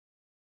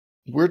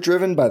We're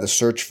driven by the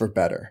search for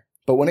better.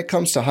 But when it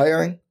comes to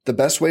hiring, the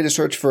best way to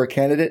search for a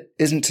candidate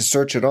isn't to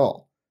search at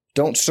all.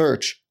 Don't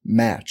search,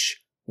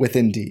 match with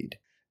Indeed.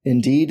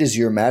 Indeed is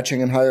your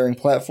matching and hiring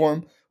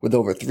platform with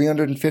over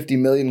 350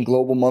 million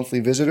global monthly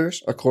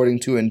visitors,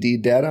 according to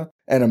Indeed data,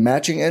 and a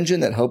matching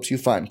engine that helps you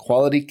find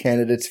quality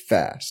candidates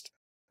fast.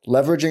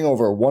 Leveraging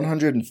over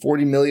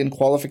 140 million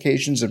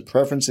qualifications and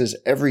preferences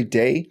every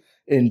day,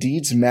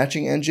 Indeed's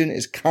matching engine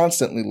is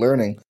constantly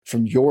learning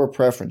from your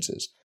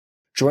preferences.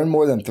 Join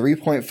more than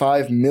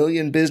 3.5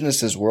 million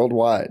businesses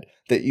worldwide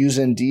that use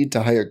Indeed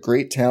to hire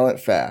great talent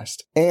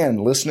fast.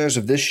 And listeners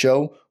of this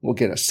show will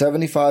get a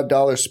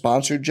 $75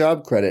 sponsored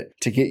job credit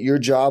to get your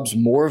jobs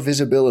more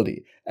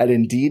visibility at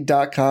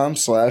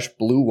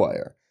Indeed.com/Blue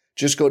Wire.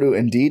 Just go to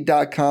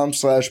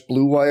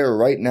Indeed.com/Blue Wire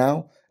right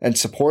now and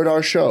support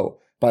our show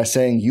by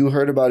saying you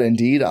heard about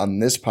Indeed on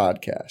this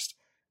podcast.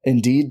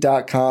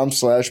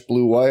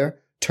 Indeed.com/Blue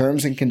Wire.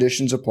 Terms and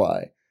conditions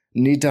apply.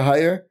 Need to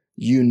hire?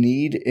 You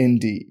need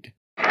Indeed.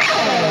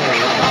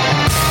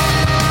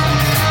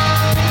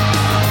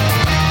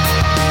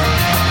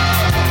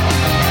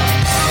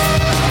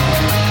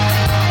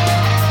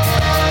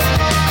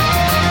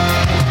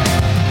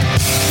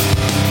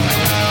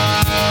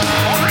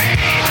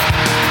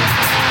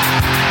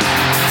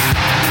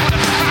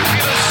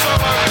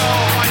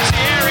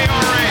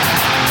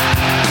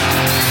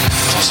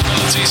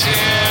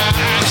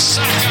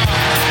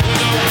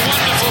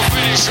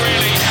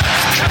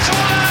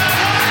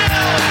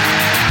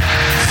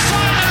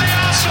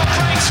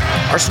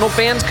 Arsenal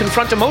fans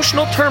confront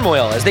emotional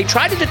turmoil as they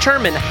try to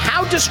determine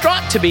how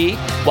distraught to be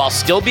while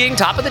still being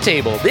top of the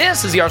table.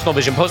 This is the Arsenal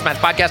Vision post-match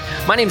podcast.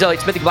 My name's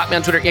Elliot Smith. You can block me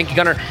on Twitter at Yankee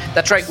Gunner.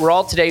 That's right, we're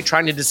all today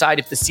trying to decide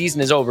if the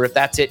season is over, if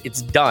that's it,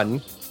 it's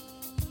done,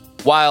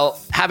 while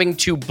having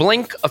to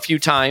blink a few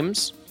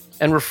times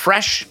and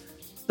refresh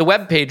the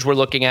webpage we're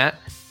looking at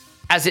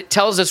as it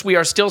tells us we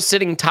are still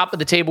sitting top of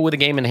the table with a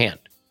game in hand.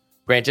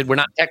 Granted, we're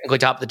not technically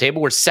top of the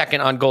table. We're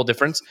second on goal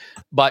difference,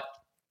 but,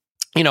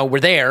 you know, we're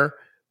there.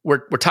 We're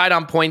tied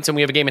on points and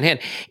we have a game in hand.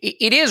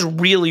 It is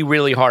really,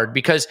 really hard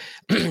because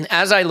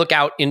as I look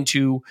out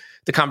into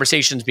the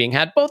conversations being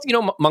had, both, you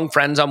know, among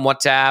friends on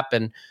WhatsApp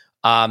and,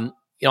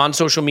 you know, on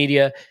social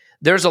media,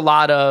 there's a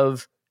lot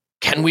of,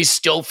 can we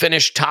still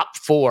finish top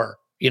four?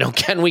 You know,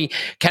 can we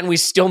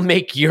still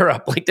make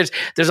Europe? Like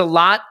there's a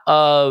lot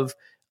of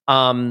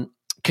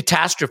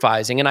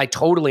catastrophizing, and I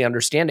totally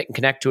understand it and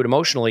connect to it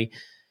emotionally.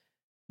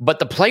 But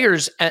the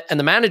players and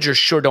the managers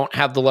sure don't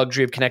have the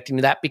luxury of connecting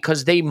to that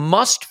because they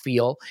must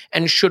feel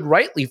and should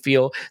rightly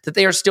feel that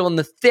they are still in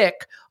the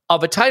thick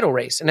of a title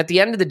race. And at the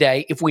end of the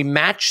day, if we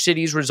match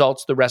City's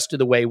results the rest of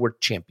the way, we're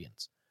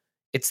champions.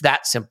 It's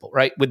that simple,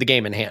 right? With the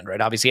game in hand,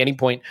 right? Obviously, any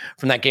point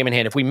from that game in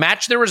hand. If we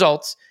match their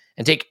results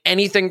and take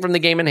anything from the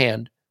game in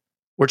hand,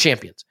 we're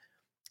champions.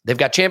 They've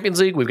got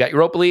Champions League, we've got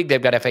Europa League,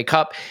 they've got FA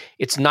Cup.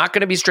 It's not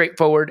going to be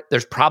straightforward.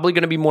 There's probably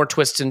going to be more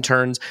twists and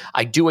turns.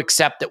 I do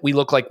accept that we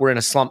look like we're in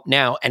a slump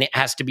now, and it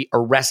has to be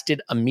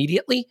arrested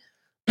immediately.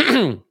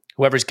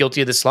 Whoever's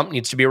guilty of this slump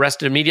needs to be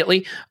arrested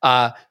immediately.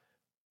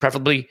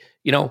 Preferably,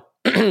 you know,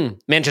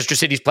 Manchester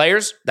City's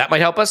players. That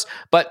might help us.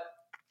 But,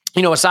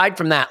 you know, aside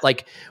from that,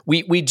 like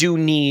we do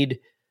need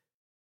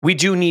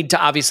to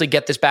obviously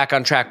get this back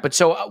on track. But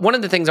so one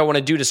of the things I want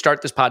to do to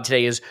start this pod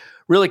today is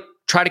really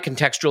try to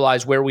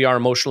contextualize where we are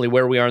emotionally,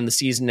 where we are in the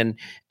season,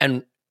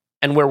 and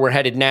where we're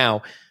headed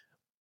now.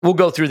 We'll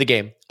go through the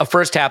game. A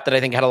first half that I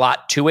think had a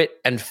lot to it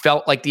and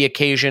felt like the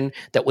occasion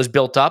that was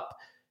built up.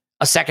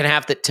 A second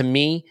half that to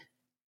me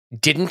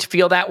didn't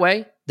feel that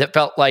way, that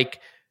felt like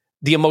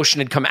the emotion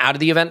had come out of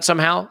the event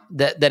somehow,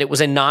 that it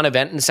was a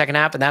non-event in the second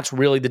half, and that's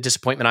really the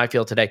disappointment I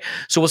feel today.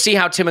 So we'll see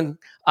how Tim and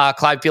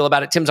Clive feel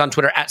about it. Tim's on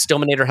Twitter at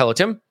Stillmanator. Hello,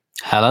 Tim.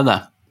 Hello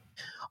there.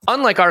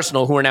 Unlike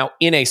Arsenal, who are now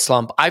in a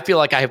slump, I feel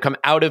like I have come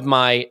out of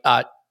my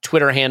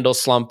Twitter handle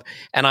slump,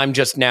 and I'm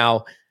just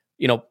now,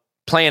 you know,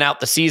 playing out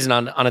the season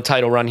on a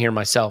title run here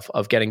myself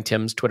of getting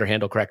Tim's Twitter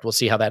handle correct. We'll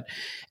see how that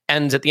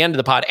ends at the end of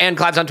the pod. And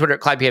Clive's on Twitter at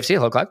ClivePFC.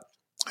 Hello, Clive.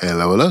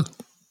 Hello.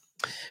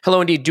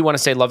 Hello, indeed. Do want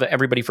to say love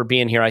everybody for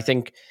being here. I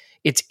think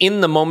it's in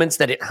the moments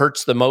that it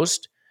hurts the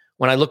most.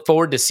 When I look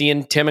forward to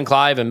seeing Tim and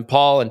Clive and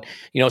Paul and,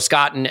 you know,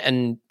 Scott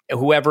and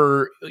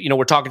whoever, you know,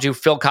 we're talking to.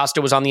 Phil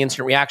Costa was on the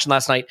Instant Reaction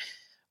last night.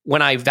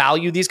 When I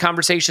value these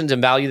conversations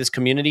and value this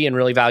community and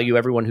really value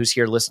everyone who's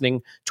here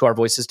listening to our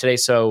voices today.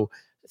 So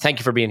thank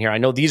you for being here. I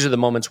know these are the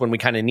moments when we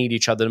kind of need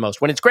each other the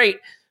most. When it's great,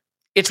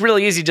 it's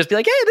really easy to just be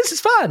like, hey, this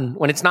is fun.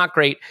 When it's not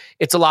great,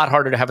 it's a lot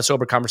harder to have a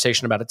sober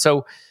conversation about it.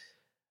 So,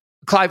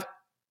 Clive,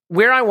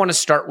 where I want to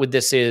start with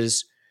this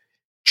is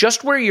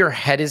just where your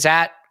head is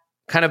at,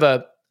 kind of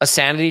a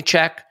sanity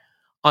check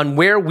on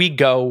where we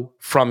go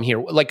from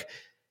here. Like,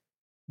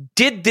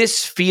 did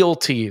this feel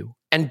to you,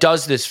 and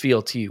does this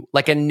feel to you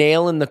like a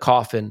nail in the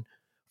coffin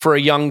for a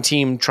young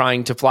team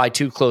trying to fly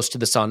too close to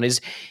the sun?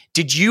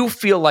 Did you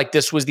feel like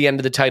this was the end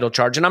of the title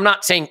charge? And I'm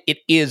not saying it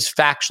is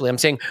factually. I'm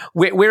saying,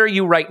 where are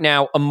you right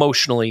now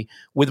emotionally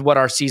with what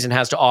our season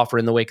has to offer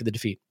in the wake of the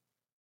defeat?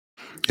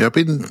 Yeah, I've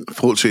been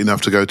fortunate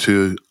enough to go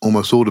to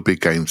almost all the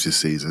big games this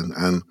season,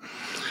 and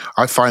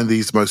I find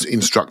these most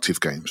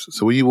instructive games.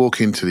 So when you walk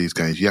into these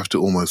games, you have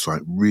to almost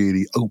like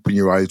really open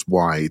your eyes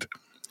wide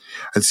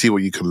and see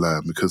what you can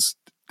learn, because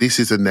this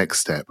is the next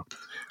step.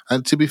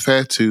 And to be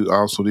fair to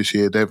Arsenal this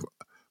year, they've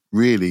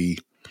really,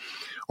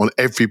 on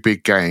every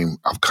big game,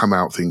 I've come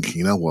out thinking,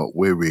 you know what,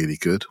 we're really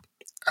good.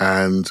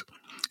 And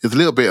there's a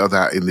little bit of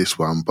that in this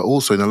one, but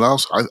also in the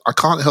last, I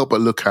can't help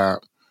but look at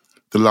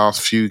the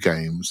last few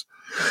games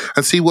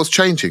and see what's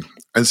changing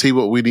and see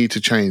what we need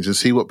to change and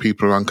see what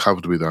people are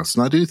uncovered with us.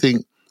 And I do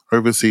think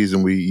over the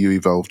season you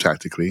evolve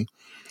tactically,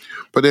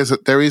 but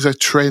there is a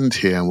trend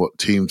here in what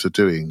teams are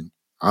doing.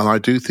 And I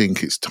do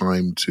think it's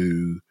time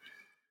to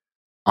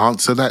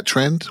answer that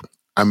trend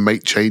and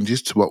make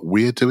changes to what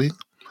we're doing.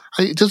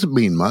 It doesn't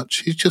mean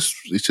much. It's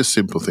just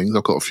simple things.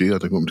 I've got a few. I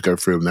don't want to go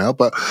through them now,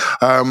 but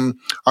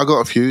I've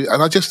got a few.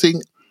 And I just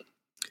think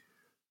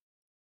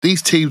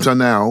these teams are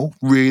now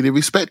really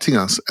respecting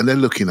us, and they're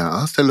looking at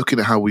us. They're looking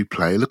at how we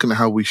play, looking at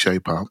how we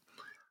shape up,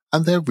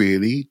 and they're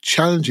really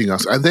challenging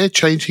us, and they're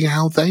changing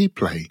how they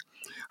play.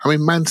 I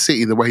mean, Man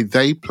City, the way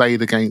they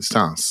played against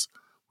us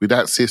with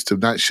that system,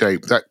 that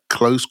shape, that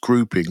close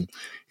grouping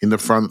in the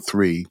front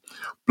three,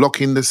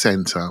 blocking the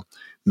centre,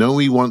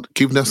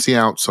 giving us the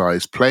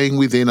outsides, playing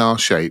within our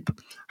shape.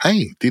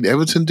 Hey, did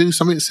Everton do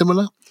something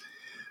similar?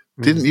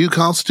 Didn't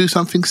Newcastle do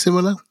something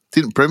similar?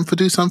 Didn't Brentford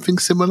do something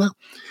similar?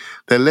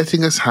 They're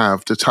letting us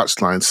have the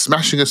touchline,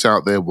 smashing us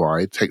out there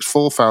wide, takes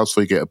 4 fouls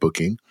before you get a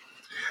booking.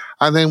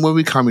 And then when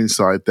we come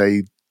inside,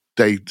 they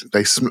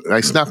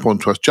snap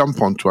onto us,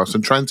 jump onto us,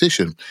 and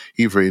transition,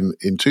 either in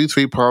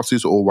 2-3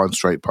 passes or one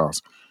straight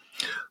pass.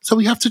 So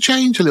we have to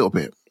change a little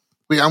bit.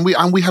 We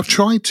have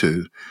tried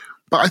to,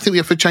 but I think we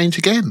have to change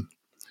again.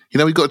 You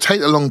know, we've got to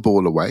take the long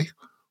ball away,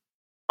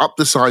 up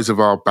the size of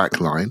our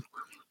back line.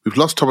 We've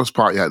lost Thomas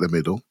Partey out the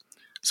middle.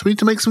 So we need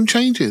to make some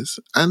changes.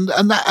 And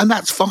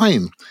that's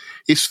fine.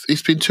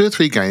 It's been 2 or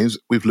 3 games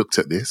we've looked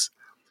at this.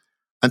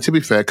 And to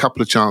be fair, a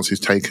couple of chances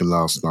taken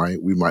last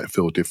night, we might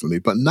feel differently.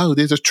 But no,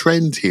 there's a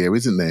trend here,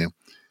 isn't there?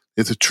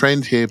 There's a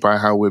trend here by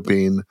how we're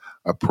being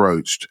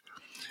approached.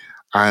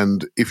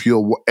 And if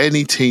you're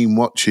any team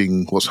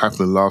watching what's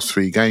happened in the last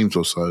 3 games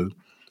or so,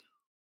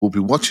 will be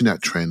watching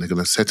that trend. They're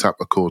going to set up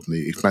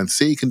accordingly. If Man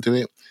City can do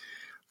it,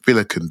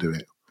 Villa can do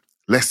it,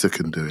 Leicester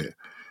can do it.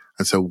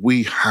 And so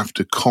we have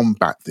to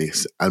combat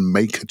this and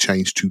make a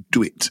change to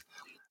do it,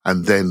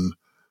 and then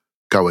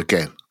go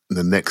again in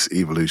the next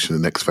evolution,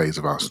 the next phase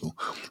of Arsenal.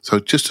 So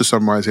just to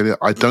summarise, Elliot,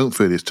 I don't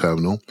feel it's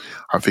terminal.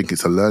 I think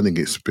it's a learning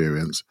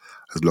experience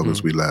as long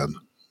as we learn.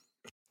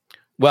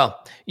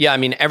 Well, yeah, I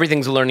mean,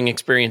 everything's a learning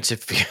experience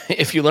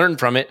if you learn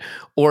from it,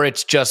 or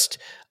it's just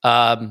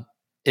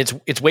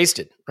it's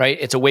wasted, right?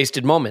 It's a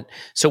wasted moment.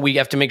 So we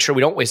have to make sure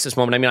we don't waste this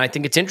moment. I mean, I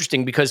think it's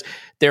interesting because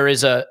there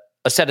is a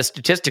set of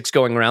statistics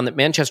going around that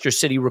Manchester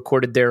City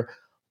recorded their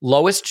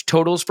lowest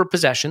totals for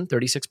possession,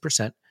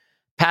 36%,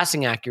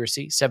 passing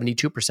accuracy,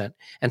 72%,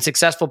 and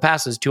successful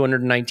passes,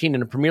 219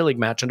 in a Premier League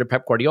match under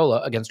Pep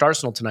Guardiola against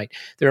Arsenal tonight.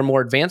 There are more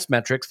advanced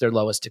metrics, their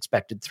lowest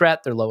expected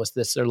threat, their lowest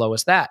this, their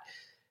lowest that.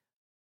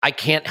 I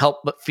can't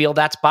help but feel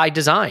that's by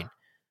design.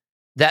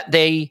 That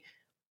they,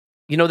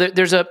 you know,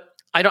 there's a,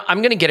 I'm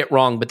going to get it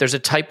wrong, but there's a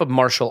type of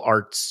martial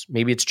arts,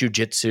 maybe it's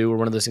jujitsu or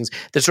one of those things,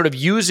 that sort of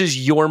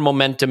uses your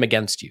momentum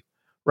against you,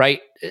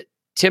 right?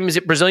 Tim, is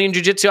it Brazilian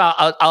jiu-jitsu?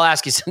 I'll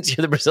ask you since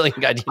you're the Brazilian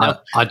guy. Do you know?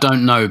 I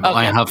don't know, but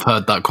I have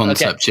heard that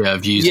concept,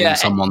 of using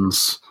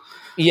someone's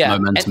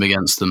momentum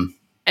against them.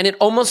 And it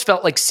almost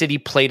felt like City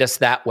played us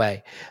that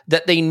way,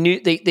 that they knew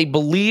they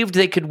believed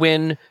they could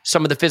win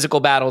some of the physical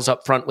battles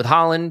up front with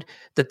Haaland,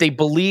 that they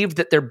believed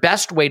that their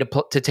best way to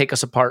take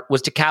us apart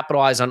was to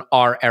capitalize on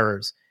our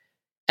errors.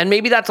 And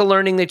maybe that's a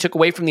learning they took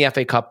away from the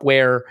FA Cup,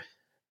 where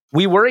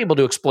we were able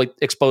to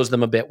expose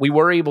them a bit. We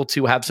were able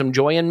to have some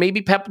joy, and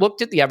maybe Pep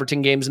looked at the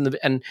Everton games and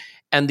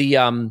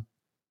the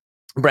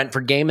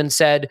Brentford game and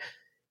said,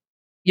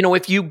 you know,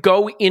 if you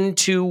go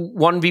into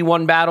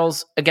 1v1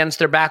 battles against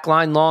their back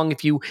line long,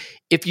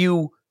 if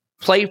you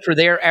play for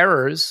their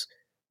errors,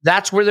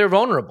 that's where they're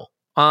vulnerable.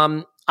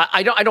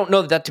 I don't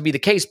know that to be the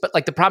case, but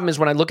like the problem is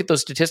when I look at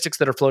those statistics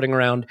that are floating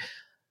around,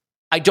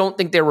 I don't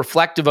think they're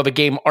reflective of a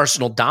game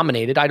Arsenal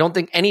dominated. I don't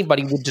think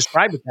anybody would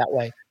describe it that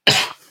way.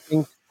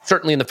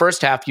 Certainly in the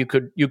first half, you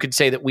could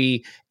say that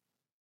we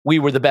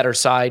were the better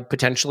side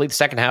potentially. The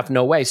second half,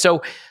 no way.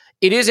 So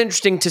it is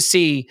interesting to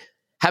see,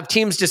 have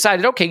teams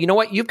decided, okay, you know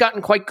what? You've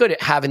gotten quite good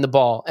at having the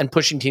ball and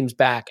pushing teams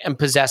back and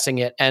possessing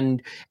it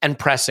and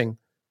pressing.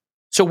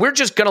 So we're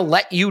just going to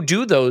let you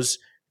do those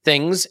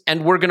things,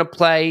 and we're going to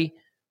play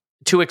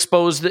to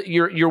expose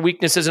your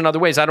weaknesses in other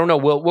ways. I don't know.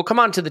 We'll come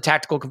on to the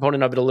tactical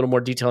component of it a little more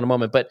detail in a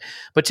moment. But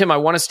Tim, I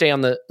want to stay on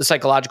the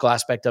psychological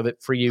aspect of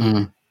it for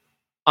you.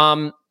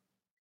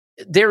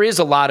 There is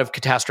a lot of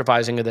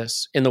catastrophizing of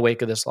this in the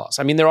wake of this loss.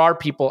 I mean, there are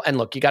people, and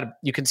look,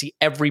 you can see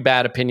every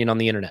bad opinion on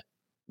the internet,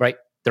 right?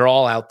 They're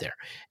all out there.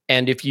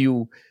 And if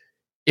you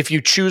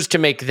choose to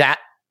make that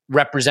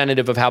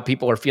representative of how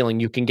people are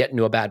feeling, you can get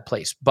into a bad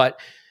place. But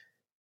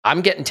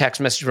I'm getting text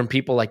messages from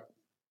people like,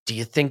 do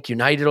you think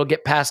United will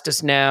get past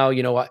us now?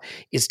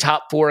 Is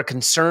top 4 a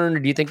concern, or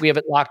do you think we have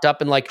it locked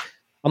up? And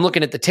I'm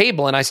looking at the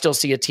table and I still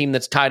see a team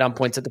that's tied on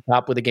points at the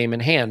top with a game in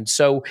hand.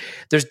 So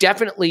there's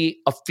definitely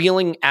a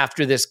feeling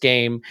after this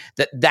game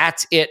that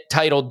that's it,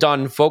 title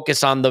done,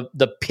 focus on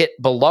the pit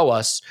below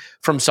us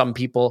from some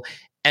people.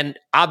 And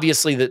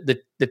obviously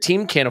the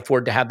team can't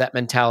afford to have that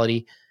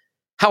mentality.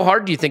 How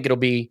hard do you think it'll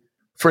be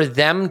for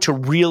them to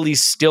really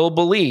still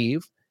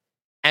believe?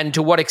 And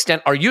to what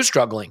extent are you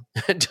struggling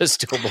to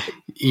still believe?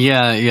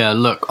 Yeah.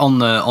 Look, on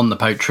the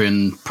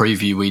Patreon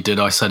preview we did,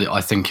 I said it.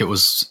 I think it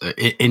was,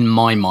 in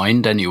my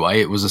mind anyway,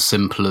 it was as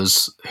simple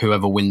as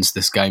whoever wins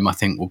this game, I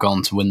think will go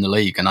on to win the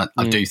league. And I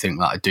do think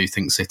that. I do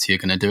think City are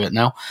going to do it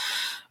now.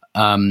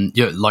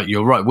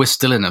 You're right. We're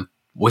still in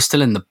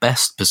the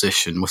best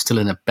position. We're still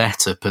in a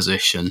better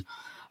position.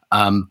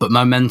 But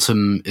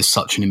momentum is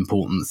such an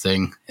important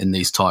thing in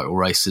these title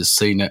races.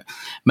 Seen it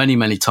many,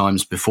 many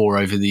times before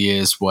over the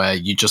years where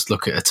you just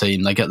look at a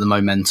team, they get the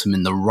momentum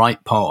in the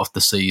right part of the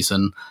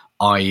season,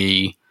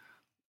 i.e.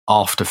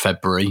 after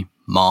February,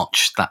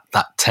 March.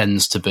 That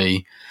tends to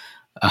be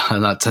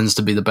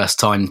the best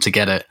time to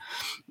get it.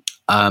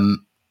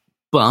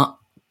 But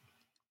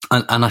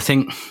I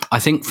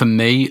think for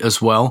me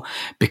as well,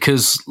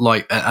 because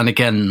and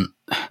again,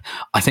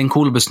 I think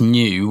all of us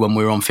knew when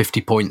we were on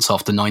 50 points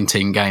after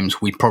 19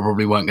 games, we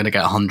probably weren't going to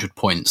get 100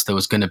 points. There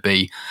was going to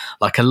be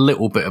a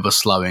little bit of a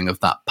slowing of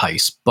that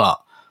pace. But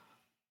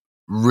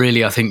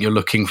really, I think you're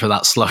looking for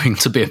that slowing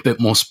to be a bit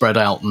more spread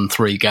out than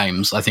 3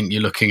 games. I think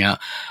you're looking at,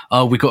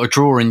 we got a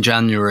draw in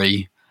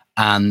January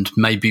and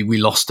maybe we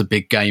lost a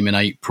big game in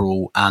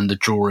April and a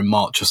draw in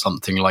March or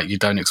something. You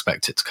don't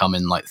expect it to come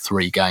in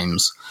 3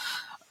 games.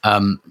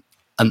 And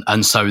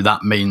so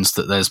that means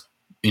that there's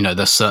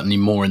certainly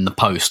more in the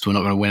post. We're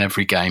not going to win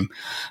every game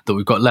that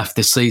we've got left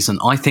this season.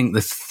 I think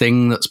the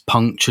thing that's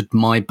punctured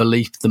my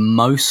belief the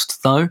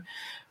most, though,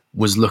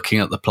 was looking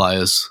at the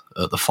players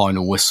at the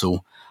final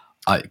whistle.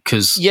 You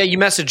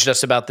messaged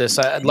us about this.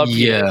 I'd love for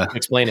you to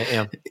explain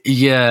it.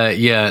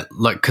 Yeah.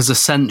 Because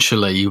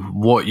essentially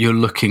what you're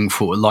looking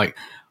for,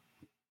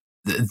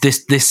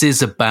 this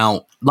is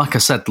about, like I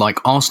said,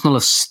 Arsenal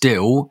are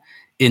still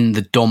in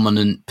the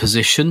dominant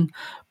position.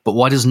 But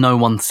why does no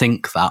one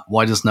think that?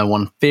 Why does no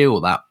one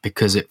feel that?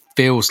 Because it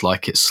feels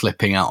like it's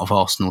slipping out of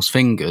Arsenal's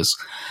fingers.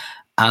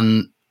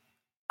 And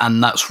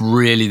that's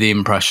really the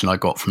impression I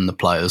got from the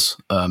players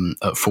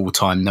at full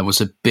time. There was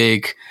a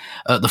big,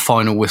 at the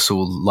final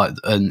whistle,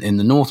 in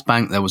the North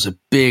Bank, there was a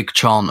big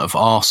chant of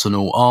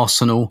Arsenal,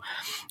 Arsenal.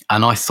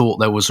 And I thought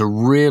there was a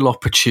real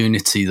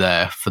opportunity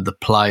there for the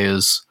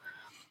players,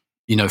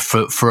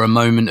 for a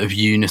moment of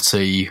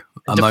unity,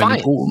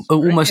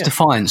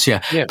 defiance,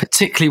 yeah.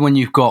 Particularly when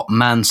you've got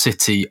Man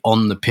City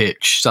on the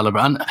pitch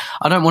celebrating. And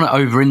I don't want to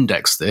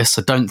over-index this.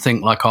 I don't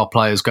think our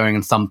players going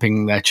and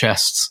thumping their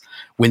chests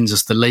wins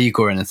us the league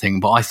or anything.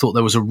 But I thought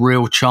there was a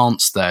real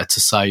chance there to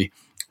say,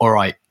 all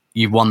right,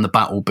 you won the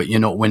battle, but you're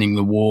not winning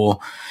the war.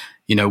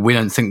 We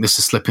don't think this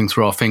is slipping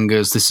through our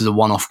fingers. This is a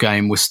one-off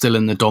game. We're still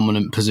in the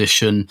dominant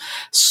position.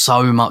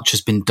 So much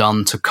has been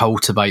done to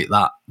cultivate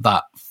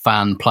that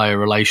fan-player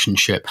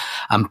relationship.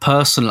 And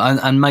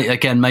personally,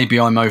 again, maybe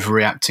I'm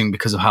overreacting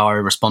because of how I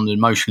responded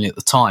emotionally at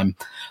the time.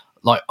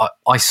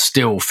 I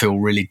still feel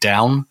really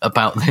down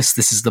about this.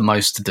 This is the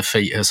most a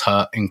defeat has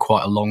hurt in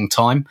quite a long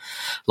time.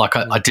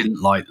 I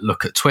didn't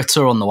look at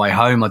Twitter on the way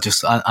home.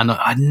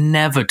 I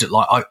never did.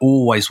 I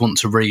always want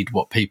to read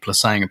what people are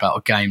saying about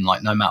a game,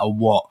 no matter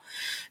what,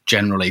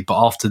 generally.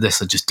 But after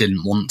this, I just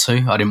didn't want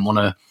to. I didn't want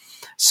to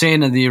see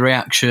any of the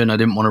reaction. I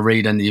didn't want to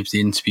read any of the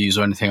interviews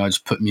or anything. I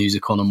just put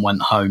music on and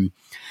went home.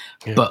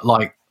 Yeah. But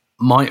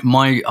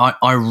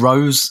I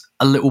rose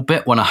a little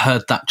bit when I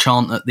heard that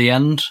chant at the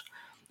end.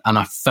 And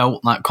I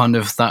felt that kind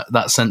of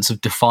that sense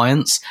of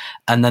defiance.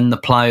 And then the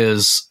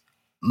players,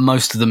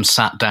 most of them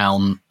sat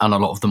down and a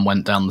lot of them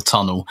went down the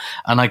tunnel.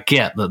 And I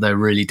get that they're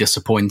really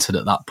disappointed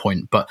at that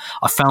point. But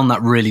I found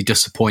that really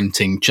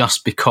disappointing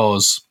just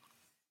because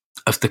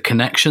of the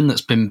connection that's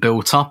been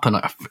built up. And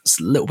it's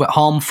a little bit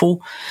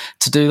harmful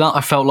to do that.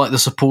 I felt like the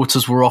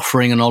supporters were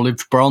offering an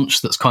olive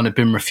branch that's kind of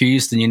been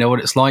refused. And you know what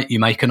it's like? You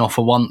make an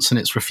offer once and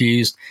it's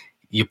refused.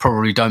 You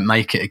probably don't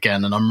make it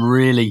again. And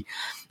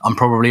I'm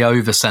probably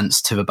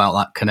oversensitive about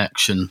that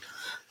connection.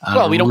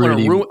 Well, we don't want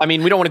to ruin.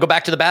 We don't want to go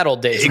back to the bad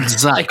old days.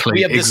 Exactly.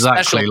 We have this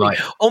exactly.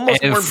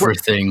 Almost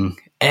everything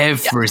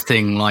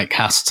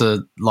has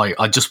to.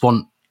 I just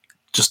want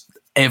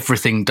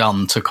everything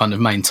done to kind of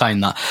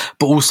maintain that.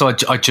 But also,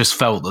 I just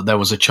felt that there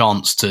was a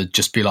chance to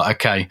just be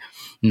okay,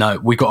 no,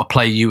 we got to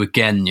play you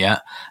again,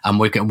 and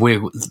we're going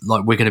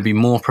to be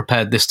more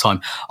prepared this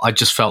time. I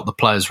just felt the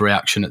players'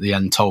 reaction at the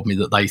end told me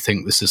that they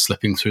think this is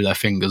slipping through their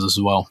fingers as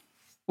well.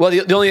 Well,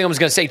 the only thing I was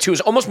going to say, too,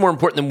 is almost more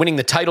important than winning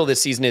the title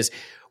this season is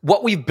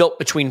what we've built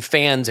between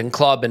fans and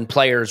club and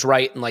players,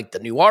 right? And the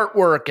new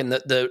artwork and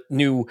the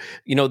new,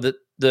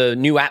 the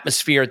new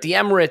atmosphere at the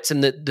Emirates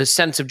and the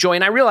sense of joy.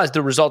 And I realize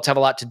the results have a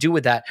lot to do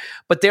with that.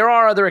 But there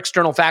are other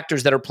external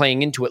factors that are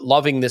playing into it,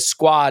 loving this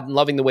squad and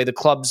loving the way the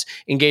club's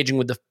engaging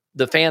with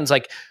the fans.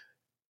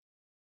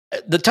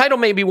 the title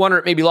may be won or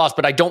it may be lost,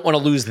 but I don't want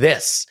to lose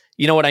this.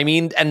 You know what I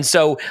mean? And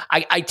so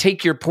I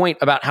take your point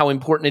about how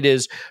important it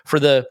is for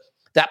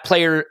that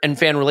player and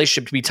fan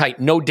relationship to be tight.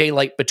 No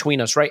daylight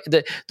between us, right?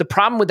 The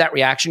problem with that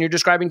reaction you're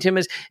describing, Tim,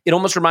 is it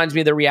almost reminds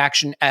me of the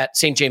reaction at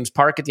St. James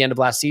Park at the end of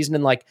last season.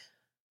 And like,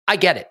 I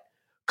get it.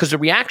 Because the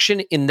reaction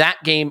in that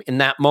game, in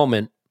that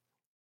moment,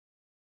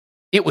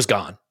 it was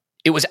gone.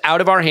 It was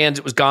out of our hands.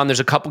 It was gone.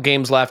 There's a couple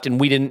games left and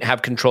we didn't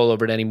have control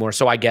over it anymore.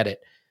 So I get it.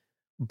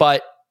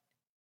 But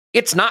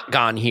it's not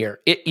gone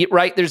here.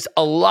 Right? There's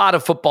a lot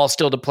of football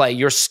still to play.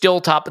 You're still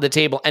top of the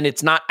table and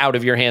it's not out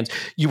of your hands.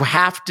 You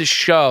have to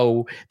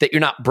show that you're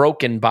not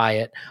broken by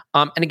it.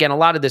 And again, a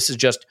lot of this is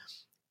just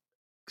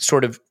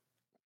sort of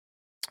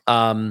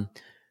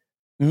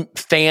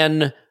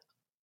fan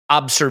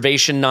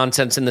observation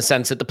nonsense in the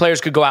sense that the players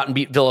could go out and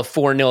beat Villa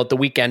 4-0 at the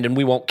weekend and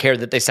we won't care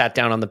that they sat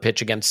down on the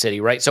pitch against City,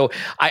 right? So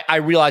I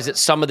realize that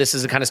some of this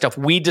is the kind of stuff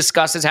we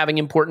discuss as having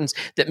importance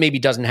that maybe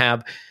doesn't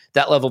have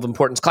that level of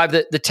importance. Clive,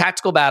 the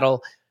tactical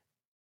battle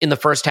in the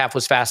first half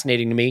was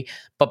fascinating to me.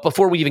 But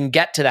before we even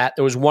get to that,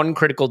 there was one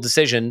critical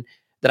decision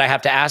that I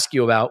have to ask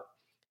you about,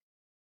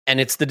 and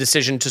it's the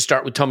decision to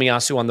start with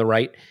Tomiyasu on the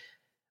right.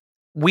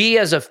 We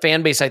as a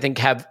fan base, I think,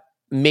 have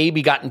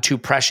maybe gotten too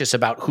precious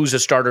about who's a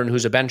starter and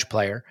who's a bench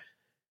player.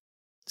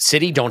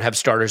 City don't have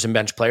starters and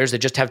bench players. They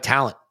just have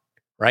talent,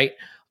 right?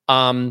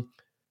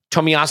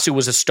 Tomiyasu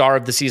was a star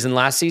of the season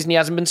last season. He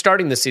hasn't been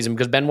starting this season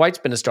because Ben White's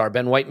been a star.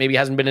 Ben White maybe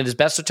hasn't been at his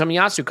best, so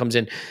Tomiyasu comes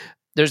in.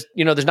 There's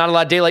not a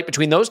lot of daylight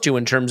between those two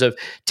in terms of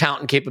talent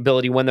and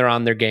capability when they're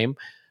on their game.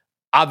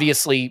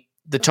 Obviously,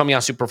 the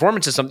Tomiyasu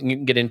performance is something you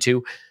can get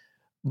into,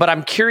 but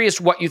I'm curious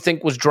what you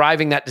think was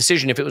driving that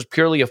decision, if it was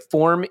purely a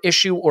form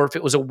issue or if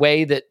it was a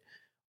way that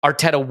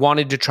Arteta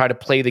wanted to try to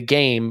play the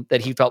game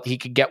that he felt he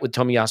could get with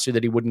Tomiyasu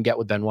that he wouldn't get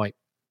with Ben White.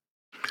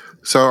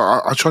 So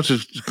I try to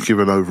give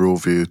an overall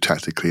view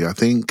tactically. I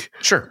think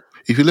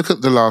if you look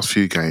at the last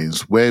few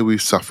games, where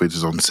we've suffered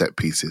is on set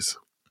pieces.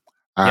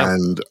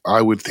 And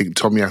I would think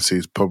Tomiyasu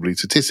is probably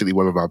statistically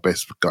one of our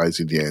best guys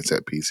in the air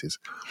set pieces.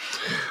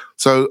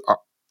 So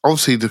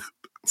obviously,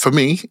 for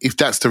me, if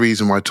that's the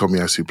reason why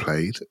Tomiyasu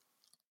played,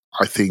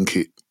 I think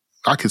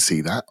I can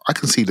see that. I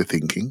can see the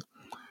thinking.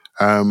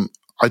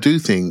 I do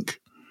think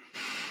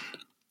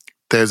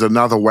there's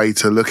another way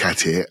to look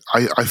at it.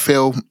 I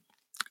feel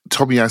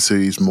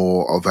Tomiyasu is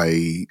more of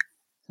a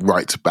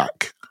right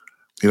back,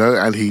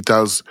 and he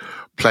does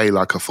play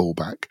like a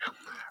fullback.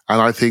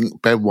 And I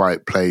think Ben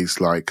White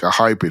plays like a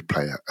hybrid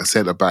player, a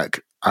centre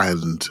back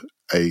and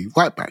a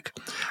right back.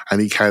 And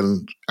he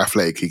can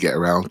athletically get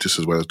around just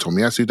as well as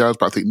Tomiyasu does.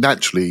 But I think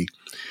naturally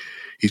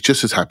he's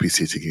just as happy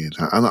sitting in.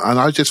 And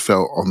I just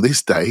felt on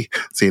this day,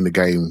 seeing the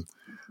game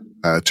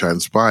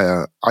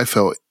transpire, I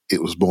felt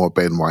it was more a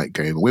Ben White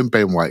game. When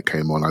Ben White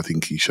came on, I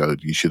think he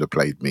showed you should have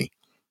played me.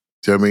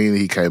 Do you know what I mean?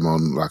 He came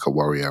on like a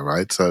warrior,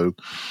 right? So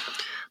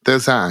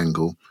there's that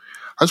angle.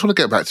 I just want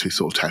to get back to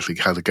sort of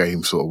tactically how the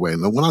game sort of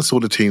went. And when I saw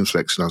the team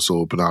selection, I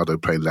saw Bernardo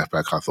playing left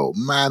back. I thought,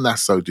 man,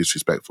 that's so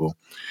disrespectful.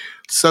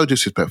 So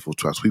disrespectful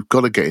to us. We've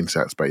got to get into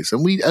that space.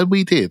 And we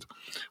did.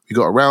 We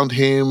got around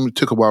him. It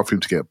took a while for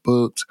him to get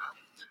booked.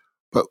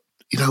 But,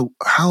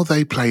 how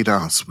they played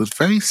us was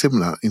very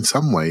similar in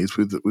some ways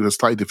with a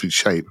slightly different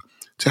shape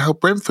to how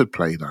Brentford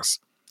played us.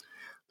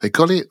 They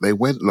got it, they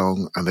went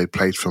long, and they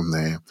played from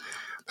there.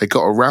 They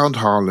got around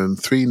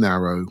Haaland, 3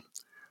 narrow,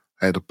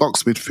 they had a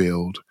box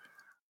midfield,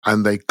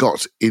 and they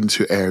got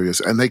into areas,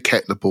 and they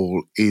kept the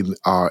ball in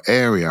our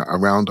area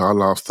around our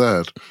last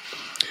third.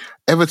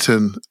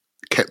 Everton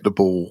kept the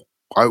ball.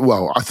 I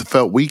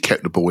felt we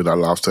kept the ball in our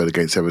last third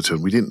against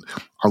Everton. We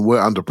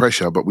weren't under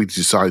pressure, but we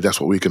decided that's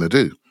what we're going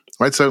to do.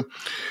 Right? So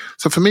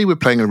for me, we're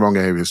playing in the wrong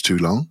areas too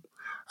long.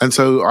 And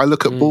so I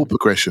look at ball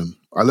progression.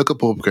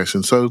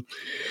 So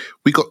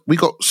we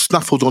got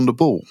snuffled on the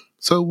ball.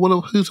 So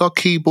who's our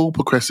key ball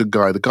progressive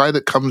guy? The guy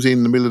that comes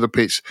in the middle of the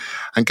pitch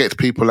and gets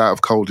people out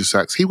of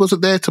cul-de-sacs. He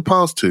wasn't there to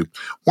pass to.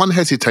 One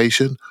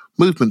hesitation,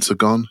 movements are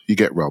gone, you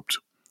get robbed.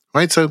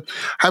 Right? So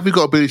have we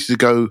got ability to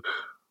go,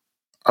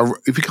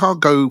 if you can't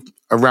go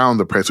around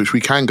the press, which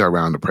we can go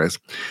around the press,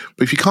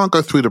 but if you can't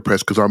go through the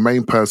press because our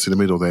main person in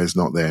the middle there is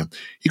not there,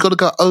 you've got to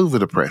go over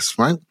the press,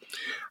 right?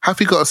 Have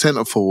you got a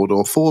centre forward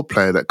or a forward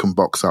player that can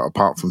box out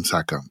apart from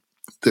Saka,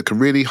 that can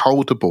really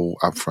hold the ball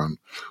up front?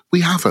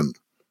 We haven't.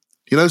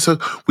 So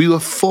we were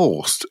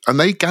forced, and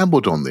they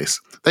gambled on this.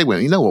 They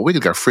went, we're going to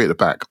go free at the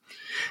back.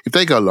 If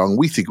they go long,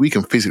 we think we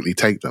can physically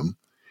take them,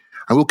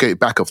 and we'll get it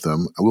back off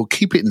them, and we'll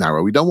keep it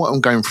narrow. We don't want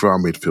them going through our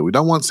midfield. We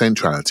don't want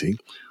centrality.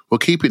 We'll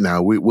keep it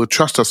now. We'll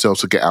trust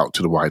ourselves to get out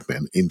to the wide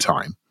men in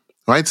time,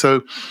 right?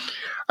 So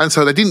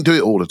they didn't do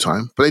it all the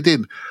time, but they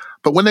did.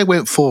 But when they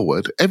went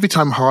forward, every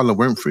time Haaland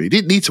went through, he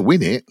didn't need to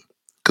win it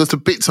because the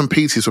bits and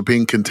pieces were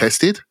being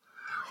contested.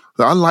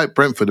 But unlike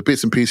Brentford, the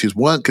bits and pieces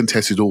weren't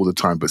contested all the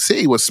time, but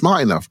City was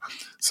smart enough.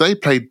 So they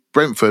played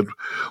Brentford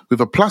with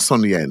a plus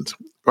on the end,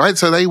 right?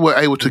 So they were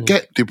able to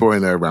get De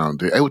Bruyne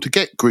around it, able to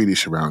get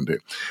Grealish around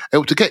it,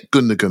 able to get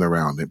Gundogan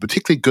around it,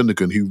 particularly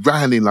Gundogan, who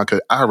ran in like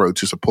an arrow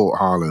to support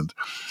Haaland.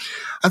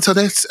 And so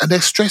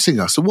they're stressing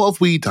us. So what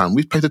have we done?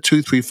 We've played a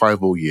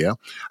 2-3-5 all year,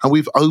 and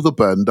we've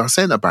overburdened our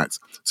centre-backs.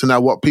 So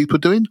now what people are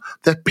doing?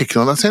 They're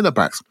picking on our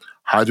centre-backs.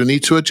 How do we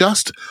need to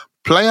adjust?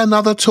 Play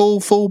another tall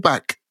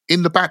fullback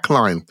in the back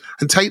line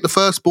and take the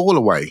first ball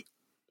away.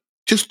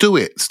 Just do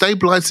it.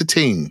 Stabilise the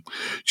team.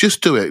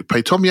 Just do it.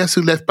 Play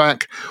Tomiyasu left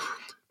back,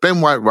 Ben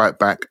White right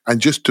back,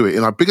 and just do it.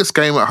 In our biggest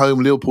game at home,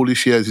 Liverpool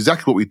this year, is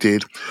exactly what we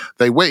did.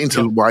 They went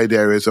into wide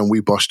areas and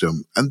we boshed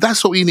them. And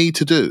that's what we need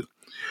to do.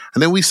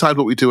 And then we decide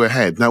what we do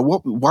ahead. Now,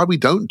 why we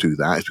don't do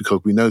that is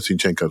because we know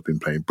Zinchenko's been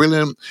playing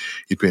brilliant.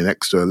 He's been an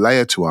extra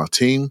layer to our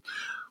team.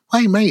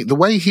 Hey, mate, the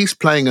way he's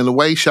playing and the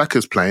way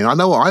Xhaka's playing, I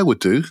know what I would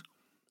do.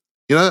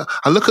 You know,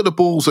 and look at the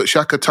balls that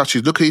Xhaka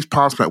touches. Look at his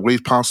pass back, where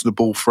he's passing the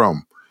ball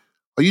from.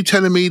 Are you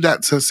telling me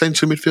that's a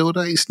central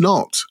midfielder? It's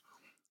not.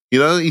 You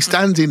know, he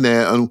stands in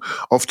there and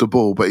off the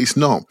ball, but it's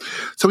not.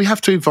 So we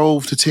have to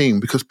evolve the team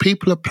because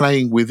people are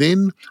playing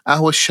within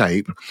our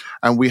shape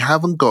and we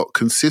haven't got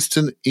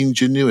consistent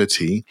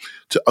ingenuity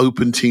to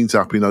open teams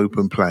up in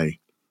open play.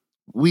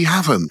 We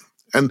haven't.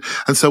 And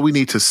so we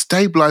need to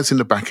stabilise in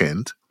the back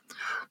end,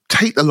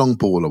 take the long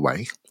ball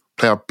away,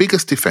 play our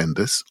biggest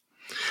defenders.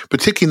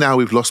 Particularly now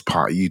we've lost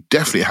Partey, you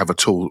definitely have a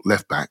tall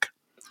left back.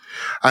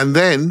 And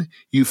then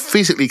you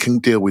physically can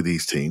deal with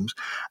these teams.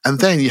 And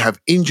then you have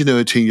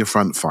ingenuity in your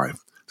front five.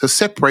 To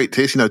separate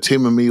this, you know,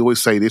 Tim and me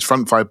always say this,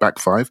 front five, back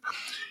five.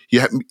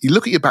 You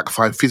look at your back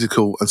five,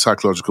 physical and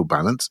psychological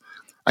balance,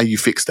 and you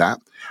fix that.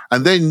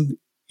 And then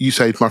you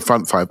say to my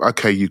front five,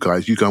 okay, you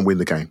guys, you go and win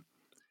the game.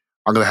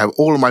 I'm going to have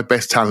all of my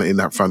best talent in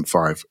that front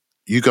five.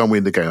 You go and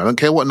win the game. I don't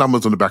care what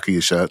numbers on the back of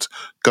your shirts.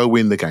 Go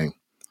win the game.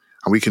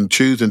 And we can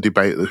choose and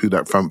debate who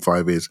that front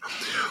five is.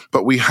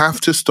 But we have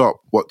to stop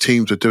what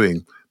teams are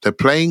doing. They're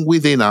playing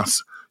within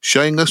us,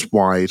 showing us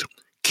wide,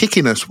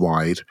 kicking us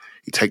wide.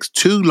 It takes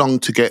too long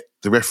to get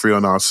the referee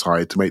on our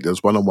side to make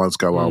those one-on-ones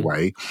go our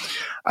way.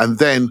 And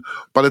then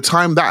by the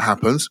time that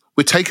happens,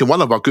 we're taking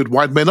one of our good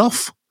wide men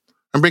off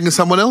and bringing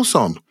someone else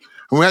on.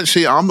 And we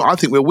actually, I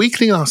think we're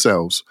weakening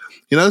ourselves.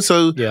 You know,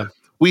 so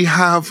we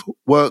have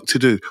work to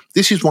do.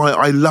 This is why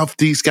I love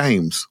these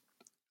games.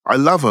 I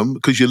love them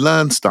because you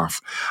learn stuff.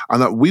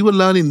 And we were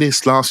learning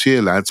this last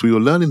year, lads. We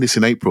were learning this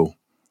in April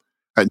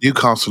at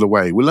Newcastle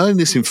away. We're learning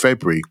this in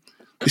February.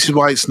 This is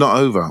why it's not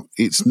over.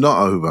 It's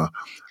not over.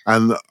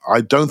 And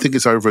I don't think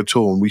it's over at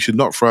all. And we should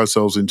not throw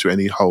ourselves into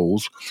any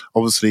holes.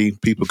 Obviously,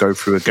 people go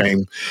through a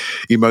game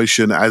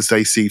emotion as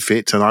they see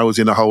fit. And I was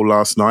in a hole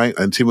last night,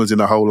 and Tim was in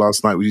a hole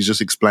last night, which you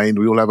just explained.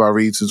 We all have our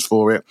reasons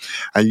for it.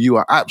 And you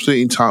are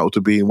absolutely entitled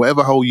to be in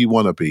whatever hole you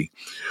want to be.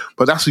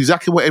 But that's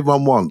exactly what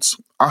everyone wants,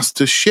 us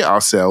to shit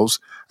ourselves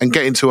and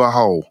get into a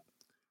hole.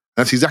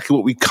 That's exactly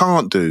what we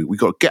can't do. We've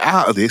got to get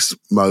out of this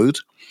mode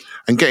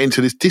and get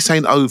into this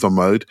ain't over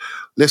mode.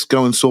 Let's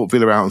go and sort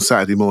Villa out on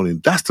Saturday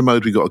morning. That's the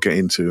mode we got to get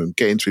into, and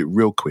get into it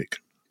real quick.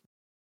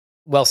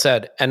 Well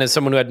said. And as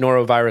someone who had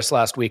norovirus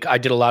last week, I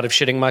did a lot of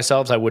shitting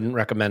myself. I wouldn't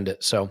recommend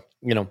it. So,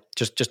 you know,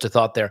 just a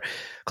thought there.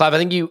 Clive, I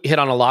think you hit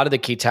on a lot of the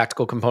key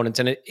tactical components.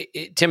 And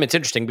Tim, it's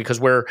interesting because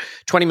we're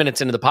 20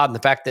 minutes into the pod, and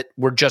the fact that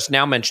we're just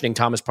now mentioning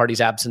Thomas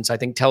Partey's absence, I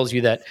think tells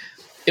you that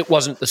it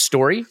wasn't the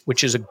story,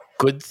 which is a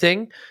good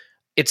thing.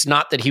 It's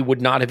not that he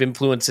would not have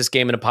influenced this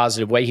game in a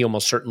positive way. He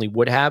almost certainly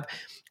would have.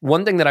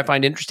 One thing that I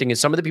find interesting is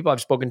some of the people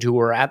I've spoken to who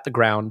were at the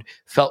ground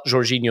felt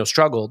Jorginho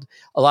struggled.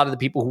 A lot of the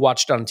people who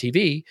watched on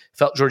TV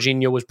felt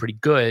Jorginho was pretty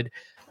good.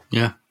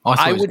 Yeah,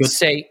 I would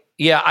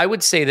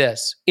say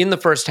this. In the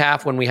first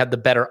half, when we had the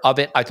better of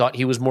it, I thought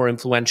he was more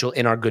influential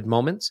in our good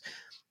moments.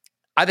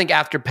 I think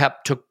after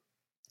Pep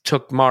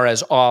took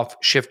Mahrez off,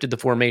 shifted the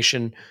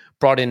formation,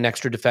 brought in an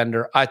extra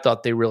defender, I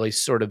thought they really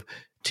sort of,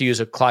 to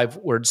use a Clive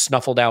word,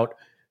 snuffled out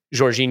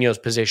Jorginho's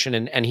position,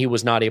 and he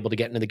was not able to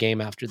get into the game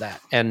after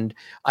that. And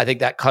I think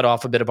that cut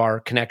off a bit of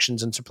our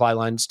connections and supply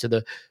lines to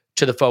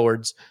the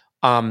forwards.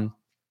 I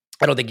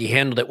don't think he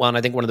handled it well, and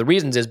I think one of the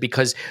reasons is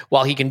because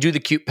while he can do the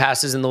cute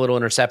passes and the little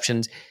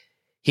interceptions,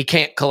 he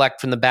can't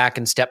collect from the back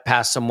and step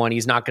past someone.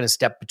 He's not going to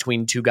step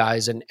between two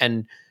guys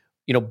and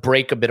you know,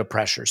 break a bit of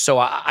pressure. So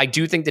I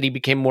do think that he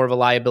became more of a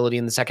liability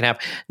in the second half,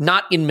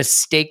 not in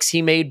mistakes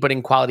he made, but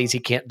in qualities he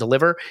can't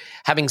deliver.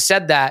 Having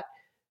said that,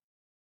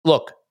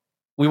 look,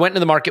 we went into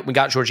the market, we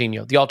got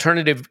Jorginho. The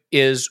alternative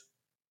is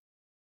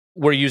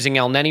we're using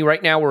El Neni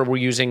right now, or we're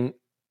using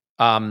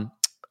Sambi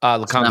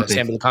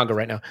Lokonga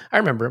right now. I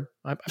remember him,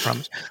 I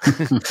promise.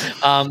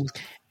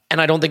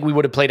 And I don't think we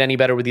would have played any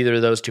better with either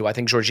of those two. I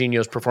think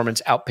Jorginho's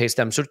performance outpaced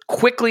them. So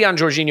quickly on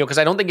Jorginho, because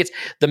I don't think it's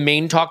the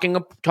main talking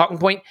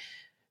point.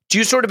 Do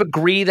you sort of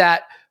agree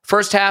that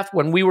first half,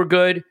 when we were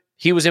good,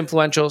 he was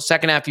influential,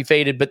 second half he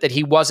faded, but that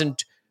he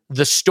wasn't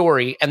the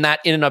story, and that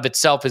in and of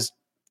itself is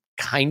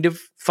kind of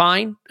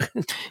fine?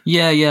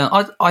 Yeah.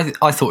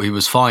 I thought he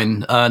was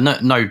fine.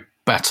 No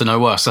better, no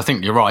worse. I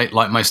think you're right.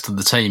 Like most of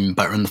the team,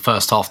 better in the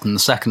first half than the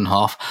second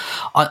half.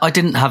 I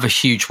didn't have a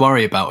huge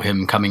worry about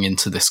him coming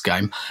into this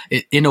game.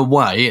 In a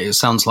way, it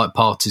sounds like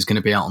Partey's going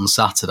to be out on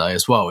Saturday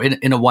as well.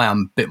 In a way,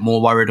 I'm a bit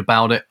more worried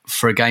about it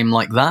for a game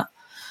like that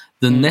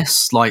than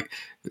this. Like,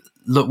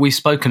 look, we've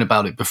spoken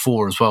about it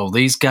before as well.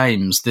 These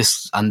games,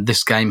 this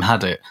game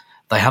had it.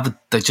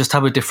 They just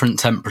have a different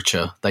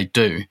temperature. They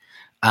do.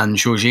 And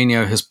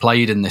Jorginho has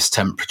played in this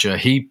temperature.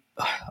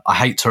 I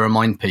hate to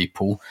remind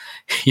people,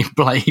 he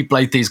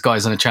played these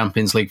guys in a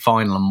Champions League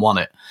final and won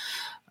it.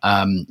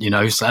 And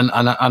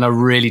I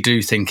really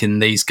do think in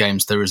these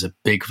games there is a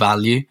big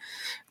value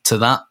to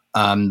that.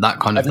 That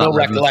kind of. I have no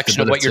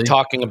recollection of what you're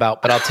talking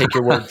about, but I'll take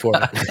your word for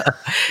it.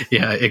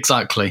 Yeah,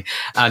 exactly.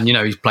 And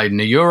he's played in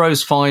the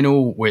Euros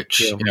final,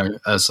 which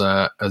as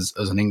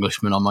an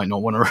Englishman I might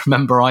not want to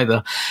remember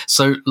either.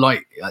 So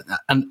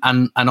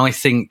and I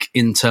think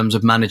in terms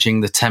of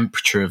managing the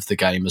temperature of the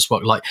game as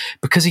well,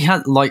 because he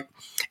had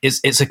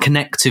it's a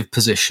connective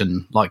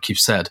position, like you've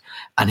said,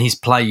 and he's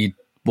played.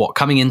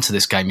 Coming into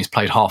this game, he's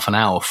played half an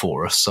hour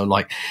for us. So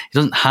he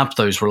doesn't have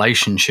those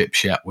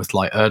relationships yet with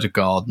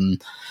Ødegaard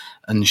and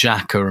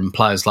Xhaka and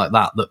players like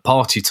that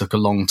Partey took a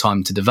long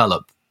time to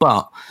develop.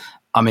 But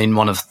I mean,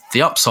 one of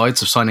the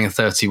upsides of signing a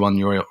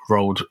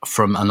 31-year-old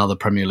from another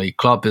Premier League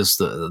club is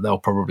that they'll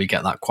probably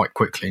get that quite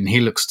quickly, and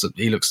he looks to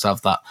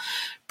have that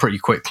pretty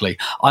quickly.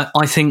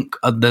 I think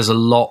there's a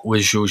lot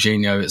with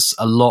Jorginho. There's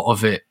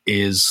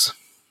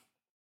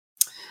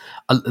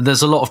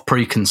a lot of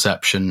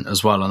preconception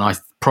as well, and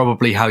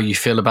probably how you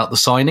feel about the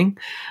signing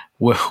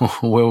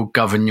will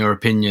govern your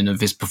opinion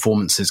of his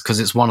performances, because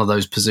it's one of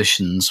those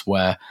positions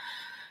where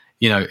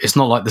it's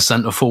not like the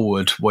centre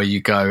forward where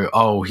you go,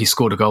 oh, he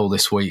scored a goal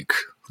this week,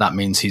 that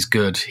means he's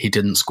good. He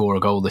didn't score a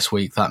goal this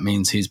week, that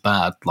means he's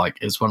bad.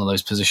 It's one of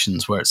those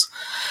positions where it's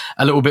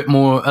a little bit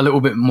more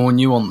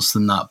nuanced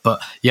than that.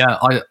 But yeah,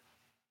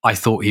 I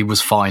thought he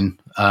was fine.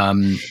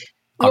 I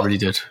really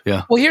did.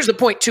 Yeah. Well, here's the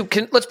point too.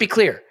 Let's be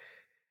clear.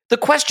 The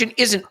question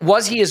isn't,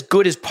 was he as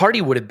good as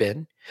Partey would have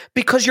been?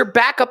 Because your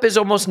backup is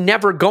almost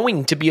never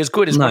going to be as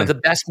good as one of the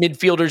best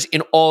midfielders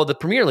in all of the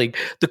Premier League.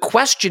 The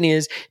question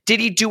is, did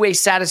he do a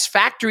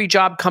satisfactory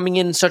job coming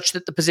in such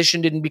that the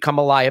position didn't become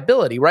a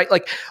liability, right?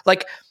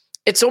 Like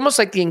it's almost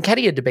like the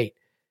Nketiah debate.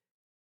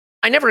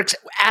 I never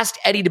asked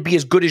Eddie to be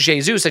as good as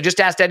Jesus. I just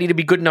asked Eddie to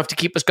be good enough to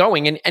keep us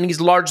going, and he's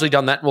largely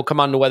done that. And we'll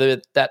come on to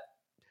whether that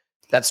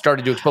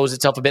started to expose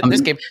itself a bit in this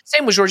game.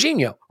 Same with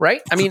Jorginho,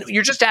 right? I mean,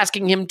 you're just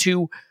asking him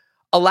to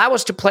allow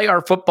us to play our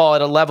football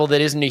at a level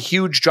that isn't a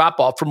huge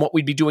drop-off from what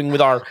we'd be doing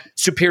with our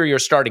superior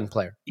starting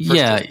player.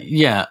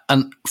 Yeah.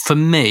 And for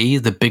me,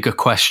 the bigger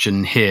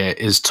question here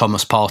is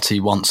Thomas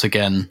Partey once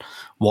again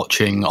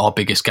watching our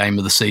biggest game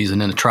of the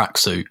season in a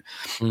tracksuit.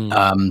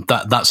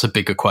 That's a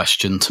bigger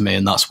question to me,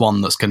 and that's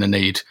one that's going to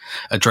need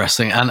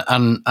addressing. And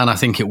I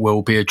think it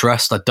will be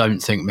addressed. I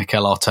don't think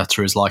Mikel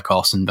Arteta is like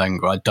Arsene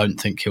Wenger. I don't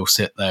think he'll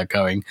sit there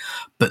going,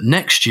 but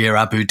next year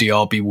Abu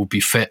Diaby will be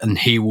fit and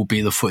he will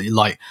be the foot.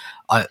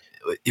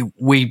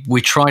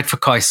 We tried for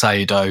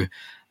Caicedo.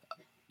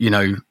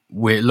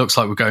 It looks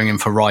like we're going in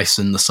for Rice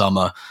in the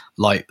summer.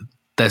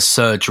 There's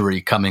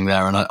surgery coming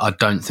there, and I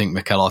don't think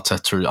Mikel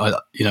Arteta.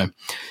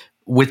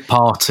 With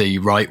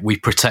Partey, right, we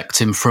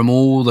protect him from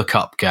all the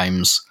cup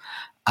games,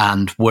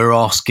 and we're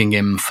asking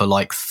him for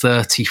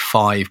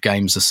 35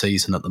 games a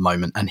season at the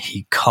moment, and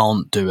he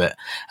can't do it.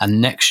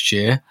 And next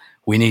year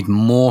we need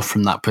more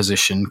from that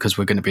position because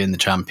we're going to be in the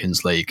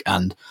Champions League.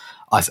 And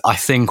I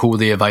think all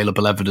the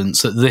available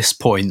evidence at this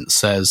point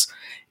says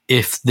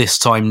if this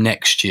time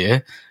next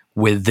year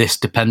with this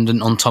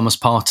dependent on Thomas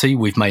Partey,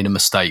 we've made a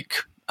mistake.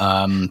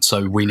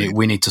 So we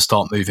need to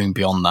start moving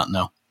beyond that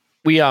now.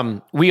 We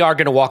are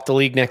going to walk the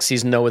league next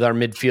season though with our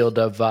midfield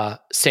of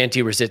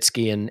Santi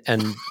Rosicky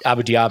and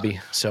Abu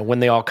Diaby. So when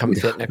they all come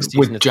fit next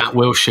season, with Jack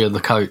Wilshere, the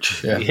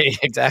coach. Yeah,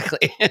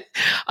 exactly.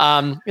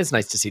 It's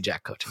nice to see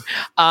Jack coaching.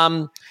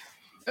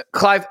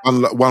 Clive,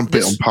 one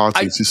bit on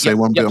Partey.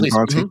 On Partey.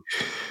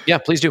 Mm-hmm. Yeah,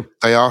 please do.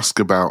 They ask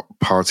about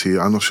Partey.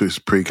 I'm not sure it's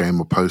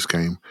pre-game or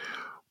post-game,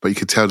 but you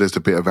could tell there's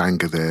a bit of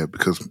anger there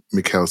because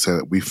Mikel said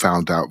that we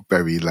found out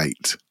very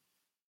late.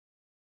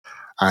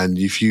 And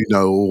if you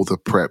know all the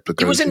prep that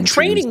goes, he was in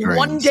training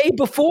one day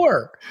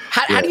before.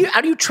 How do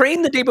you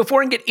train the day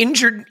before and get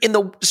injured in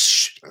the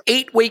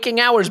 8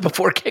 waking hours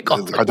before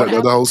kickoff? I don't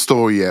know the whole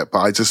story yet, but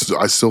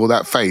I saw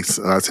that face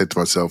and I said to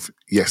myself,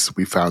 "Yes,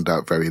 we found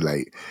out very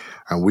late."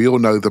 And we all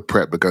know the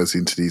prep that goes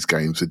into these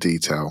games, the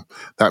detail.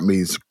 That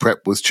means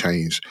prep was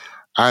changed.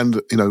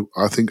 And,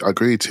 I think I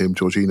agree with him.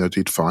 Jorginho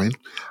did fine.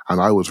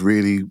 And I was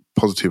really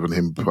positive on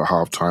him for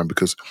half time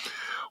because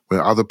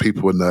when other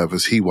people were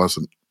nervous, he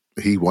wasn't.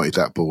 He wanted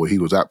that ball. He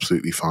was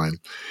absolutely fine.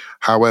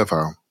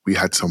 However, we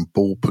had some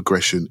ball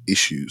progression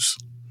issues,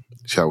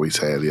 shall we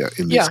say, earlier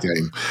in this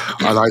game.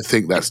 And I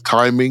think that's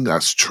timing,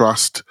 that's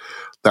trust,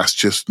 that's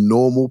just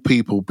normal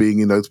people being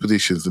in those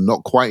positions and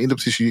not quite in the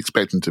position you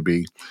expect them to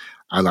be.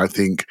 And I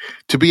think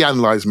to be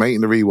analysed, mate,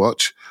 in the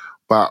rewatch,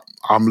 but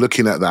I'm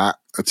looking at that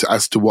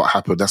as to what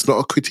happened. That's not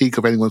a critique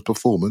of anyone's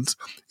performance.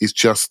 It's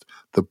just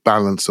the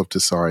balance of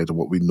the side and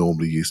what we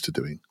normally used to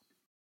doing.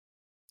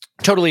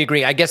 Totally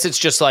agree. I guess it's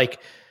just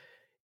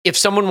if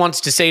someone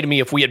wants to say to me,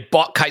 if we had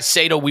bought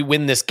Caicedo, we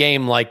win this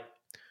game, all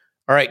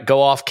right,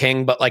 go off,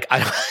 King. But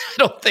I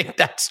don't think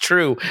that's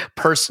true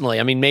personally.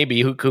 I mean,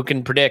 maybe who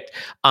can predict?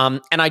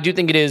 And I do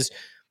think it is,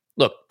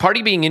 look,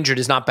 Partey being injured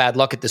is not bad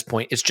luck at this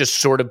point. It's just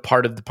sort of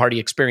part of the Partey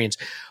experience.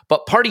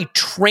 But Partey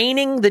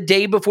training the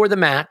day before the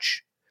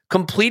match,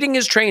 completing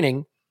his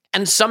training,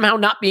 and somehow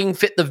not being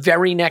fit the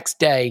very next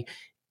day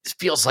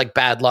feels like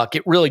bad luck.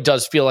 It really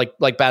does feel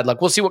like bad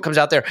luck. We'll see what comes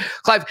out there.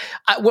 Clive,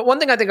 one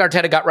thing I think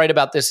Arteta got right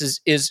about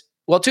this is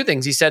well, two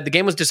things. He said the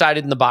game was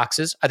decided in the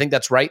boxes. I think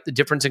that's right. The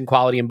difference in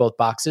quality in both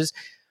boxes.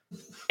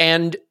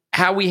 And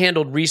how we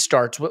handled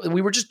restarts.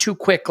 We were just too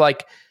quick,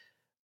 like,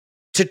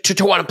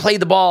 to want to play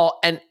the ball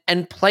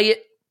and play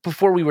it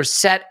before we were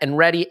set and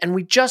ready. And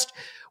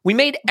we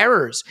made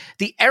errors.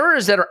 The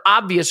errors that are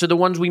obvious are the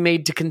ones we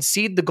made to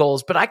concede the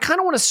goals. But I kind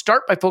of want to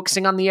start by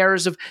focusing on the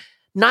errors of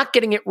not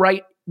getting it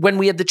right when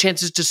we had the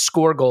chances to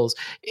score goals.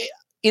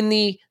 In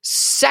the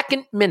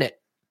second minute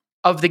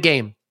of the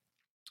game,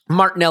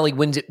 Martinelli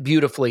wins it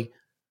beautifully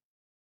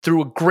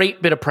through a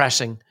great bit of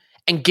pressing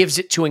and gives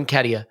it to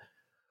Nketiah,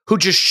 who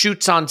just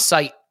shoots on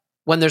sight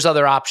when there's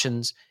other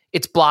options.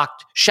 It's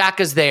blocked.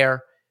 Xhaka's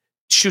there,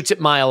 shoots it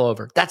mile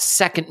over. That's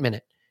second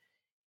minute.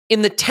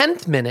 In the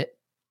 10th minute,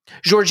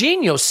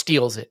 Jorginho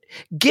steals it,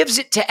 gives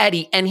it to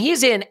Eddie, and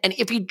he's in. And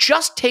if he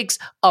just takes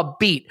a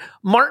beat,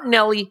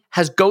 Martinelli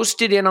has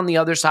ghosted in on the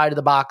other side of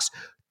the box,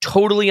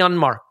 totally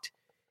unmarked.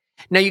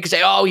 Now you can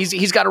say, oh,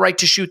 he's got a right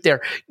to shoot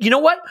there. You know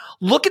what?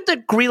 Look at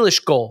the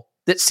Grealish goal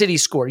that City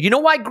scored. You know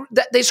why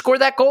they scored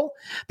that goal?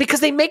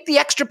 Because they make the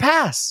extra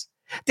pass.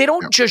 They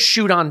don't just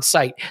shoot on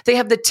sight. They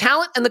have the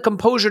talent and the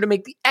composure to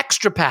make the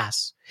extra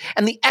pass.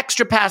 And the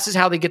extra pass is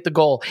how they get the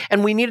goal.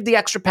 And we needed the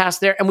extra pass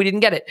there, and we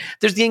didn't get it.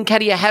 There's the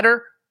Nketiah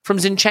header from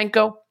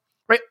Zinchenko,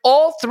 right?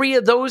 All three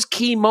of those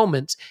key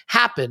moments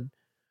happen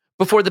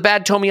before the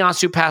bad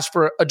Tomiyasu pass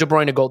for a De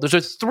Bruyne goal. Those are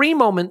three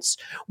moments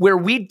where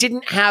we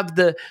didn't have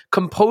the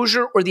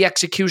composure or the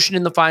execution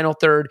in the final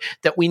third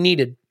that we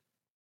needed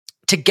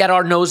to get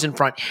our nose in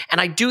front. And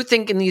I do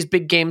think in these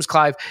big games,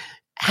 Clive,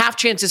 half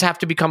chances have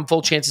to become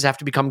full chances, have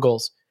to become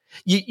goals.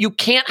 You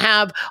can't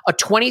have a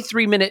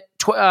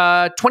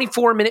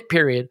 24-minute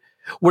period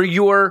where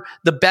you're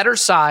the better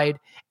side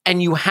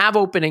and you have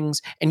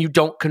openings and you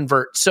don't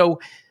convert.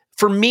 So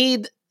for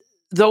me,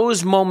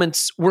 those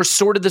moments were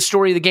sort of the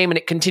story of the game, and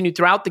it continued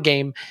throughout the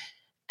game.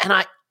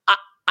 And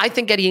I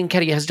think Eddie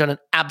Nketiah has done an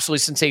absolutely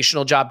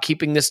sensational job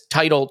keeping this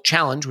title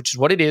challenge, which is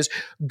what it is,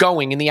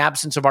 going in the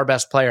absence of our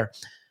best player.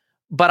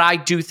 But I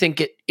do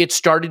think it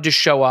started to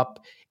show up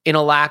in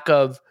a lack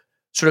of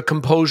sort of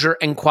composure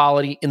and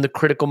quality in the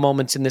critical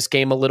moments in this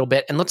game a little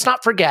bit. And let's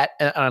not forget,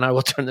 and I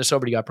will turn this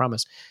over to you, I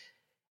promise,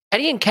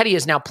 Eddie Nketiah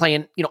is now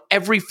playing,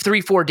 every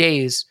 3-4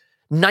 days,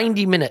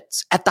 90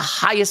 minutes at the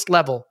highest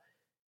level,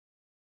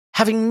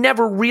 having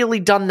never really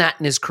done that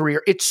in his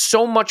career. It's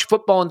so much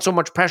football and so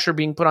much pressure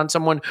being put on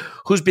someone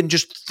who's been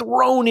just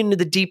thrown into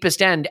the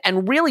deepest end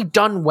and really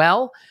done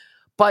well.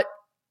 But,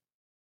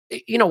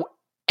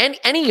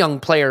 any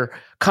young player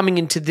coming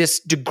into this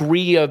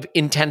degree of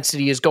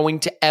intensity is going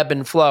to ebb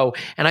and flow.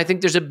 And I think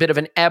there's a bit of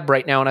an ebb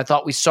right now. And I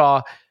thought we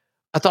saw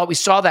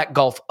that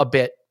gulf a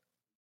bit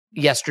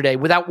yesterday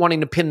without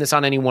wanting to pin this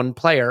on any one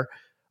player.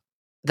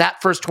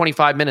 That first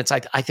 25 minutes,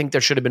 I think there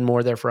should have been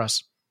more there for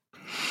us.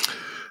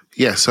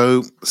 Yeah,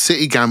 so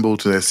City gambled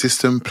to their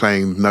system,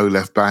 playing no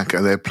left back,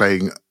 and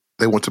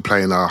they want to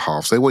play in our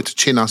halves. They want to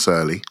chin us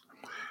early,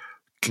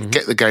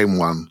 get the game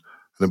won, and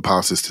then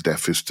pass us to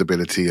death with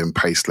stability and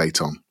pace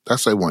late on.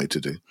 That's what they wanted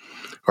to do.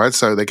 Right?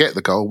 So they get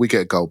the goal, we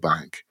get a goal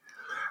back.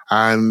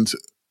 And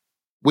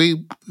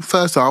we,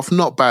 first half,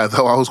 not bad,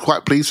 though. I was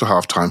quite pleased for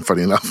half time,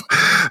 funny enough.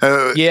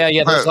 Those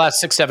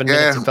last 6-7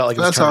 minutes, it felt like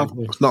it was first half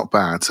was not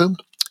bad. So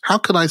how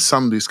can I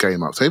sum this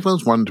game up? So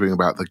everyone's wondering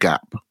about the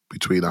gap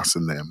between us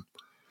and them.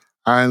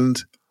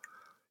 And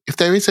if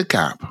there is a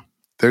gap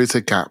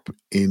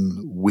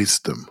in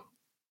wisdom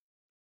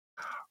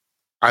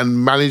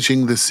and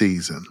managing the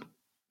season.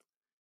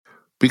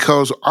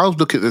 Because I was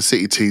looking at the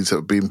City teams that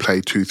have been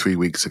played 2-3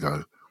 weeks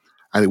ago,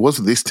 and it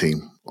wasn't this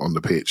team on the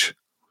pitch.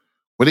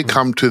 When it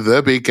come to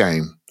the big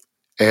game,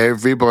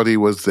 everybody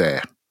was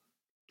there.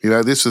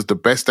 This was the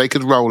best they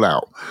could roll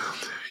out.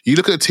 You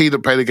look at a team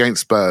that played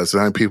against Spurs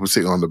and had people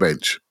sitting on the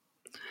bench.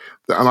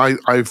 And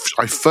I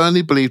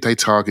firmly believe they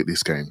target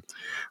this game.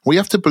 We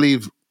have to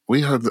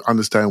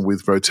understand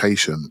with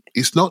rotation,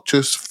 it's not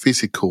just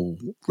physical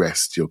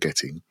rest you're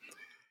getting,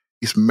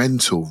 it's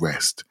mental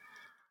rest.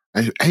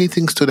 And if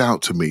anything stood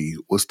out to me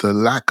was the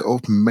lack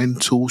of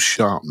mental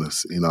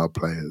sharpness in our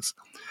players.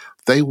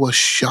 They were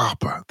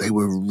sharper. They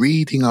were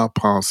reading our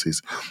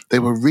passes. They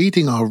were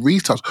reading our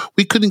restarts.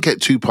 We couldn't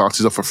get 2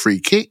 passes off a free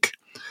kick.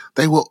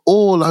 They were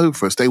all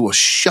over us. They were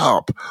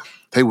sharp.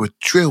 They were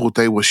drilled.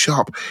 They were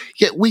sharp.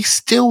 Yet we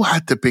still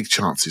had the big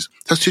chances.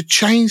 So to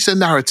change the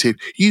narrative,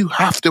 you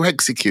have to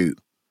execute.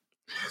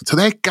 So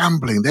they're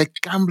gambling. They're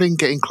gambling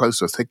getting close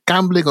to us. They're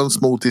gambling on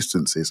small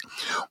distances.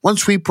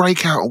 Once we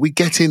break out and we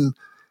get in,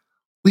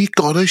 we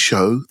got to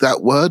show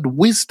that word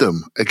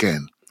wisdom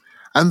again.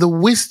 And the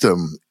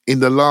wisdom in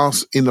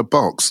the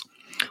box,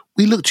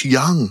 we looked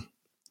young.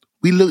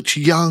 We looked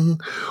young.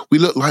 We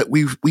looked like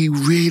we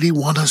really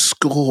want to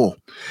score.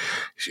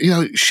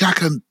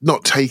 Xhaka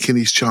not taking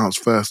his chance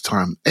first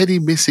time. Eddie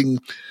missing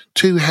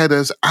 2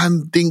 headers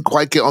and didn't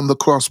quite get on the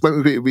cross, went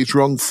with it with his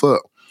wrong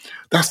foot.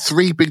 That's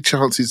 3 big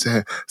chances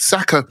there.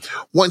 Saka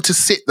wanted to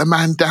sit the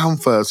man down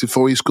first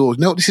before he scored.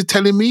 You know what this is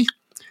telling me?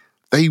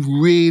 They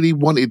really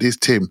wanted this,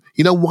 Tim.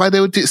 You know why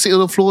they would sit on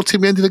the floor,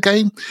 Tim, at the end of the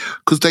game?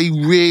 Because they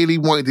really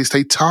wanted this.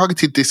 They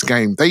targeted this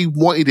game. They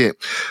wanted it.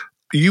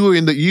 You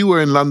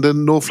were in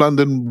London, North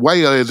London,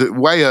 way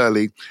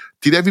early.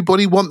 Did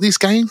everybody want this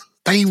game?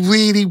 They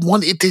really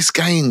wanted this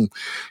game.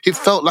 It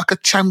felt like a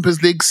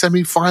Champions League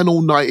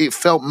semi-final night. It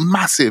felt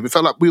massive. It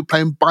felt like we were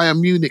playing Bayern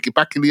Munich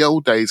back in the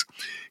old days.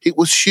 It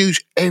was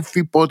huge.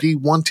 Everybody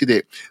wanted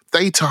it.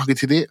 They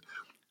targeted it.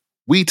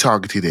 We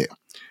targeted it.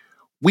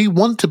 We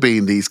want to be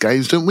in these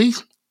games, don't we?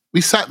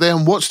 We sat there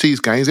and watched these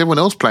games, everyone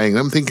else playing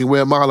them, thinking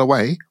we're a mile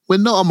away. We're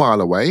not a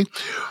mile away.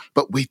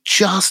 But we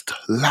just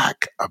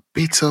lack a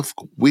bit of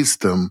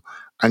wisdom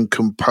and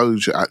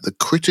composure at the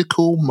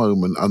critical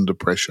moment under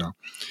pressure.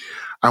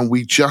 And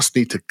we just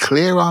need to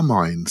clear our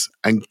minds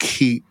and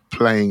keep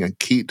playing and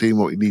keep doing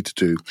what we need to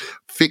do.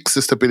 Fix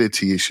the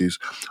stability issues.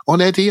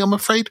 On Eddie, I'm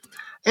afraid,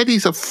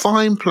 Eddie's a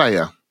fine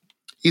player.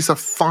 He's a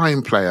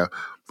fine player.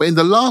 But in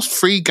the last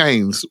 3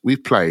 games we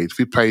played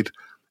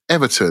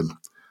Everton.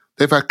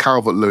 They've had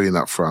Calvert-Lewin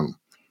up front.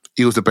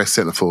 He was the best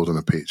centre-forward on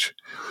the pitch.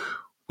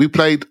 We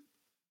played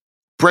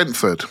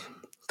Brentford,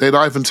 they had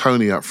Ivan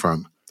Toney up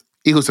front.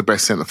 He was the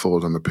best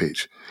centre-forward on the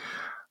pitch.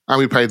 And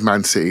we played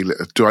Man City.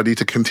 Do I need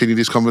to continue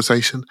this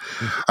conversation?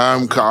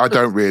 I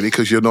don't really,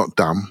 because you're not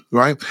dumb,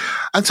 right?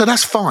 And so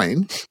that's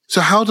fine.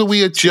 So how do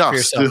we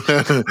adjust?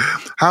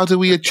 How do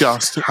we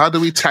adjust? How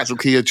do we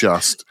tactically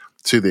adjust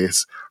to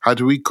this? How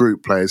do we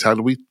group players? How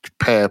do we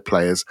pair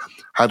players?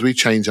 How do we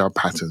change our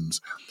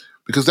patterns?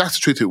 Because that's the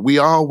truth. We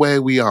are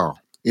where we are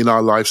in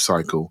our life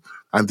cycle.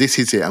 And this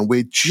is it. And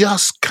we're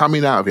just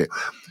coming out of it.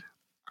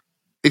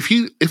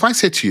 If I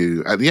said to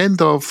you at the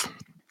end of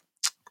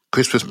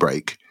Christmas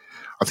break,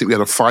 I think we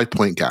had a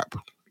 5-point gap,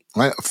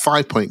 right? A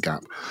 5-point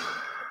gap.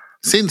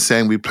 Since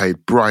then, we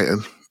played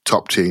Brighton,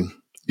 top team,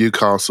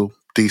 Newcastle,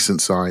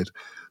 decent side,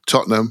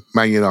 Tottenham,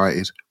 Man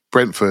United,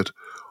 Brentford,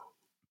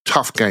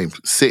 tough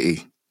games,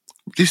 City.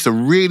 Just a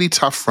really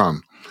tough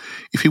run.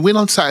 If you win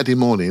on Saturday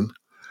morning,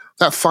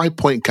 that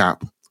 5-point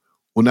gap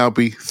will now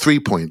be 3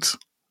 points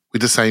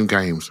with the same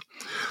games.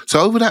 So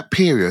over that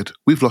period,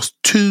 we've lost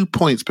 2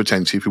 points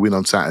potentially if we win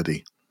on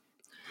Saturday.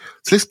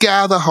 So let's get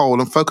out of the hole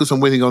and focus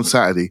on winning on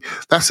Saturday.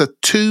 That's a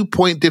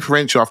 2-point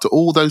differential after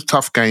all those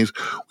tough games.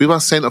 With our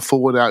centre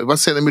forward out, with our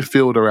centre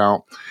midfielder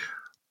out.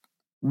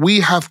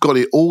 We have got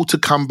it all to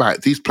come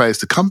back. These players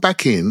to come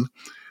back in.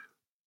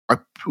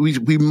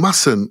 We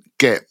mustn't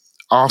get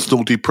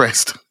Arsenal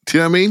depressed. Do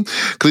you know what I mean?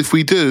 Because if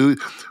we do,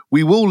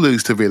 we will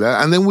lose to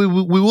Villa, and then we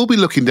will be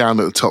looking down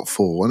at the top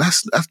 4, and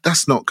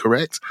that's not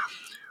correct.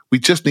 We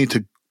just need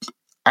to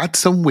add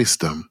some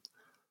wisdom,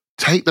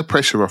 take the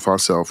pressure off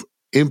ourselves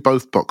in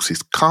both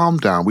boxes, calm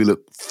down. We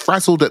look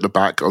frazzled at the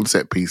back on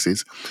set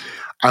pieces,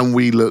 and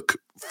we look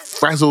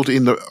frazzled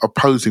in the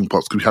opposing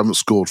box because we haven't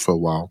scored for a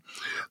while.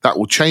 That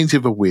will change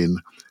with a win,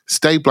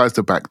 stabilise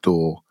the back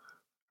door,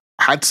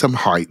 add some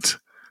height,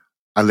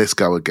 and let's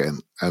go again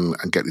and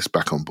get this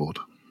back on board.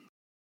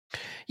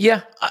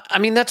 Yeah, I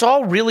mean, that's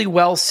all really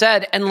well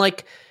said. And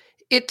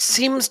it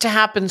seems to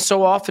happen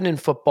so often in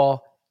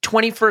football.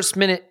 21st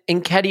minute,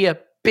 Nketiah,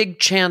 big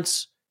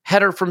chance,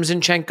 header from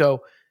Zinchenko.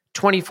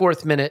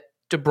 24th minute,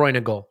 De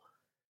Bruyne goal.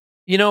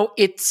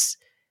 It's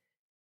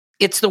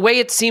the way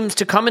it seems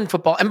to come in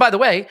football. And by the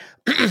way,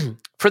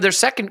 for their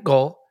second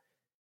goal,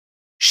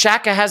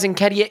 Xhaka has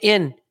Nketiah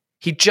in.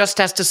 He just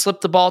has to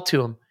slip the ball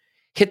to him.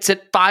 Hits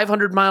it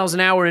 500 miles an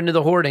hour into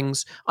the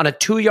hoardings on a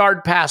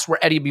 2-yard pass where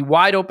Eddie would be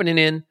wide open and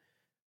in.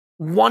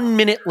 1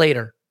 minute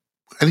later.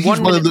 And he's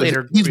one of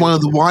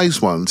the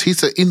wise ones.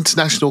 He's an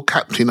international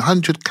captain,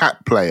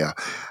 100-cap player.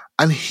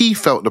 And he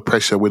felt the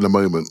pressure when the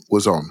moment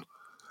was on.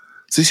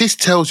 So this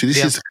tells you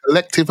this is a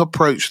collective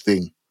approach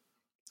thing,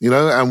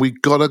 and we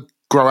got to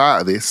grow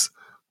out of this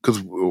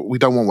because we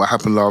don't want what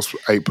happened last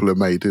April and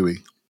May, do we?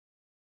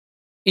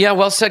 Yeah,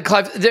 well said,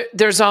 Clive.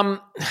 There's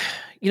some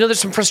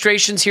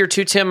frustrations here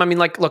too, Tim. I mean,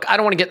 look, I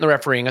don't want to get in the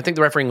refereeing. I think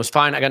the refereeing was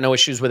fine. I got no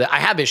issues with it. I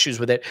have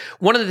issues with it.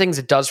 One of the things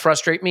that does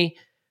frustrate me,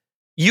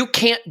 you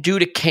can't do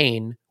to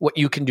Kane what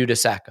you can do to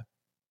Saka.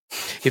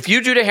 If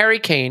you do to Harry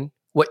Kane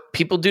what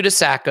people do to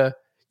Saka,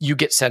 you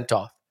get sent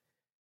off.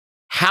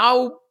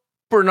 How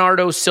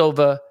Bernardo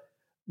Silva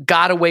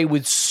got away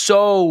with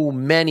so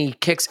many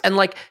kicks and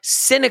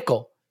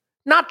cynical,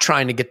 not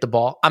trying to get the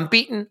ball. I'm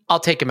beaten. I'll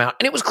take him out.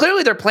 And it was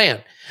clearly their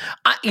plan.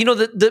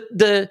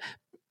 The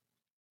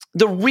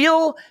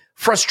real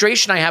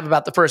frustration I have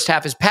about the first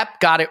half is Pep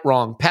got it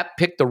wrong. Pep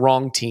picked the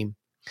wrong team.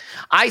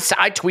 I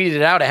tweeted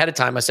it out ahead of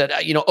time. I said,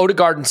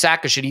 Odegaard and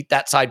Saka should eat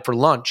that side for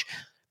lunch.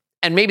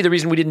 And maybe the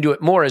reason we didn't do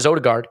it more is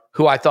Odegaard,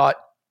 who I thought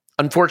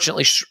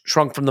unfortunately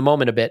shrunk from the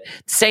moment a bit.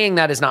 Saying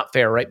that is not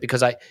fair, right?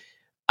 Because I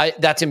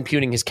that's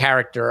impugning his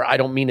character. I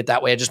don't mean it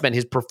that way. I just meant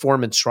his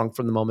performance shrunk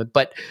from the moment.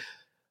 But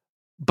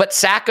But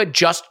Saka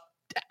just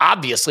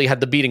obviously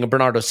had the beating of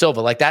Bernardo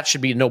Silva. Like, that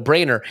should be a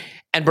no-brainer.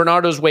 And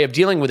Bernardo's way of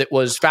dealing with it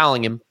was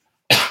fouling him.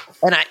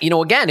 And,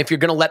 again, if you're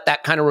going to let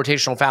that kind of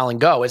rotational fouling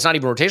go, it's not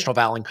even rotational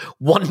fouling,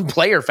 one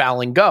player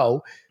fouling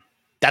go,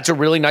 that's a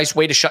really nice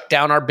way to shut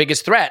down our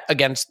biggest threat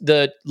against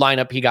the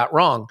lineup he got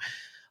wrong.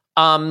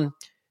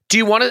 Do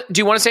you want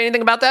to say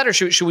anything about that, or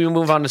should we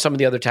move on to some of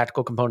the other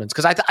tactical components?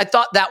 Because I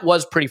thought that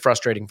was pretty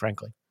frustrating,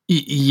 frankly.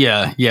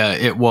 Yeah,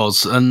 it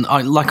was, and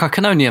I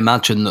can only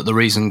imagine that the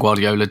reason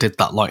Guardiola did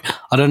that. Like,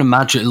 I don't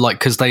imagine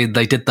because they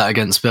did that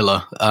against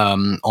Villa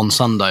on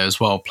Sunday as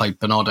well. Played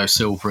Bernardo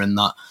Silva in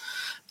that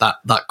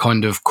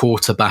kind of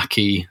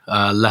quarterbacky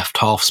left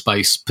half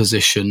space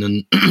position,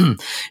 and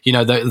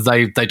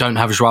they don't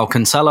have Joao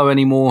Cancelo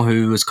anymore,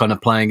 who was kind of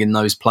playing in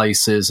those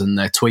places, and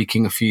they're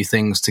tweaking a few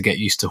things to get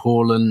used to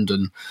Haaland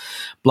and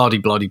bloody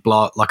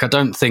blah. Like, I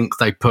don't think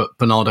they put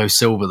Bernardo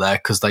Silva there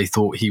because they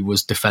thought he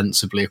was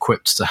defensively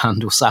equipped to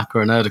handle Saka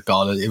and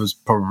Ødegaard. It was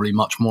probably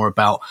much more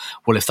about,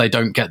 well, if they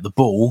don't get the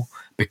ball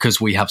because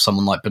we have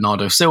someone like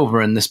Bernardo Silva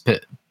in this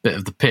bit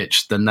of the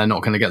pitch, then they're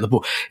not going to get the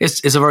ball.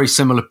 It's a very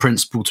similar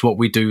principle to what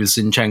we do with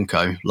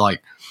Zinchenko.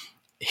 Like,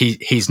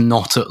 he's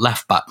not at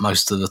left back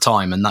most of the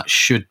time, and that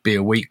should be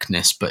a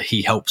weakness, but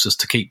he helps us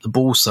to keep the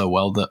ball so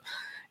well that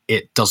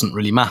it doesn't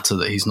really matter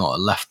that he's not at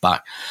left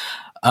back.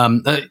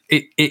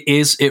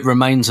 It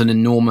remains an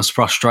enormous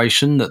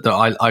frustration that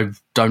I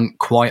don't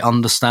quite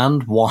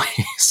understand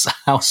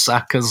how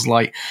Saka's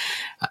like,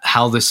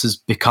 how this has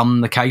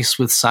become the case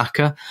with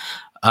Saka.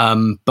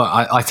 But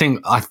I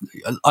think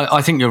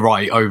you're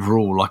right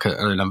overall. Like, I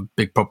don't have a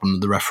big problem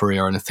with the referee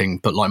or anything,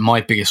 but like,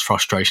 my biggest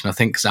frustration, I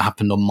think, because it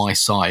happened on my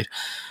side,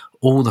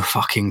 all the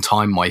fucking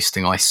time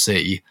wasting I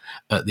see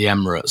at the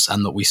Emirates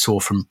and that we saw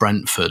from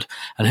Brentford,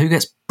 and who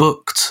gets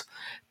booked?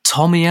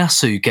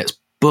 Tomiyasu gets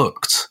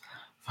booked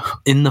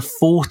in the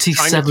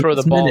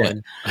 47th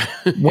minute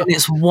when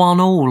it's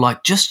 1-1.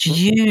 Like, just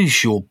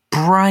use your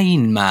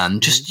brain,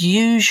 man. Just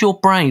use your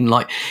brain.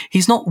 Like,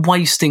 he's not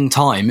wasting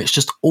time. It's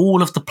just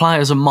all of the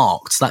players are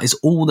marked. That is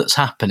all that's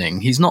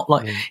happening. He's not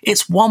like,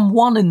 it's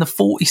 1-1 in the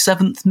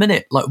 47th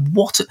minute. Like,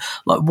 what?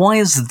 Like, why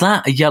is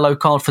that a yellow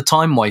card for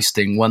time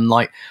wasting when,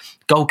 like,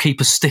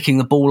 goalkeepers sticking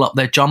the ball up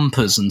their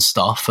jumpers and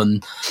stuff,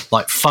 and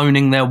like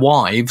phoning their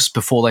wives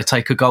before they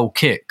take a goal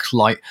kick?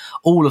 Like,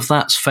 all of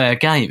that's fair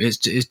game.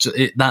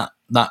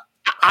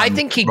 I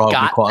think he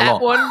got that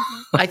one.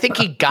 I think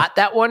he got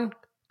that one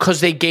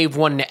because they gave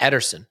one to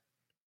Ederson.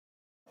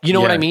 You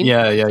know what I mean?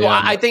 Yeah. So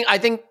I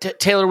think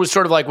Taylor was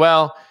sort of like,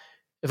 well,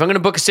 if I'm going to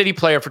book a City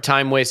player for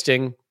time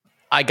wasting,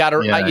 I gotta,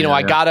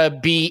 I gotta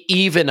be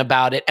even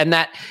about it, and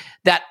that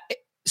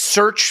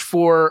search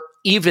for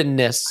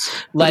evenness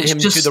led him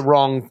to the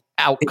wrong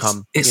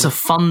outcome. It's a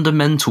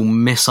fundamental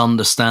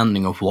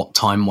misunderstanding of what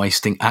time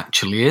wasting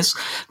actually is.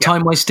 Yeah.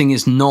 Time wasting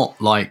is not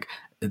like,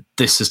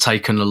 this has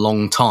taken a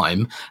long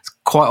time.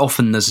 Quite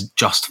often there's a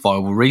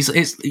justifiable reason.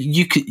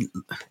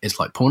 It's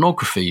like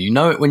pornography. You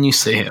know it when you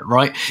see it,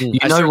 right? You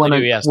know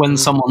when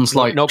someone's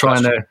like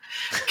trying to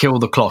kill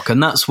the clock.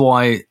 And that's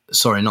why,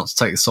 sorry, not to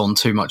take this on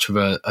too much of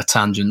a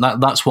tangent,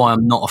 that's why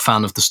I'm not a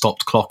fan of the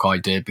stopped clock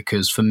idea,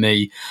 because for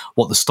me,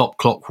 what the stopped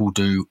clock will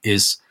do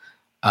is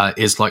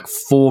like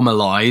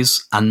formalize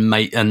and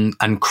make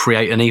and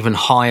create an even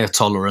higher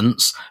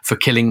tolerance for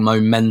killing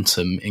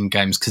momentum in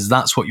games, because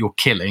that's what you're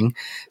killing.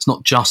 It's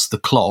not just the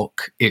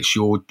clock; it's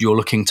you're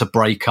looking to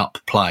break up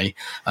play,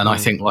 and I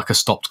think like a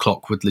stopped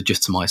clock would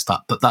legitimize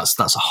that. But that's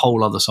a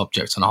whole other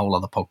subject and a whole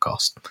other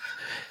podcast.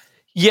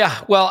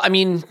 Yeah, well, I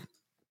mean,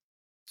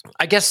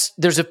 I guess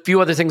there's a few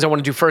other things I want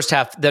to do first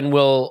half. Then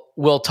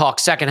we'll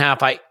talk second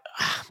half.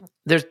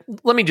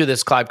 Let me do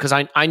this, Clive, because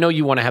I know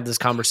you want to have this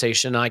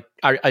conversation.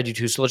 I do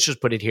too, so let's just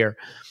put it here.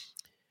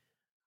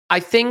 I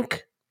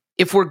think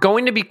if we're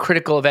going to be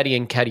critical of Eddie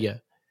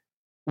Nketiah,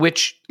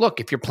 which, look,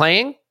 if you're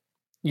playing,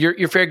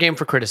 you're fair game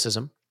for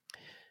criticism.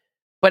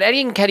 But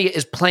Eddie Nketiah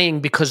is playing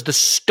because the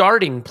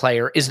starting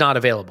player is not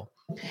available.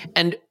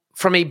 And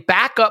from a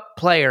backup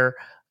player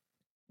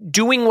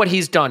doing what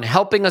he's done,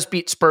 helping us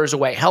beat Spurs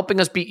away, helping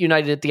us beat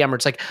United at the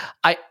Emirates, like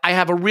I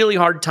have a really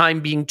hard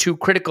time being too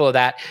critical of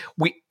that.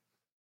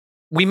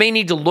 We may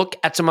need to look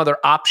at some other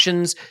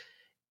options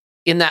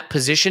in that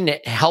position to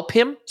help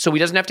him so he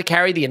doesn't have to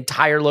carry the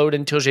entire load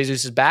until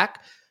Jesus is back.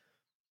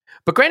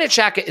 But Granit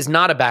Xhaka is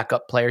not a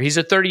backup player. He's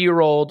a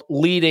 30-year-old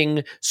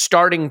leading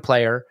starting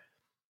player.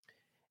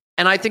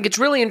 And I think it's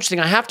really interesting.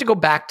 I have to go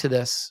back to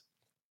this,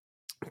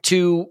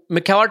 to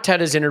Mikel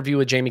Arteta's interview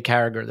with Jamie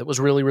Carragher that was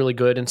really, really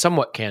good and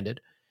somewhat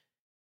candid.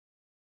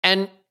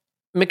 And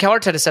Mikel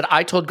Arteta said,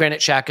 I told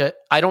Granit Xhaka,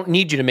 I don't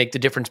need you to make the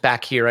difference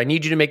back here. I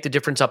need you to make the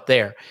difference up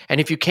there. And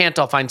if you can't,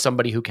 I'll find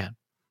somebody who can.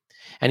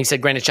 And he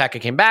said Granit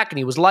Xhaka came back and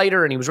he was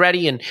lighter and he was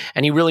ready and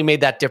he really made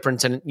that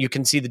difference. And you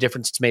can see the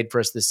difference it's made for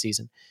us this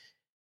season.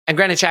 And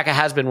Granit Xhaka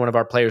has been one of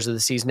our players of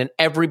the season, and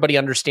everybody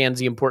understands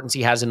the importance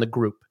he has in the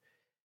group.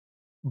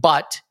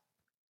 But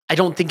I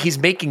don't think he's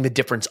making the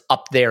difference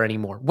up there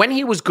anymore. When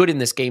he was good in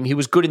this game, he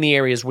was good in the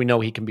areas we know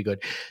he can be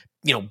good.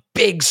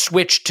 Big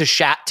switch to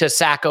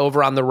Saka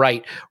over on the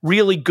right.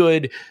 Really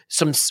good,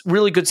 some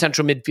really good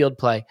central midfield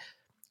play.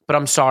 But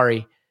I'm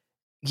sorry,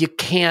 you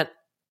can't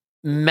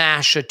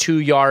mash a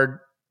 2-yard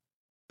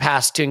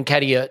pass to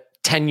Nketiah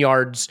 10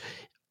 yards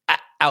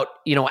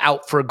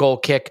out for a goal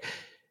kick.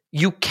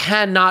 You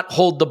cannot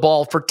hold the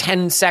ball for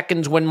 10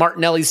 seconds when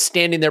Martinelli's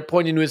standing there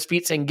pointing to his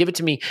feet saying, give it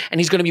to me, and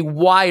he's going to be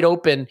wide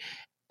open,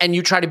 and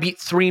you try to beat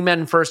 3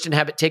 men first and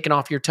have it taken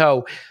off your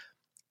toe.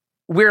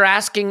 We're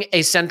asking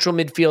a central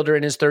midfielder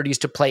in his 30s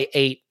to play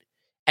 8,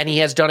 and he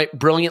has done it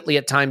brilliantly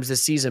at times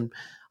this season.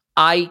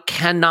 I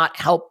cannot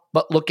help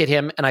but look at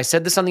him, and I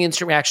said this on the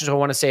instant reaction, so I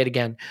want to say it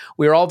again.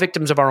 We are all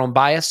victims of our own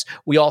bias.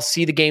 We all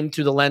see the game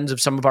through the lens of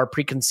some of our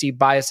preconceived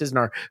biases, and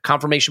our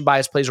confirmation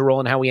bias plays a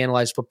role in how we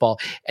analyze football.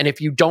 And if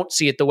you don't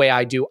see it the way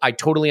I do, I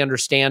totally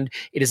understand.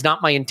 It is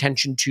not my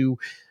intention to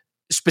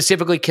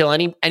specifically kill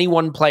any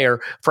one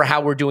player for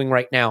how we're doing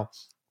right now.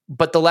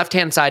 But the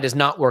left-hand side has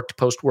not worked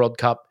post-World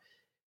Cup.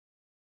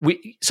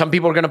 Some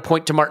people are going to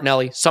point to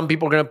Martinelli. Some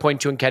people are going to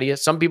point to Nketiah.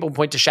 Some people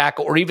point to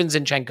Xhaka or even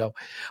Zinchenko.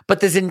 But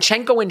the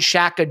Zinchenko and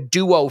Xhaka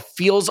duo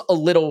feels a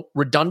little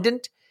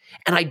redundant,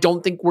 and I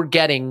don't think we're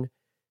getting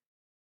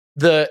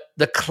the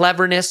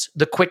cleverness,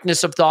 the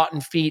quickness of thought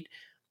and feet,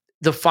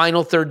 the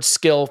final third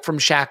skill from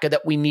Xhaka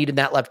that we need in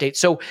that left 8.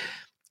 So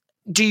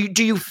do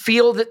you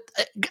feel that,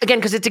 again,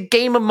 because it's a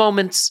game of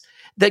moments,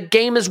 the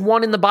game is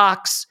won in the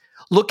box.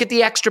 Look at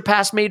the extra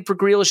pass made for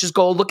Grealish's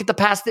goal. Look at the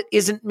pass that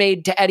isn't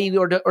made to Eddie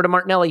or to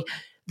Martinelli.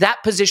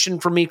 That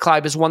position for me,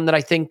 Clive, is one that I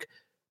think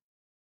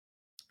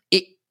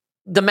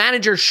the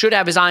manager should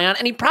have his eye on,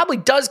 and he probably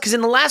does, because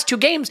in the last 2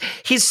 games,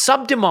 he's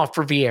subbed him off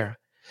for Vieira.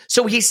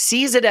 So he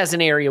sees it as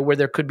an area where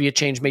there could be a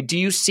change made. Do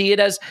you see it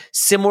as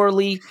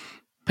similarly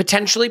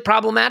potentially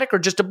problematic or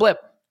just a blip?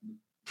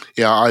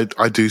 Yeah,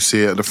 I do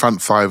see it. The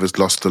front 5 has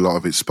lost a lot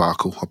of its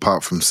sparkle,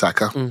 apart from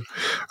Saka.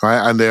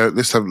 Right, and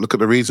let's have a look at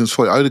the reasons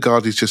for it.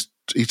 Odegaard is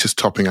just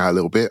topping out a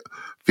little bit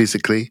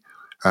physically.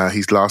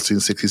 He's lasting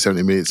 60,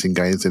 70 minutes in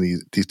games, and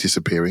he's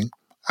disappearing.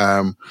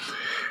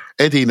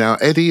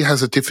 Eddie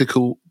has a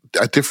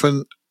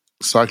different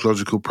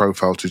psychological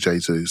profile to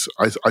Jesus.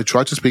 I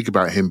tried to speak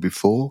about him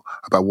before,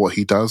 about what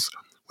he does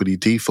when he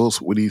defaults.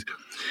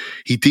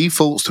 He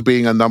defaults to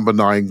being a number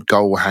 9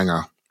 goal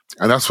hanger,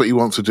 and that's what he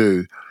wants to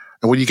do.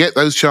 And when you get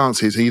those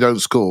chances and you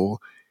don't score,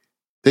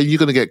 then you're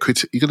going to get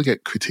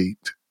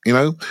critiqued,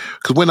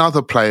 because when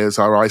other players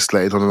are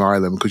isolated on an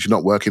island because you're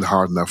not working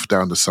hard enough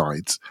down the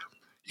sides,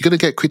 you're going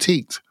to get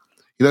critiqued.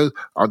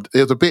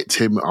 There's a bit,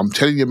 Tim, I'm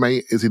telling you,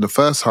 mate, is in the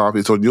first half,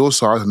 it's on your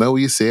side, I know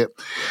where you see it.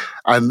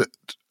 And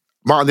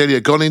Martinelli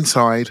had gone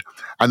inside,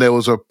 and there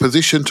was a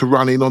position to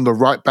run in on the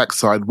right back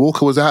side.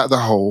 Walker was out of the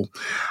hole,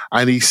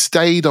 and he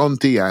stayed on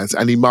Diaz,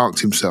 and he marked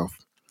himself.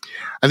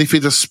 And if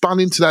he'd have spun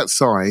into that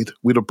side,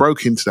 we'd have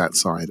broke into that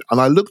side. And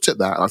I looked at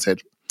that and I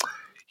said,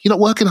 you're not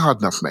working hard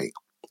enough, mate.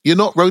 You're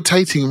not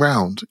rotating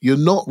round. You're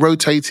not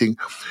rotating.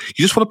 You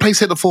just want to play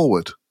centre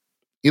forward.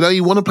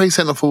 You want to play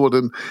centre forward,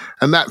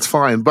 and that's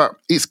fine. But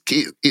it's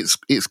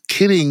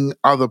killing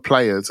other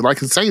players. And I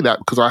can say that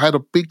because I had a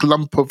big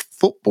lump of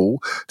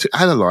football to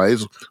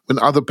analyse when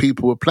other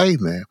people were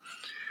playing there.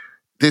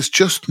 There's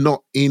just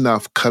not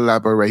enough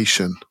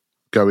collaboration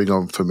going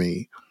on for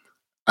me.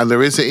 And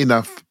there isn't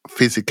enough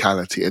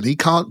physicality, and he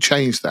can't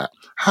change that.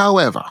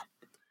 However,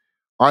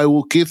 I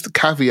will give the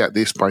caveat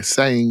this by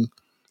saying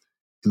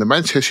in the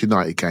Manchester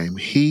United game,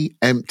 he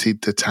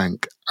emptied the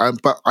tank.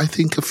 But I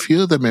think a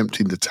few of them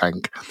emptied the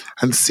tank.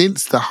 And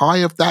since the high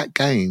of that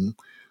game,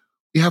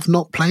 we have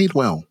not played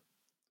well.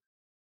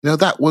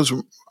 That was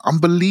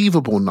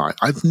unbelievable night.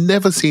 I've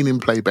never seen him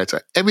play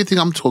better. Everything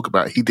I'm talking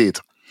about, he did.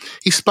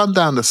 He spun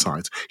down the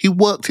sides. He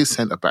worked his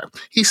centre-back.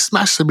 He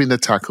smashed them in the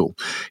tackle.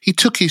 He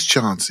took his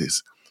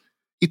chances.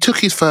 He took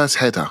his first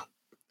header.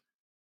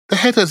 The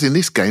headers in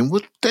this game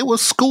they were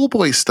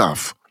schoolboy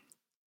stuff.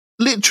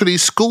 Literally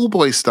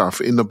schoolboy stuff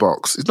in the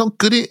box. It's not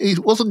good. It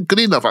wasn't good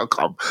enough.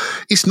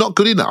 It's not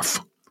good enough.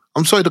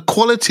 I'm sorry, the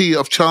quality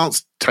of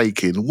chance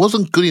taking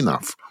wasn't good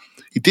enough.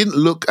 He didn't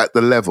look at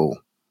the level.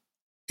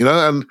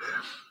 And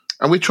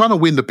we're trying to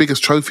win the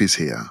biggest trophies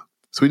here.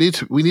 So we need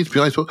to be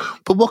honest.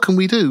 But what can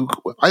we do?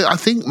 I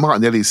think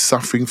Martinelli is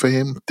suffering for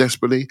him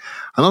desperately.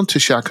 And on to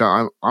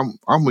Xhaka,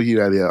 I'm with you,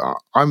 Elliot.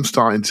 I'm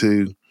starting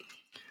to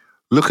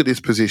look at this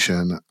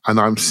position, and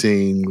I'm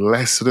seeing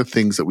less of the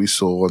things that we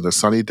saw on the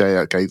sunny day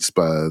against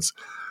Spurs,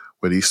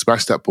 when he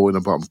smashed that ball in the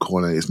bottom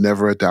corner. It's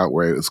never a doubt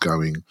where it was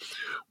going.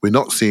 We're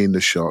not seeing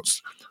the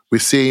shots. We're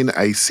seeing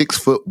a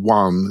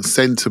 6'1"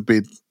 centre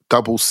mid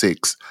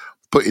 6'6"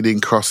 putting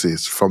in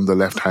crosses from the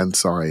left-hand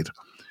side.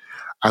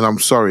 And I'm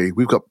sorry,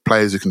 we've got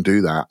players who can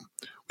do that.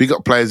 We've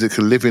got players that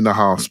can live in the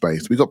half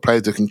space. We've got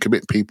players that can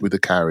commit people with the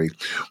carry.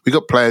 We've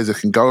got players that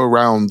can go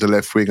around the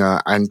left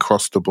winger and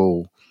cross the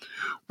ball.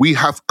 We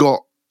have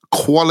got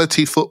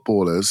quality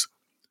footballers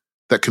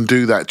that can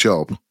do that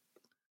job.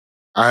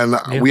 And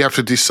we have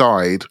to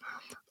decide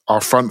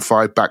our front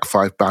 5, back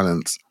 5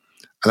 balance.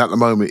 And at the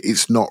moment,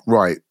 it's not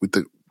right.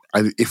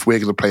 and if we're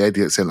going to play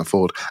Eddie at centre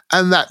forward.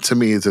 And that, to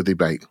me, is a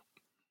debate.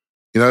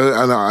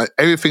 And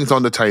everything's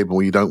on the table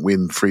when you don't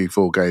win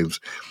 3-4 games.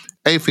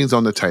 Everything's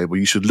on the table.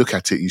 You should look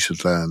at it. You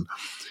should learn.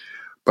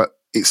 But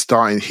he's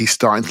starting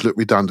to look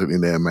redundant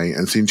in there, mate.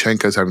 And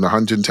Zinchenko's having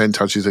 110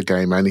 touches a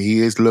game, and he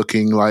is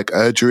looking like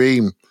a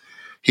dream.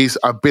 His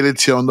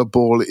ability on the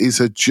ball is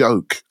a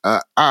joke,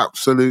 an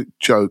absolute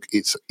joke.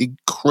 It's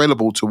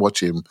incredible to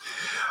watch him.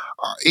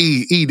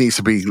 He needs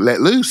to be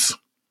let loose.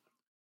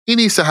 He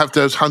needs to have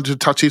those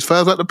 100 touches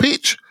further up the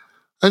pitch.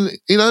 And,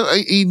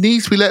 he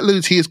needs to be let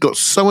loose. He has got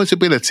so much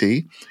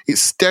ability.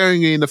 It's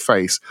staring you in the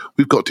face.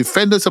 We've got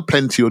defenders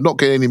aplenty who are not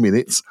getting any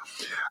minutes.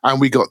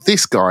 And we got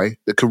this guy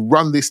that can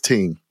run this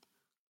team.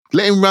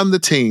 Let him run the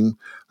team.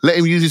 Let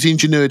him use his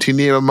ingenuity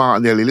near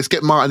Martinelli. Let's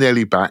get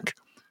Martinelli back.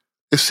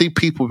 Let's see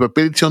people with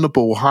ability on the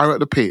ball higher up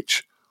the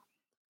pitch.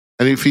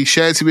 And if he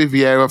shares it with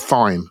Vieira,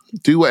 fine.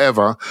 Do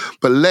whatever.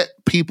 But let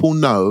people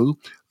know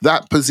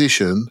that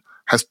position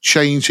has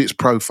changed its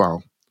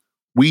profile.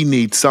 We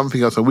need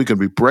something else, and we're going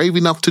to be brave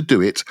enough to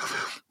do it.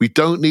 We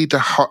don't need a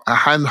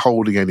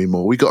hand-holding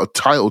anymore. We got a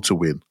title to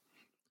win.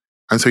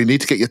 And so you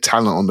need to get your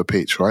talent on the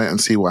pitch, right, and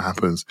see what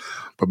happens.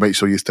 But make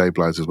sure you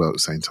stabilize as well at the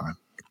same time.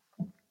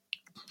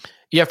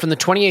 Yeah, from the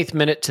 28th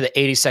minute to the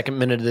 82nd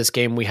minute of this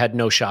game, we had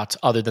no shots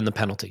other than the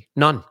penalty.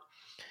 None.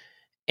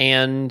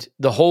 And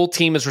the whole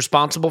team is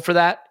responsible for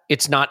that.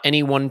 It's not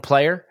any one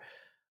player.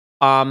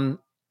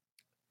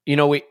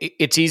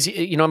 It's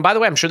easy, and by the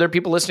way, I'm sure there are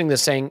people listening to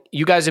this saying,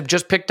 you guys have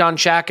just picked on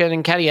Xhaka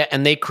and Nketiah,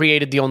 and they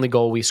created the only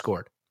goal we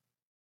scored.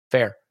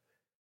 Fair.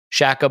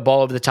 Xhaka,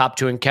 ball over the top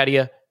to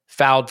Nketiah,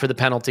 fouled for the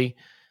penalty.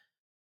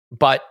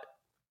 But,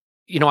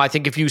 I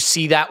think if you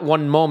see that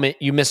one moment,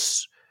 you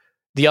miss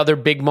the other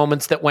big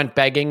moments that went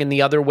begging and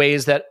the other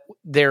ways that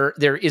there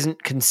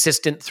isn't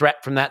consistent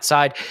threat from that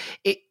side.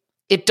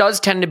 It does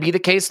tend to be the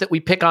case that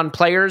we pick on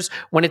players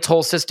when it's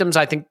whole systems.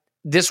 I think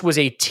this was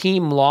a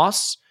team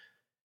loss,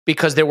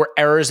 because there were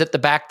errors at the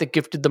back that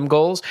gifted them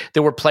goals.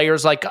 There were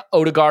players like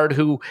Odegaard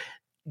who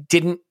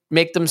didn't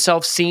make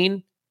themselves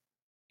seen,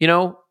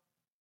 in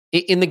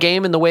the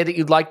game in the way that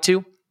you'd like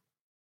to.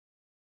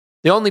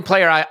 The only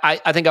player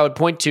I think I would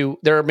point to,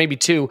 there are maybe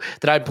two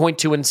that I'd point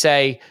to and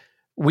say,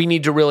 we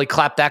need to really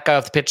clap that guy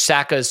off the pitch.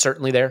 Saka is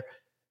certainly there,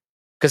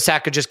 because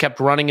Saka just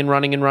kept running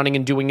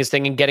and doing his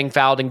thing and getting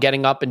fouled and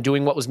getting up and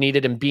doing what was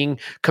needed and being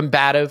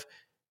combative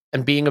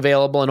and being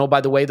available. And oh,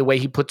 by the way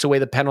he puts away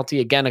the penalty,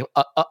 again,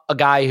 a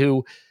guy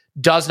who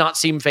does not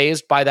seem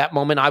fazed by that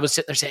moment. I was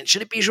sitting there saying,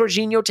 should it be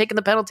Jorginho taking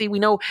the penalty? We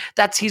know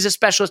he's a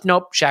specialist.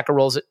 Nope. Saka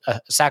rolls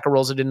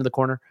it into the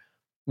corner.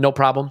 No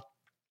problem.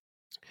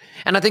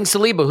 And I think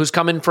Saliba, who's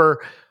come in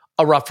for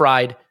a rough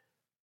ride,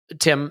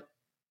 Tim,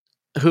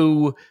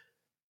 who,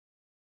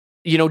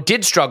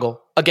 did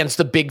struggle against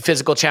the big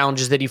physical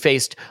challenges that he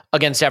faced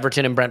against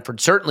Everton and Brentford,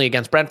 certainly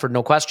against Brentford,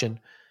 no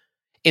question.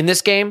 In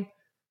this game,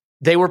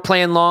 they were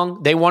playing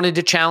long. They wanted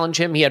to challenge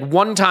him. He had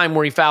one time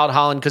where he fouled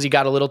Haaland because he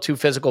got a little too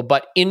physical,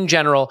 but in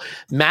general,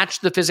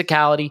 matched the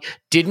physicality,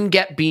 didn't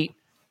get beat,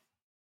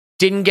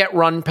 didn't get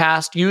run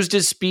past, used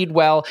his speed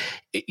well.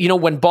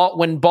 When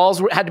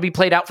balls had to be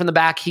played out from the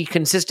back, he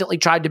consistently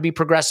tried to be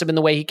progressive in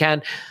the way he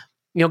can.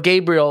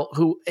 Gabriel,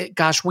 who,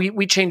 gosh,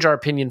 we change our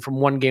opinion from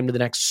one game to the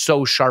next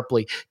so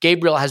sharply.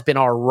 Gabriel has been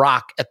our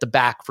rock at the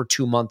back for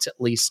 2 months at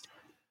least.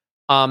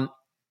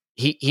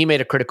 He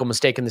made a critical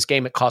mistake in this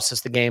game. It cost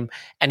us the game,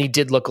 and he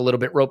did look a little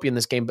bit ropey in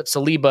this game. But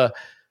Saliba,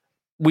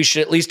 we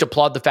should at least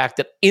applaud the fact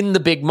that in the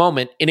big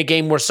moment, in a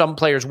game where some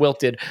players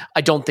wilted,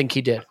 I don't think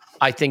he did.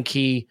 I think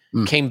he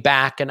came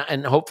back,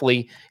 and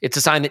hopefully it's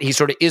a sign that he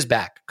sort of is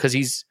back, because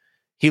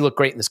he looked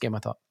great in this game, I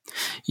thought.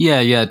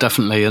 Yeah,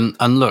 definitely.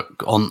 And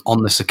look,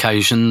 on this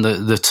occasion,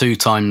 the two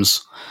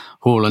times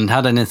Haaland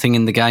had anything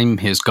in the game,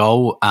 his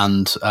goal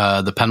and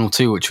the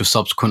penalty, which was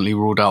subsequently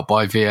ruled out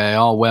by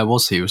VAR. Where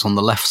was he? He was on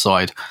the left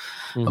side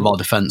of our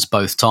defence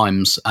both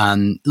times.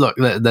 And look,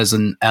 there's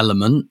an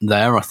element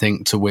there, I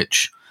think, to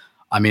which,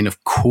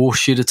 of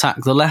course you'd attack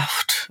the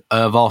left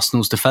of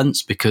Arsenal's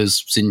defence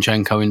because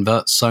Zinchenko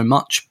inverts so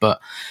much. But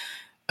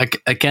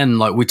again,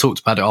 like we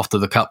talked about it after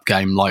the cup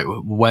game, like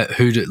when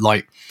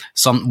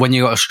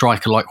you got a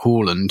striker like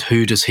Haaland,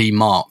 who does he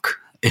mark?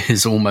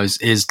 Is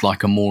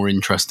like a more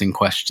interesting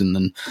question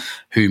than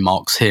who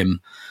marks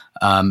him,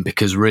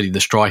 because really the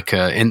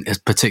striker,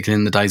 particularly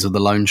in the days of the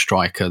lone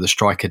striker, the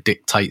striker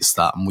dictates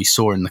that, and we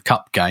saw in the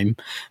cup game,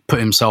 put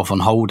himself on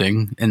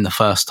Holding in the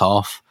first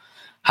half,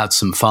 had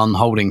some fun.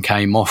 Holding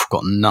came off,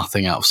 got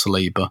nothing out of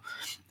Saliba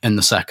in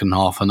the second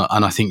half, and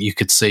I think you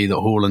could see that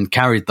Haaland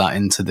carried that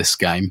into this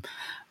game,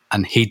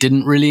 and he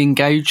didn't really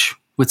engage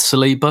with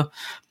Saliba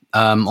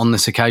on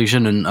this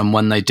occasion, and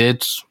when they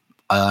did.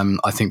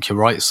 I think you're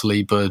right.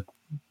 Saliba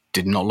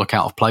did not look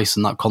out of place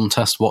in that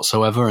contest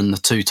whatsoever. And the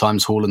two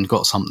times Haaland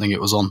got something,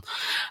 it was on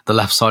the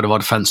left side of our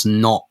defence,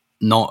 not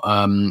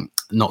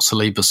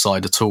Saliba's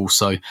side at all.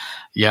 So,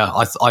 yeah,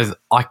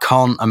 I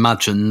can't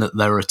imagine that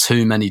there are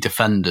too many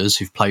defenders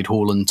who've played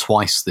Haaland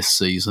twice this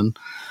season.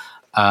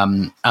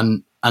 And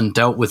and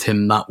dealt with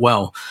him that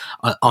well.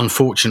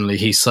 Unfortunately,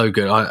 he's so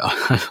good. I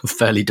a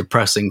fairly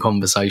depressing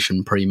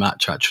conversation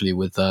pre-match actually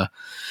with a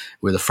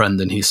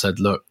friend, and he said,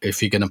 "Look,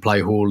 if you're going to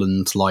play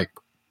Haaland like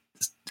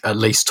at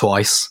least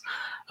twice,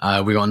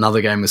 we got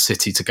another game with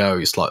City to go.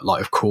 It's like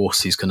of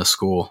course he's going to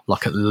score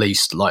like at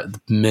least like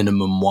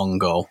minimum one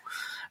goal.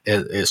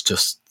 It's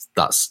just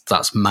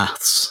that's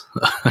maths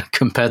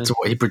compared to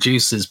what he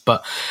produces,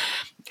 but."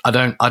 I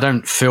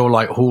don't feel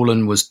like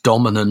Haaland was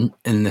dominant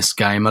in this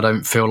game. I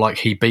don't feel like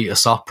he beat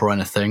us up or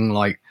anything.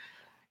 Like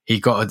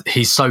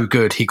he's so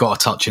good. He got a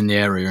touch in the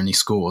area and he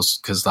scores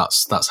because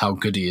that's how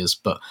good he is.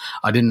 But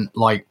I didn't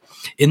like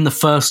in the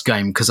first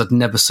game because I'd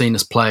never seen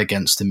us play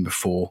against him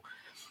before.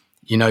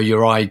 You know,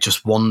 your eye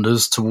just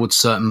wanders towards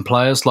certain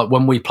players. Like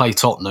when we play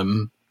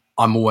Tottenham,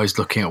 I'm always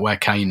looking at where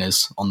Kane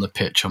is on the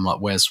pitch. I'm like,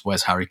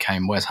 where's Harry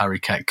Kane? Where's Harry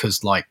Kane?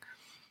 Because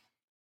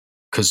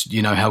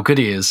you know how good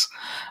he is.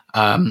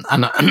 And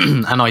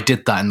I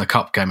did that in the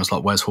cup game. I was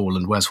like, where's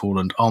Haaland? Where's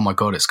Haaland? Oh my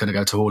God, it's going to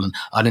go to Haaland.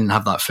 I didn't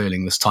have that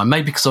feeling this time.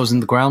 Maybe because I was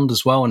in the ground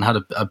as well and had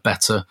a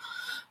better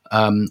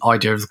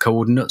idea of the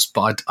coordinates,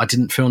 but I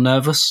didn't feel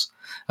nervous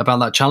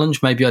about that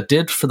challenge. Maybe I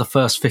did for the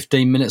first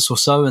 15 minutes or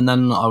so. And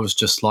then I was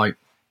just like,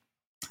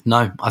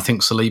 no, I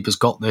think Saliba's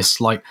got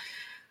this. Like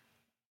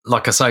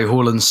I say,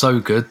 Haaland's so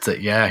good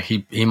that, yeah,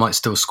 he might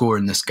still score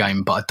in this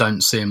game, but I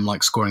don't see him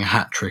like scoring a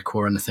hat-trick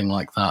or anything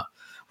like that.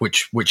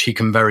 Which he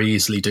can very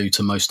easily do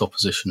to most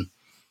opposition.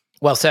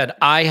 Well said.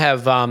 I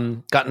have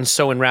gotten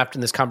so enwrapped in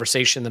this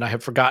conversation that I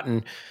have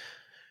forgotten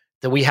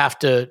that we have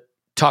to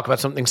talk about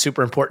something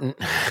super important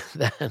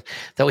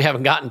that we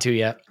haven't gotten to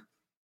yet.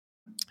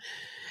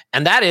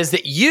 And that is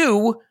that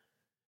you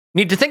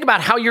need to think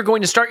about how you're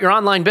going to start your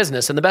online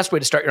business. And the best way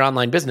to start your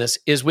online business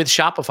is with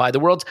Shopify, the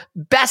world's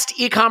best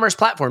e-commerce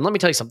platform. Let me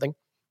tell you something.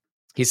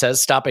 He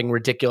says, stopping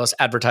ridiculous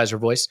advertiser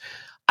voice.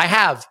 I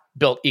have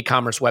built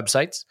e-commerce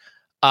websites.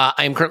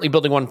 I am currently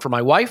building one for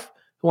my wife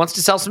who wants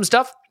to sell some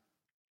stuff.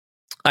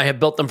 I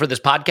have built them for this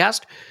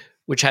podcast,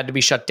 which had to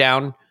be shut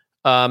down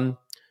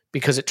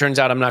because it turns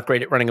out I'm not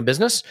great at running a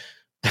business.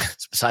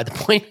 It's beside the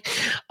point.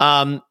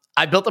 I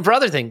built them for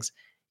other things.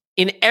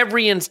 In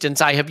every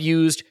instance, I have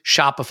used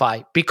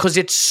Shopify because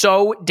it's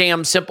so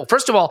damn simple.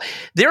 First of all,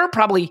 there are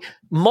probably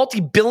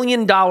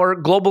multi-billion-dollar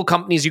global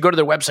companies. You go to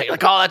their website, you're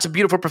like, oh, that's a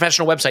beautiful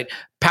professional website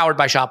powered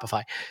by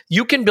Shopify.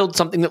 You can build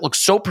something that looks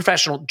so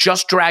professional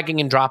just dragging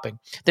and dropping.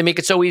 They make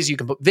it so easy. You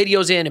can put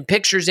videos in and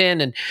pictures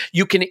in, and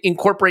you can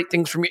incorporate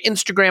things from your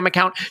Instagram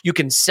account. You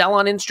can sell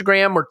on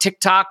Instagram or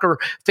TikTok or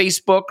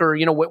Facebook or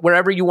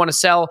wherever you want to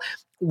sell.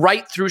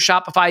 Right through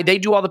Shopify. They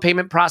do all the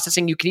payment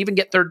processing. You can even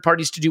get third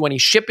parties to do any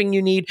shipping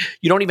you need.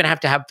 You don't even have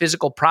to have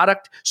physical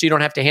product, so you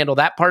don't have to handle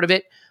that part of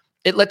it.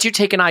 It lets you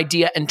take an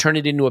idea and turn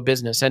it into a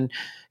business. And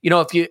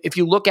if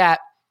you look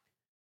at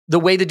the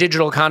way the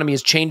digital economy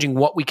is changing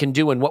what we can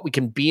do and what we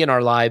can be in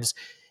our lives,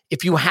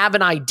 if you have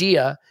an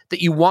idea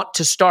that you want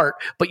to start,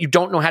 but you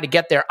don't know how to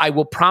get there, I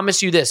will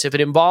promise you this. If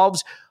it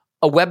involves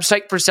a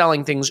website for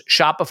selling things,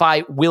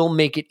 Shopify will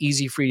make it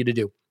easy for you to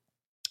do.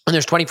 And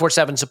there's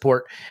 24/7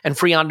 support and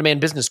free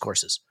on-demand business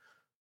courses.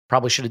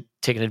 Probably should have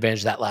taken advantage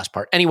of that last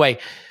part. Anyway,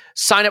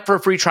 sign up for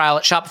a free trial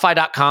at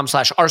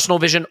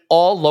shopify.com/ArsenalVision,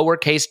 all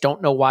lowercase.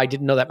 Don't know why.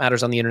 Didn't know that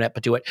matters on the internet,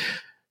 but do it.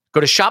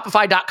 Go to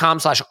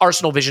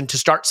shopify.com/ArsenalVision to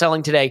start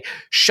selling today.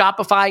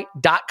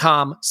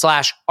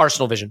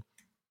 Shopify.com/ArsenalVision.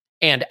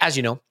 And as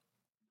you know,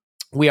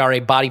 we are a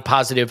body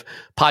positive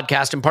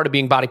podcast, and part of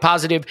being body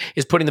positive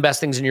is putting the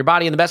best things in your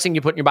body. And the best thing you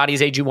put in your body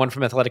is AG1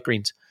 from Athletic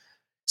Greens.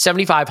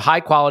 75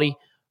 high quality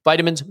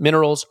vitamins,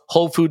 minerals,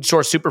 whole food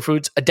source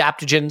superfoods,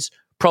 adaptogens,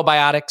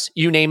 probiotics,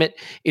 you name it.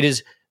 It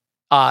is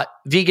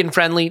vegan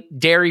friendly,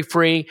 dairy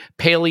free,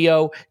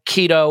 paleo,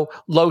 keto,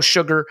 low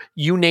sugar,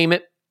 you name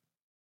it.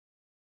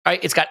 All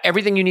right, it's got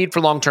everything you need for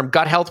long-term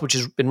gut health, which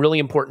has been really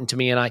important to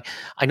me. And I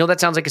know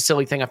that sounds like a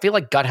silly thing. I feel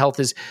like gut health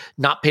is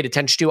not paid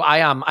attention to. I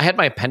had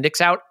my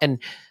appendix out, and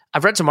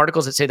I've read some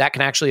articles that say that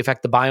can actually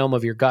affect the biome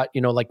of your gut.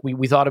 Like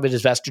we thought of it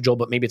as vestigial,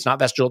 but maybe it's not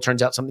vestigial. It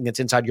turns out something that's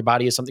inside your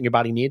body is something your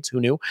body needs.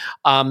 Who knew?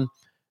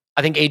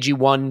 I think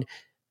AG1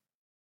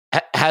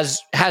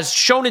 has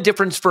shown a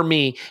difference for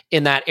me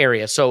in that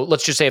area. So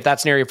let's just say if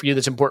that's an area for you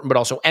that's important, but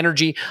also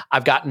energy.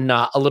 I've gotten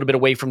a little bit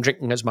away from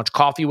drinking as much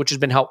coffee, which has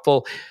been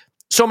helpful.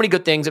 So many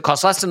good things. It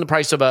costs less than the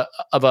price of a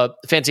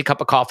fancy cup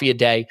of coffee a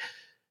day.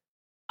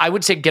 I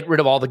would say get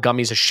rid of all the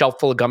gummies, a shelf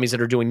full of gummies that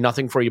are doing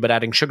nothing for you but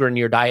adding sugar into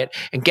your diet,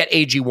 and get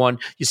AG1.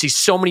 You see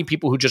so many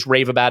people who just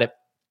rave about it.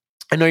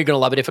 I know you're going to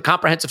love it. If a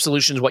comprehensive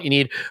solution is what you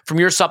need from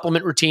your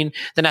supplement routine,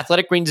 then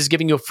Athletic Greens is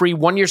giving you a free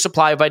 1-year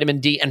supply of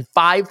vitamin D and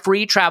 5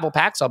 free travel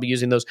packs. I'll be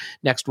using those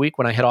next week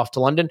when I head off to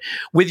London.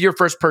 With your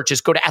first purchase,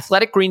 go to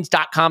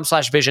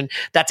athleticgreens.com/vision.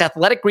 That's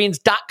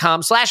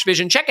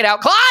athleticgreens.com/vision. Check it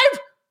out. Clive!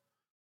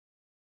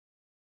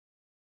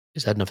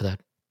 Is that enough of that?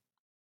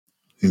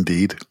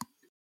 Indeed.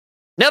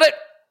 Nailed it.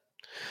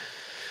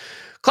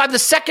 Clive, the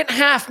second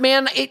half,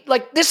 man,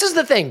 this is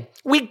the thing.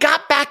 We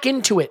got back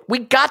into it. We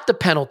got the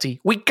penalty.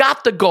 We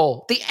got the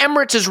goal. The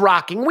Emirates is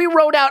rocking. We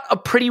rode out a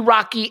pretty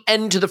rocky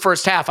end to the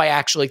first half, I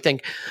actually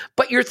think.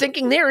 But you're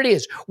thinking, there it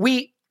is.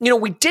 We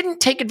we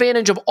didn't take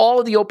advantage of all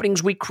of the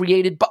openings we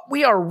created, but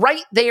we are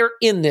right there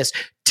in this,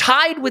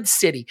 tied with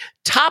City,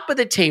 top of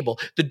the table.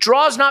 The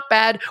draw's not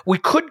bad. We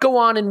could go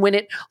on and win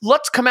it.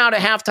 Let's come out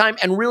at halftime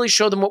and really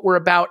show them what we're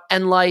about.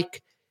 And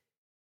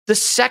the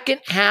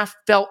second half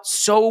felt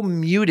so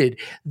muted.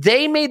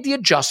 They made the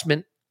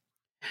adjustment.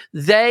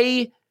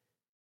 It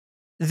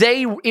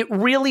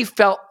really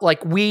felt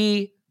like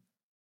we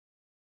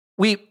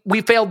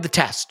failed the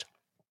test.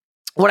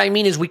 What I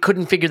mean is we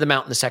couldn't figure them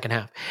out in the second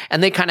half,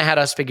 and they kind of had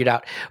us figured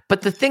out.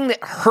 But the thing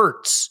that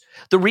hurts,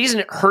 the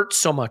reason it hurts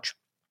so much,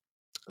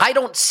 I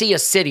don't see a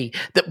City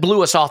that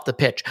blew us off the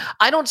pitch.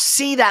 I don't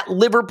see that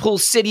Liverpool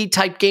City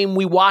type game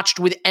we watched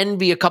with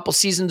envy a couple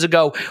seasons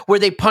ago where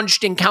they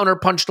punched and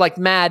counterpunched like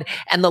mad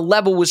and the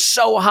level was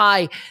so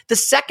high. The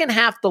second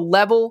half, the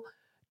level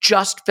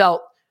just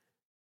felt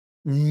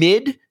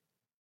mid,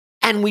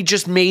 and we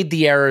just made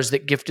the errors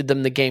that gifted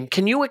them the game.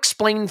 Can you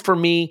explain for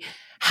me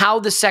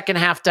how the second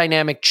half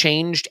dynamic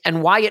changed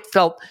and why it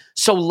felt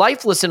so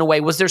lifeless in a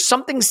way? Was there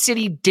something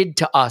City did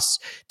to us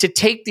to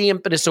take the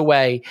impetus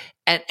away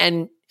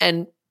and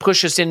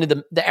push us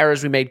into the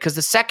errors we made? Because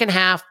the second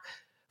half,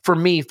 for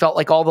me, felt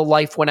like all the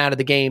life went out of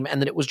the game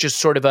and that it was just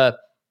sort of a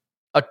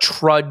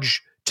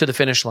trudge to the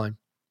finish line.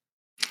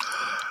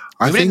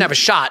 We didn't have a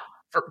shot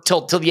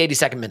till the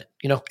 82nd minute,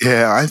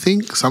 Yeah, I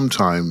think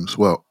sometimes,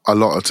 well, a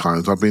lot of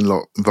times, I've been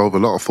involved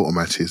in a lot of football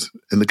matches.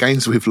 In the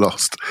games we've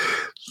lost,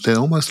 they're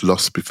almost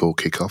lost before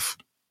kickoff.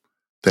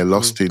 They're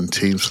lost in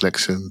team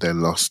selection. They're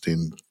lost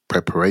in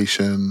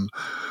preparation,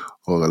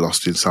 or they're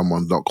lost in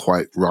someone not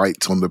quite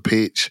right on the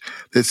pitch.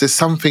 There's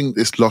something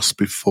that's lost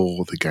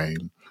before the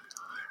game.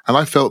 And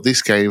I felt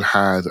this game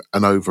had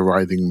an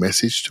overriding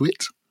message to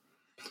it.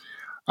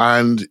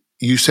 And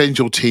you send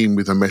your team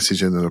with a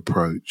message and an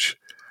approach.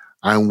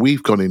 And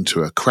we've gone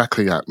into a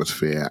crackling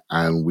atmosphere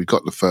and we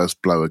got the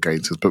first blow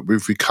against us, but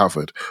we've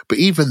recovered. But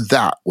even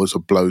that was a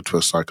blow to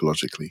us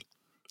psychologically,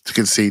 to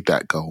concede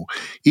that goal.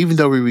 Even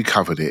though we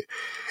recovered it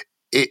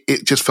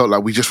just felt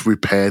like we just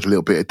repaired a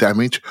little bit of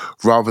damage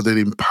rather than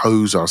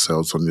impose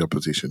ourselves on the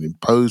opposition,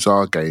 impose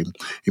our game,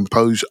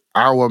 impose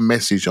our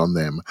message on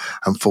them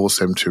and force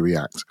them to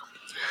react.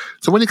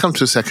 So when it comes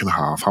to the second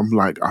half,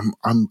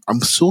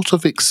 I'm sort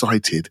of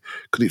excited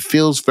because it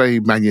feels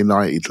very Man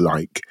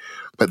United-like,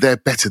 but they're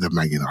better than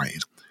Man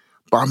United.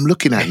 But I'm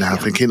looking at now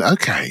thinking,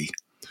 okay,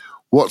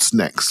 what's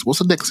next? What's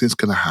the next thing that's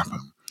going to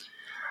happen?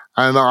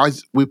 And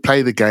we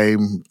play the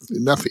game.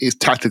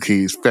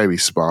 Tactically, it's very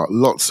smart.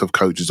 Lots of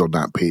coaches on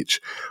that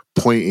pitch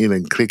pointing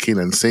and clicking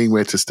and seeing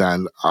where to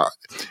stand.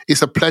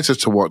 It's a pleasure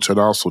to watch an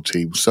Arsenal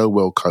team so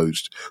well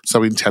coached,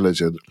 so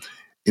intelligent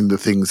in the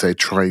things they're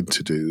trying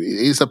to do. It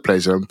is a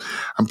pleasure.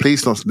 And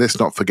please, let's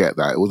not forget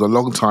that. It was a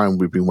long time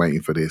we've been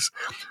waiting for this.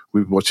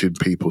 We've been watching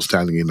people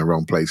standing in the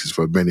wrong places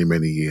for many,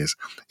 many years.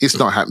 It's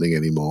not happening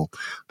anymore.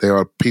 There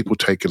are people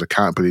taking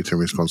accountability and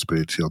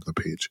responsibility on the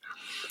pitch.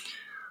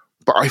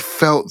 But I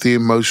felt the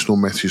emotional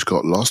message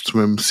got lost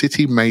when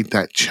City made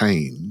that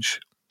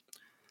change.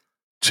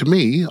 To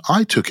me,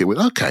 I took it with,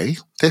 okay,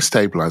 they're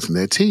stabilising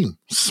their team.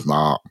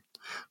 Smart.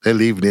 They're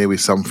leaving here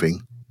with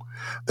something.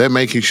 They're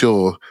making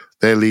sure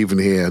they're leaving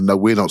here, no,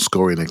 we're not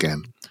scoring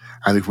again.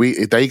 And if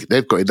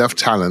they've got enough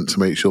talent to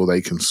make sure they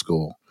can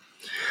score.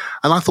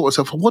 And I thought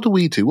to myself, what do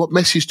we do? What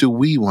message do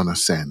we want to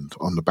send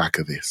on the back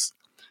of this?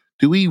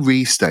 Do we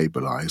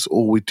re-stabilise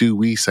or do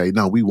we say,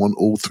 no, we want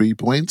all 3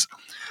 points?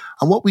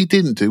 And what we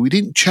didn't do, we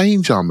didn't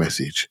change our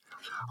message.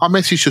 Our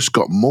message just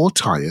got more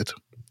tired,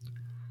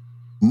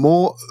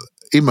 more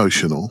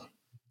emotional,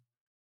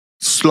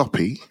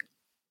 sloppy,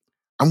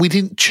 and we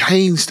didn't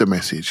change the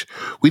message.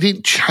 We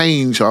didn't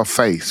change our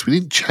face. We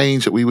didn't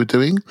change what we were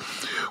doing.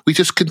 We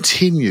just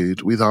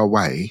continued with our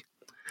way.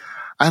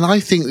 And I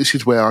think this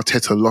is where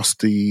Arteta lost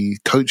the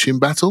coaching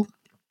battle.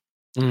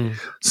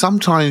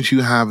 Sometimes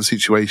you have a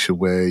situation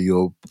where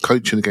you're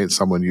coaching against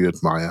someone you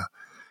admire,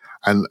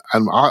 and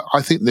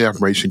I think the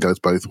admiration goes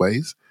both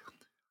ways.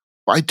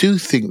 But I do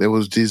think there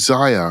was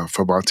desire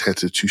from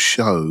Arteta to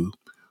show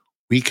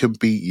we can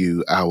beat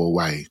you our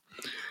way.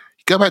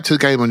 Go back to the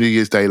game on New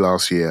Year's Day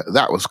last year.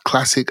 That was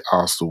classic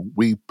Arsenal.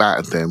 We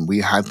battered them. We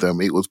had them.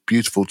 It was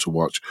beautiful to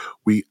watch.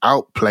 We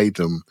outplayed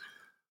them.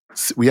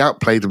 We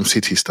outplayed them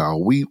City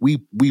style. We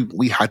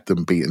had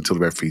them beat until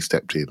the referee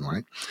stepped in,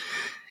 right?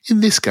 In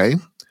this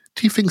game,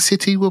 do you think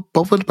City were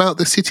bothered about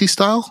the City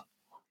style?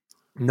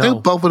 No, they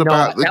were bothered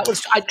about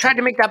I tried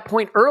to make that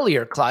point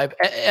earlier, Clive,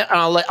 and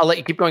I'll let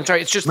you keep going.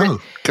 Sorry, it's just no.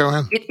 Go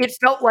ahead. It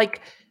felt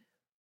like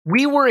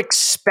we were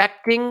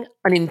expecting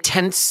an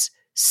intense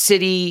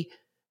City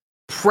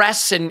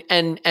press and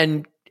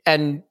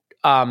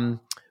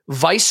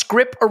vice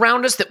grip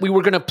around us that we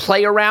were going to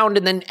play around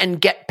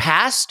and get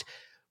past.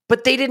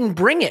 But they didn't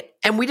bring it.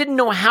 And we didn't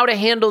know how to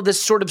handle this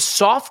sort of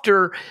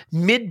softer,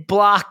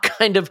 mid-block,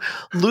 kind of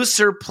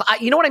looser.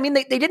 You know what I mean?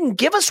 They didn't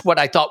give us what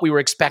I thought we were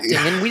expecting,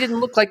 and we didn't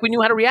look like we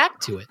knew how to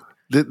react to it.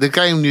 The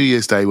game New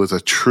Year's Day was a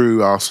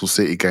true Arsenal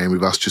City game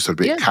with us just a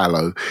bit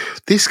callow.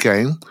 This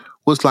game,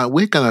 was like,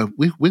 we're gonna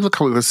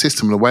come up with a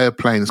system and a way of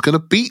playing that's gonna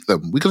beat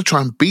them. We're gonna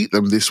try and beat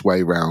them this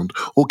way round,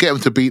 or get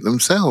them to beat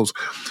themselves.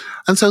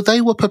 And so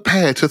they were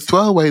prepared to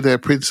throw away their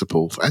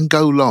principles and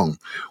go long.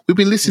 We've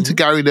been listening to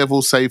Gary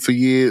Neville say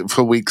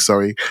for weeks,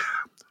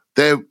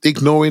 they're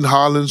ignoring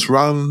Haaland's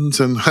runs,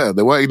 and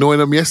they weren't ignoring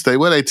them yesterday,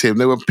 were they, Tim?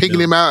 They were picking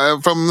him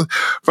out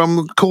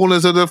from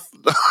corners of the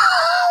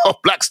of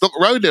Blackstock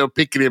Road. They were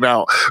picking him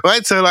out,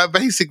 right? So, like,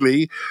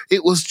 basically,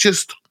 it was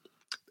just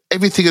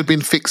everything had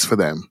been fixed for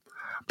them,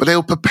 but they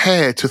were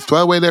prepared to throw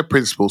away their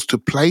principles to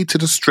play to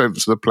the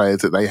strengths of the players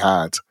that they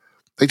had.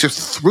 They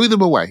just threw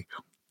them away,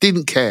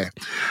 didn't care,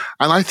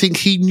 and I think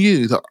he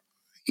knew that.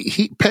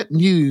 Pep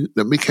knew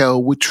that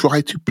Mikel would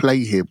try to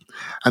play him,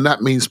 and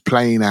that means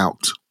playing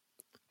out,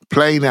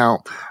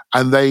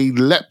 and they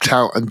leapt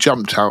out and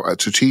jumped out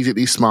at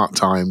strategically smart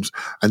times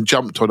and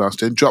jumped on us,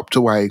 then dropped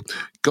away,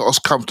 got us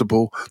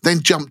comfortable,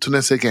 then jumped on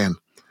us again,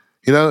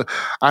 and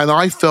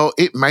I felt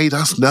it made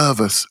us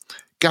nervous.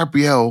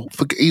 Gabriel,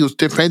 he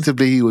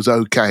was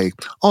okay.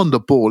 On the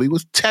ball, he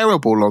was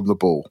terrible on the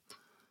ball.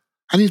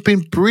 And he's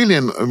been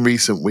brilliant in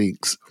recent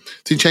weeks.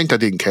 Zinchenko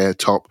didn't care,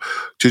 top.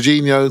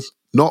 Jorginho,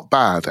 not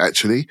bad,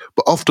 actually.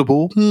 But off the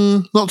ball,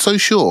 not so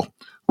sure.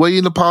 Were you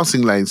in the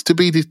passing lanes? To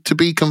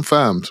be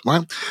confirmed,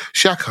 right?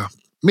 Xhaka,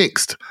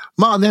 mixed.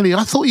 Martinelli,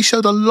 I thought he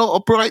showed a lot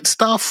of bright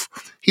stuff.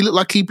 He looked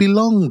like he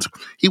belonged.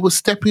 He was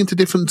stepping into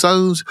different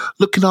zones,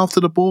 looking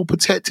after the ball,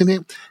 protecting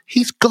it.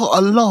 He's got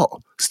a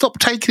lot. Stop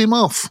taking him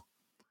off.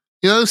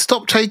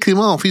 Stop taking him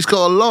off. He's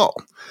got a lot.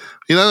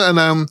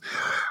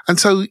 And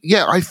so,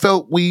 I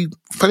felt we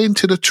fell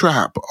into the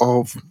trap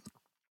of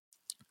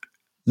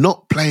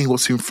not playing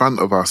what's in front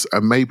of us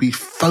and maybe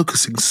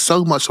focusing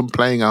so much on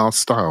playing our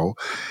style.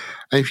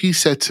 And if you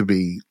said to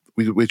me,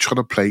 we're trying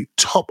to play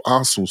top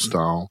Arsenal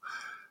style,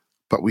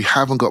 but we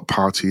haven't got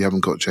Partey,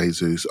 haven't got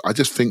Jesus, I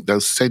just think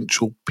those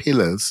central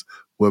pillars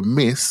were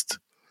missed,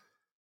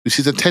 which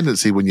is a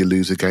tendency when you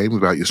lose a game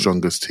without your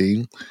strongest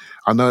team.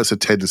 I know it's a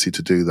tendency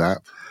to do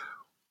that.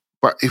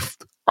 But if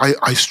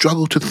I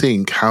struggle to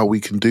think how we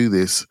can do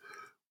this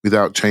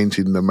without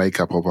changing the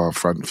makeup of our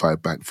front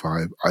five, back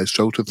five. I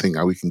struggle to think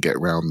how we can get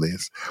around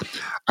this.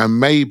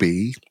 And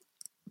maybe,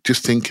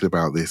 just thinking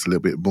about this a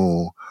little bit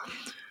more,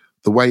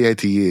 the way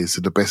Eddie is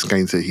and the best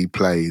games that he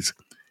plays,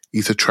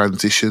 he's a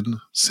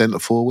transition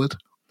centre-forward.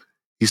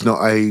 He's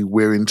not a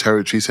we're in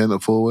territory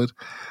centre-forward.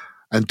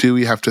 And do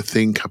we have to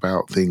think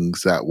about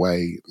things that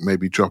way,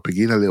 maybe dropping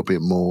in a little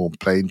bit more,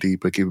 playing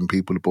deeper, giving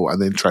people the ball,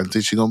 and then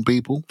transitioning on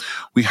people?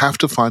 We have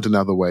to find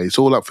another way. It's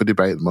all up for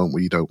debate at the moment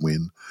where you don't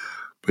win.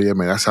 But yeah,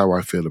 mate, that's how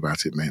I feel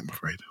about it, mate, I'm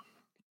afraid.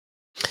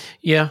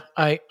 Yeah,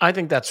 I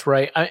think that's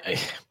right.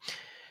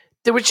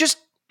 There was just,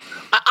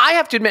 I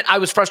have to admit, I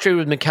was frustrated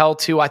with Mikel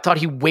too. I thought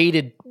he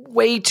waited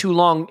way too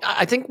long.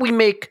 I think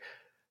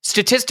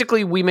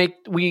statistically,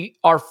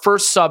 our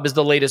first sub is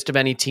the latest of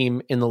any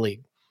team in the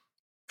league.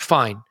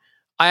 Fine.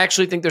 I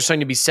actually think there's something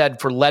to be said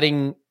for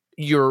letting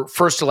your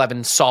first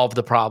 11 solve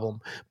the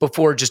problem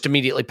before just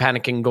immediately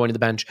panicking and going to the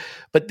bench.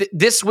 But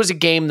this was a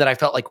game that I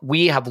felt like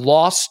we have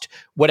lost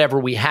whatever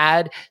we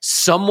had.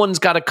 Someone's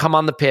got to come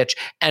on the pitch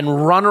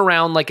and run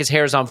around like his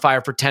hair's on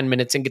fire for 10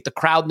 minutes and get the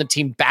crowd and the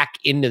team back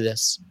into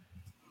this.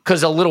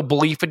 Because a little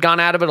belief had gone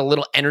out of it, a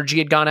little energy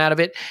had gone out of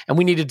it, and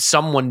we needed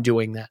someone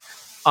doing that.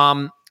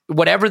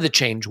 Whatever the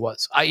change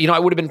was. I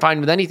would have been fine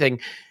with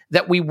anything.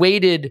 That we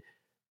waited,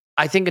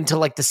 I think, until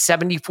like the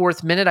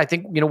 74th minute. I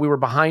think, we were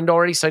behind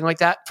already, something like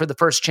that, for the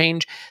first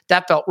change.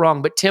 That felt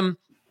wrong. But Tim,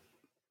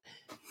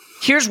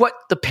 here's what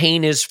the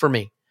pain is for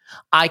me.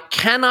 I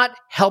cannot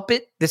help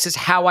it. This is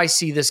how I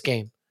see this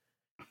game.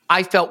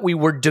 I felt we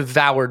were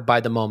devoured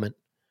by the moment.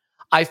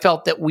 I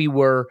felt that we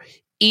were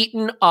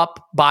eaten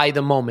up by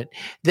the moment.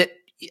 That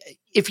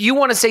if you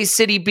want to say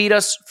City beat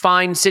us,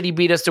 fine, City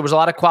beat us. There was a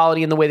lot of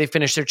quality in the way they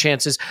finished their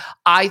chances.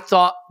 I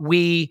thought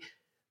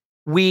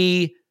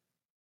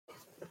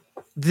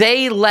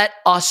they let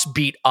us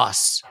beat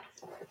us.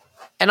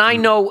 And I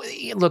know,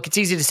 look, it's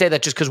easy to say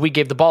that just because we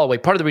gave the ball away.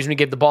 Part of the reason we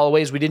gave the ball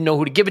away is we didn't know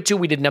who to give it to.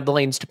 We didn't have the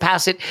lanes to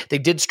pass it. They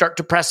did start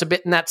to press a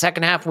bit in that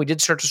second half, and we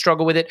did start to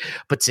struggle with it.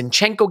 But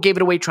Zinchenko gave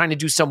it away trying to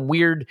do some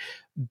weird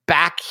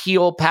back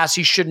heel pass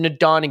he shouldn't have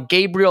done. And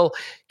Gabriel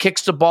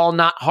kicks the ball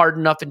not hard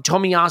enough. And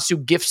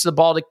Tomiyasu gifts the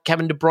ball to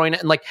Kevin De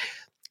Bruyne. And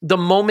the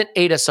moment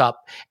ate us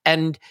up.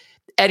 And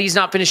Eddie's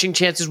not finishing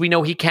chances we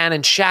know he can,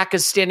 and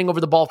Xhaka's standing over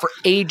the ball for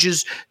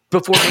ages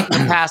before making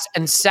the pass,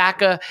 and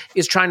Saka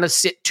is trying to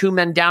sit two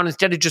men down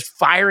instead of just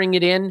firing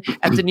it in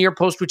at the near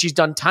post, which he's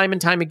done time and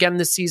time again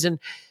this season.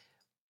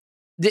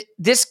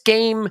 This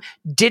game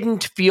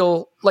didn't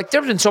feel like,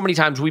 there have been so many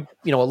times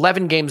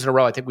 11 games in a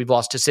row I think we've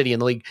lost to City in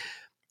the league,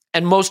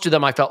 and most of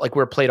them I felt like we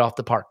were played off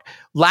the park.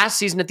 Last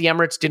season at the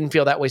Emirates didn't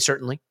feel that way,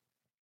 certainly.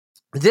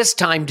 This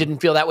time didn't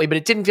feel that way, but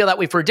it didn't feel that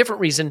way for a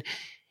different reason.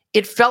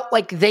 It felt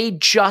like they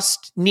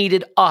just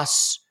needed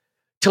us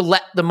to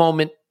let the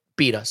moment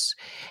beat us.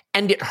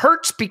 And it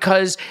hurts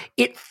because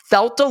it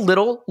felt a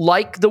little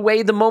like the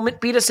way the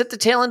moment beat us at the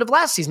tail end of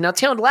last season. Now,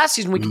 tail end of last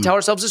season, we can tell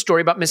ourselves a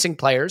story about missing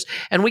players,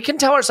 and we can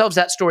tell ourselves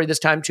that story this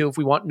time too if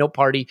we want. No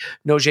Partey,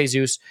 no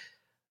Jesus.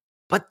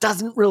 but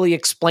doesn't really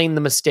explain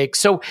the mistake.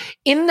 So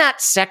in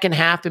that second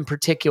half in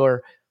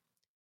particular,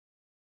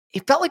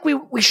 it felt like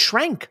we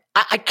shrank.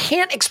 I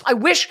can't. I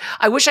wish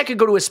I could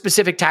go to a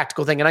specific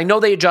tactical thing. And I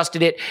know they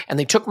adjusted it and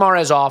they took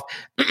Mahrez off,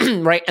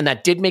 right? And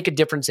that did make a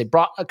difference. They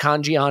brought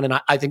Akanji on, and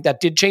I think that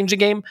did change the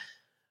game.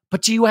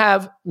 But do you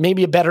have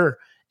maybe a better,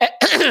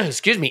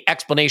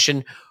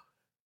 explanation,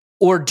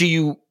 or do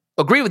you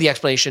agree with the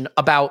explanation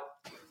about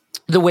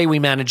the way we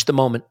manage the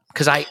moment?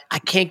 Because I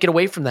can't get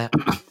away from that.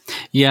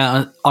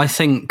 Yeah, I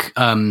think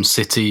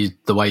City,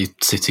 the way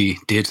City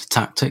did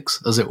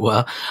tactics, as it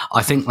were,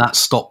 I think that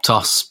stopped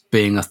us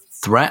being a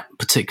threat,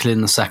 particularly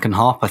in the second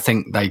half. I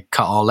think they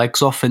cut our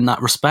legs off in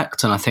that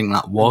respect, and I think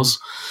that was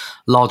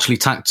largely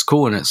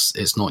tactical, and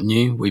it's not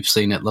new. We've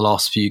seen it the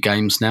last few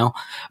games now.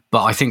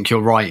 But I think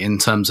you're right in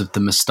terms of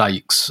the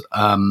mistakes.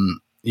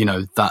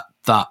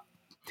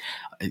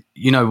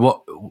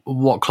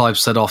 What Clive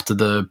said after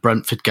the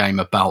Brentford game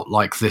about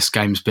like this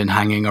game's been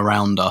hanging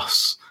around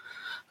us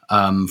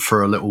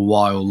for a little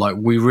while. Like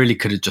we really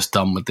could have just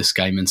done with this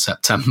game in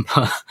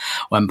September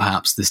when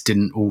perhaps this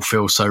didn't all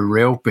feel so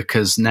real,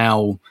 because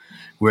now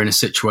we're in a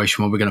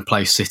situation where we're going to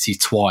play City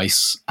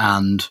twice,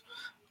 and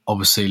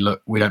obviously,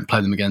 look, we don't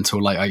play them again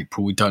until late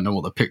April. We don't know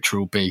what the picture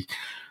will be.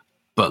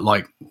 But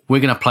like we're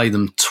going to play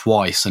them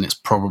twice, and it's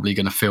probably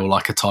going to feel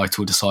like a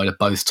title decider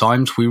both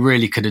times. We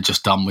really could have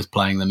just done with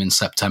playing them in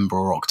September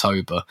or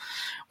October,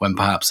 when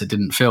perhaps it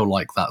didn't feel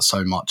like that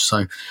so much.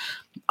 So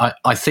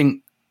I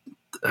think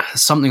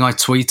something I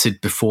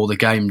tweeted before the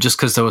game, just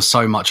because there was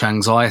so much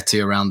anxiety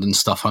around and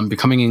stuff, I'm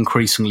becoming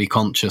increasingly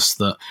conscious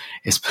that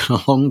it's been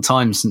a long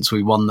time since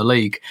we won the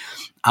league,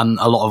 and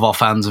a lot of our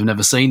fans have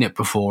never seen it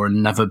before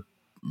and never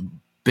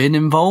been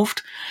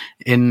involved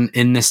in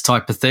this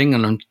type of thing.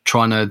 And I'm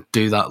trying to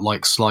do that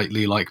like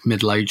slightly like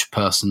middle-aged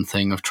person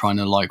thing of trying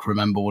to like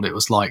remember what it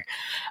was like.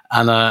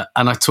 And I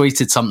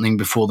tweeted something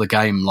before the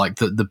game, like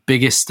the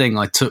biggest thing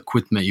I took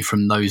with me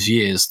from those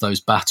years,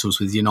 those battles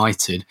with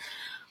United,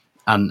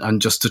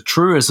 and just a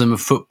truism of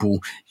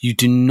football, you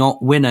do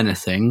not win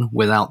anything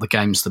without the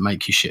games that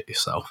make you shit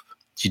yourself.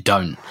 You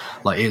don't.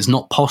 Like, it's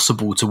not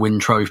possible to win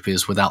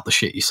trophies without the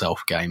shit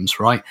yourself games,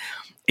 right?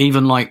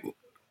 Even like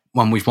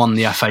when we've won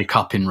the FA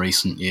Cup in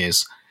recent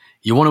years,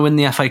 you want to win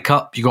the FA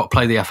Cup, you got to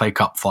play the FA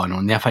Cup final,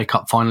 and the FA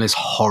Cup final is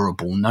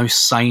horrible. No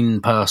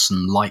sane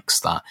person likes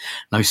that.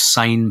 No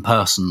sane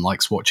person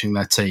likes watching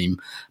their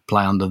team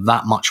play under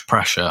that much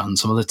pressure, and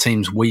some of the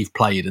teams we've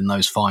played in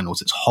those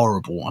finals, it's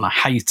horrible, and I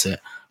hate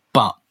it.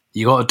 But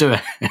you got to do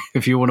it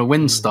if you want to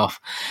win stuff.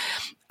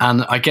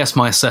 And I guess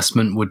my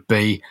assessment would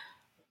be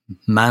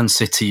Man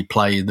City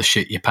play the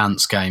shit your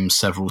pants games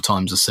several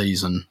times a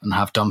season and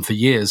have done for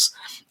years.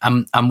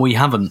 And we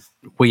haven't.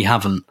 When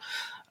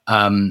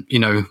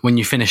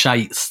you finish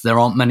 8th, there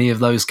aren't many of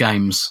those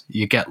games.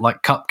 You get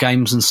like cup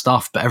games and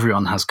stuff, but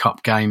everyone has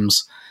cup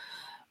games.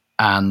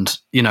 And,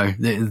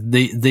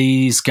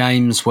 these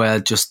games where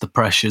just the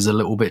pressure's a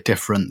little bit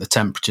different, the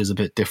temperature's a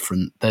bit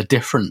different, they're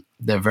different.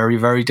 They're very,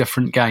 very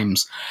different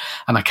games.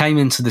 And I came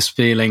into this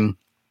feeling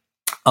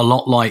a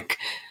lot like,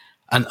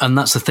 and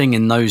that's the thing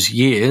in those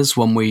years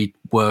when we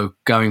were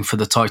going for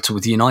the title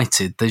with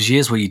United, there's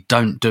years where you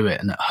don't do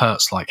it and it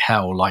hurts like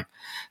hell. Like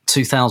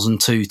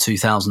 2002,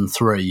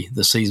 2003,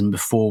 the season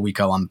before we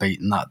go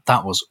unbeaten,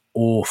 that was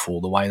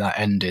awful the way that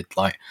ended.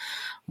 Like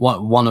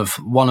one of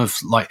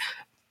like,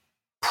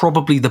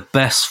 probably the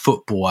best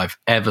football I've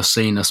ever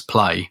seen us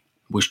play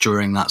was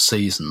during that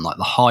season. Like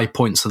the high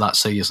points of that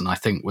season, I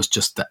think, was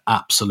just the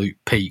absolute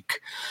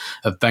peak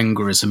of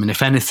Wengerism. And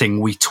if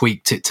anything, we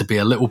tweaked it to be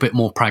a little bit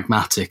more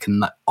pragmatic.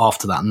 And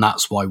after that, and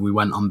that's why we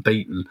went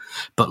unbeaten.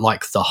 But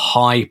like the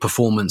high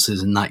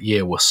performances in that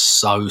year were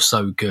so,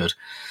 so good.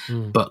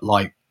 But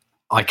like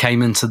I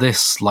came into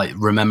this like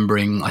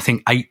remembering, I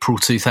think April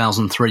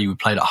 2003, we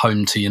played at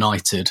home to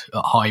United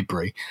at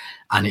Highbury,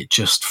 and it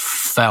just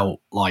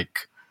felt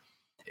like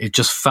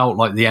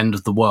the end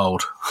of the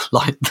world.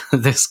 Like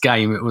this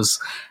game, it was,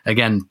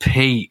 again,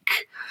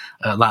 peak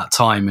at that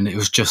time. And it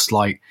was just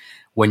like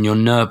when you're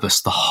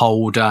nervous the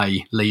whole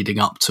day leading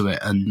up to it,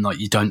 and like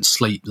you don't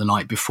sleep the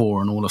night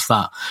before and all of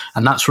that.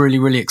 And that's really,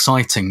 really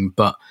exciting.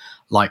 But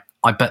like,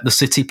 I bet the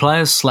City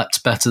players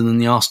slept better than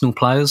the Arsenal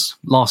players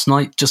last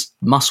night. Just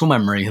muscle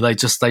memory.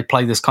 They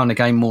play this kind of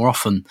game more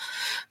often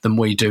than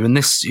we do. And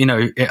this,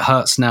 it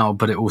hurts now,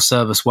 but it will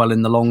serve us well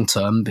in the long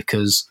term,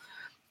 because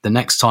the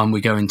next time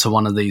we go into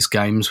one of these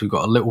games, we've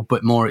got a little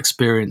bit more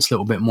experience, a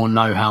little bit more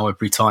know-how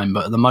every time.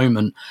 But at the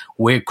moment,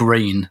 we're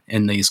green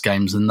in these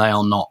games and they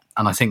are not.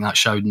 And I think that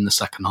showed in the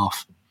second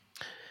half.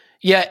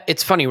 Yeah,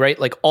 it's funny, right?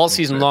 Like all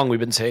season long, we've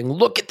been saying,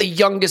 look at the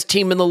youngest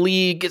team in the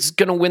league. It's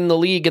going to win the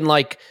league. And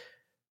like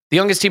the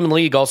youngest team in the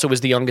league also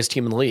is the youngest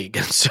team in the league.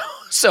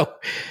 So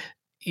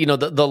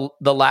the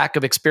lack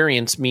of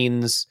experience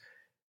means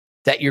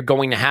that you're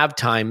going to have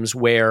times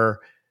where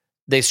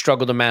they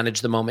struggle to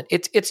manage the moment.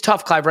 It's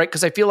tough, Clive, right?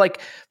 Because I feel like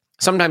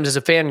sometimes as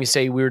a fan, you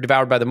say we were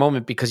devoured by the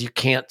moment because you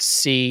can't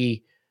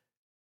see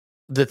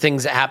the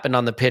things that happened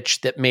on the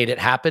pitch that made it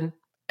happen.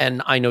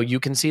 And I know you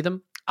can see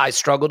them. I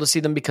struggle to see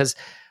them because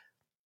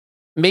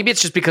maybe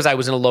it's just because I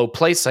was in a low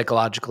place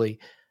psychologically,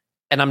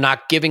 and I'm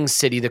not giving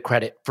City the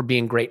credit for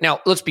being great. Now,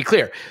 let's be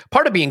clear.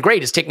 Part of being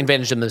great is taking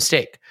advantage of the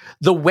mistake.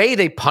 The way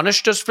they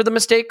punished us for the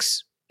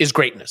mistakes is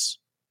greatness.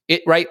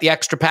 Right? The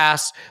extra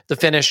pass, the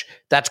finish,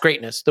 that's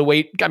greatness. The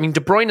way, I mean, De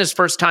Bruyne's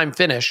first time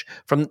finish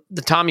from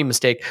the Tommy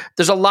mistake,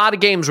 there's a lot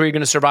of games where you're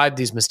going to survive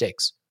these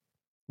mistakes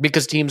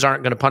because teams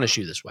aren't going to punish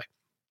you this way.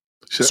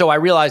 Sure. So I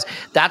realize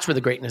that's where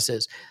the greatness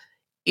is.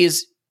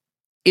 Is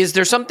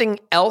there something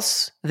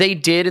else they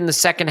did in the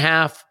second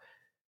half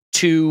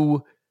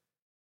to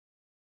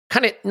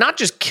kind of not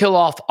just kill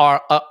off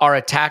our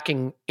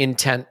attacking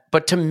intent,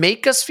 but to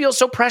make us feel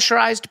so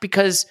pressurized?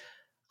 Because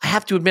I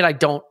have to admit,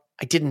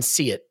 I didn't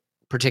see it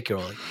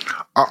particularly.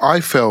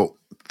 I felt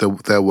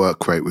their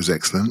work rate was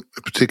excellent,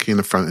 particularly in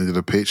the front end of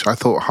the pitch. I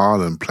thought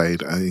Haaland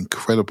played an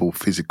incredible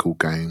physical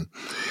game.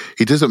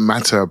 It doesn't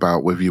matter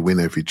about whether you win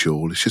every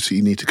duel. It's just that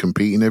you need to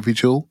compete in every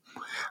duel.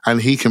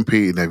 And he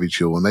competed in every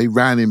duel, and they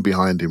ran in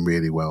behind him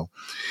really well.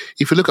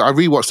 If you look at, I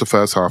rewatched the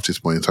first half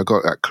this morning, so I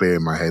got that clear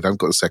in my head. I haven't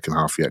got the second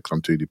half yet because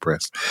I'm too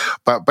depressed.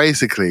 But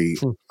basically,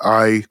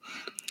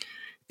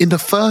 in the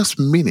first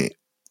minute,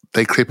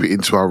 they clip it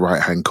into our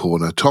right-hand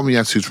corner.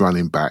 Tomiyasu's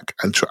running back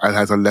and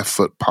has a left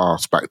foot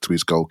pass back to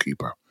his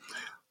goalkeeper.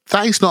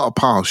 That is not a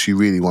pass you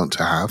really want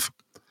to have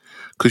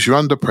because you're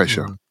under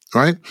pressure,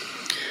 right?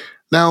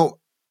 Now,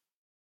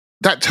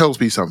 that tells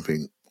me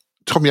something.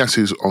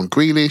 Tomiyasu's on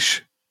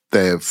Grealish.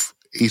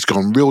 He's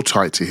gone real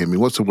tight to him. He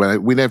wants to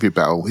win every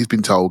battle. He's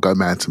been told, go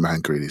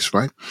man-to-man, Grealish,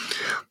 right?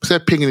 So they're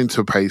pinging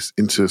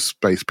into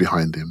space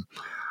behind him.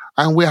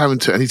 And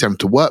he's having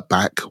to work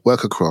back,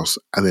 work across,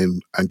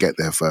 and get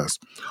there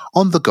first.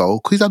 On the goal,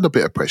 because he's under a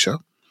bit of pressure,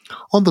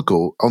 on the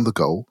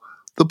goal,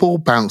 the ball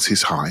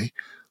bounces high.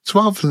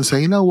 So rather than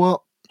saying, you know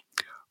what,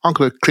 I'm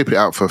going to clip it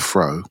out for a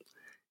throw,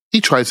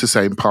 he tries the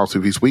same pass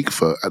with his weak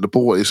foot at the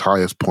ball at his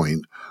highest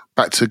point,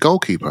 back to the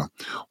goalkeeper.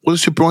 What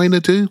does De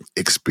Bruyne do?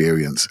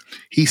 Experience.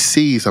 He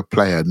sees a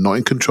player not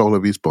in control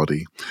of his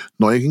body,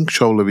 not in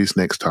control of his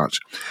next touch,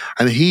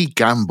 and he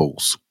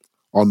gambles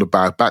on the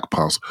bad back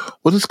pass.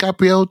 What does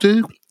Gabriel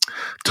do?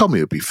 Tommy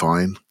will be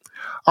fine.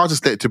 I'll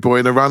just let De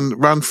Bruyne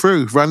run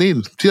through, run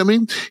in. Do you know what I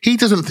mean? He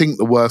doesn't think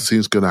the worst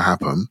thing's going to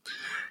happen.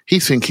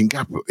 He's thinking,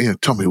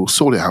 Tommy will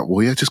sort it out,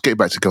 will you? Just get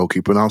back to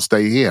goalkeeper and I'll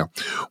stay here.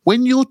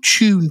 When you're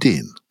tuned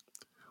in,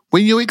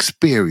 when you're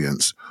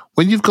experienced,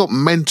 when you've got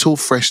mental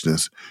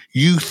freshness,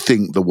 you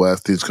think the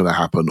worst thing's going to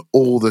happen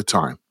all the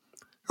time.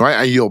 Right?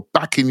 And you're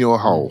back in your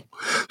hole.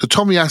 So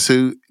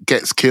Tomiyasu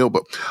gets killed,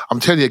 but I'm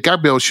telling you,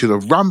 Gabriel should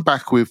have run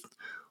back with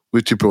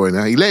De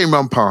Bruyne. He let him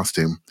run past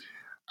him.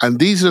 And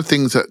these are the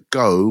things that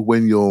go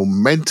when you're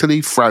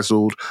mentally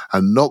frazzled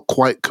and not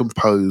quite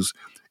composed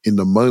in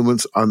the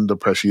moments under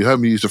pressure. You heard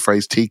me use the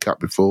phrase teacup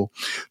before.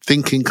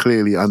 Thinking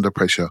clearly under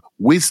pressure.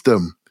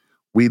 Wisdom.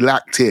 We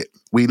lacked it.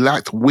 We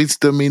lacked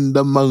wisdom in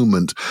the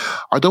moment.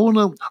 I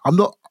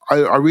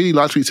really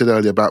liked what you said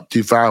earlier about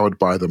devoured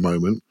by the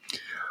moment.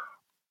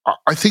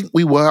 I think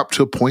we were up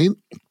to a point,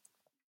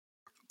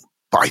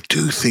 but I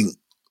do think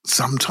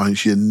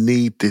sometimes you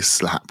need this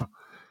slap.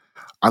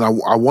 And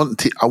I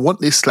want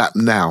this slap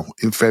now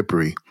in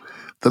February.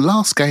 The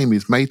last game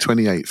is May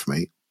 28th,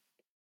 mate.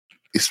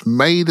 It's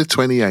May the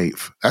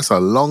 28th. That's a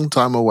long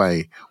time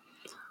away.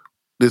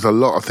 There's a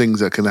lot of things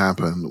that can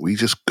happen. We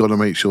just got to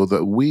make sure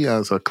that we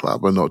as a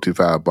club are not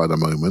devoured by the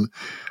moment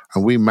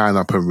and we man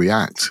up and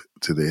react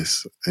to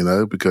this,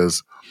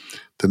 because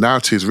the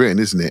narrative's written,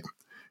 isn't it?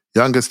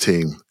 Youngest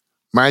team,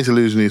 manager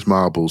losing his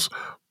marbles,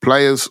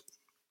 players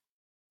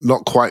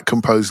not quite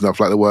composed enough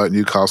like they were at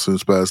Newcastle and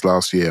Spurs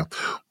last year.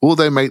 Will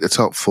they make the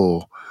top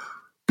four?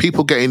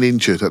 People getting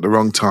injured at the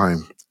wrong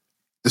time.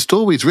 The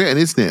story's written,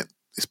 isn't it?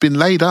 It's been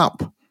laid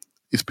up.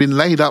 It's been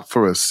laid up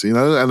for us,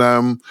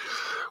 and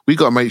we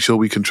got to make sure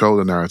we control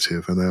the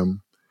narrative. And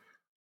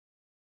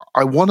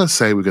I want to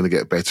say we're going to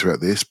get better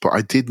at this, but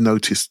I did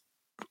notice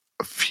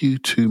a few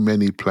too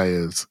many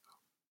players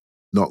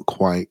not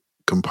quite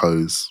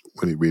composed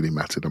when it really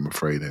mattered, I'm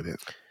afraid,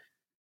 Elliot.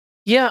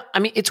 Yeah, I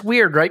mean, it's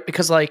weird, right?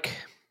 Because,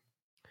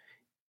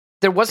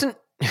 there wasn't...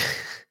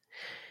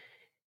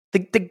 the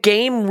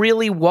game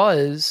really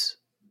was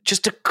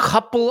just a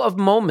couple of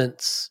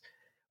moments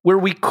where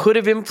we could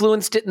have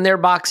influenced it in their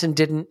box and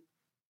didn't,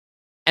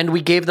 and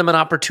we gave them an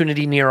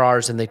opportunity near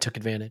ours and they took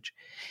advantage.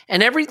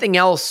 And everything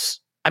else,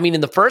 I mean,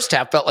 in the first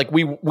half, felt like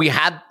we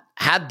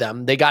had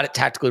them. They got it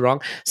tactically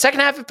wrong.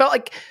 Second half, it felt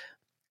like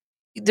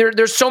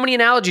there's so many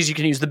analogies you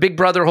can use. The big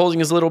brother holding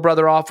his little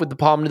brother off with the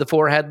palm to the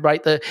forehead,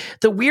 right? The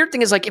weird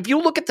thing is, if you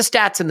look at the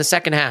stats in the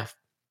second half,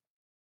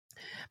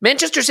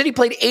 Manchester City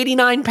played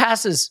 89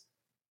 passes.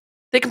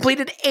 They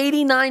completed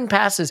 89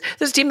 passes.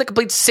 This is a team that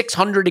completes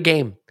 600 a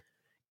game.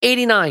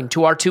 89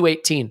 to our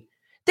 218.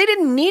 They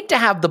didn't need to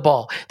have the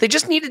ball. They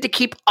just needed to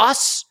keep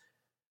us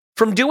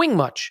from doing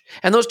much.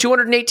 And those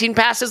 218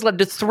 passes led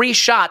to 3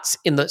 shots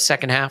in the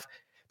second half.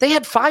 They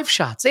had 5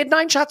 shots. They had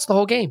 9 shots the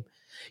whole game.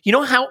 You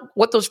know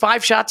what those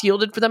 5 shots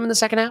yielded for them in the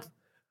second half?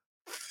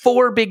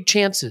 4 big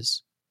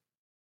chances.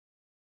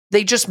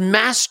 They just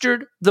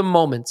mastered the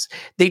moments.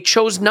 They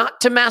chose not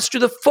to master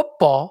the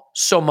football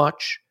so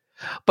much,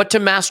 but to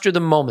master the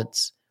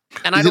moments.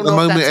 And I don't know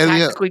if that's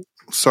tactically...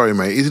 Sorry,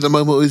 mate. Is it the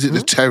moment or is it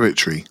the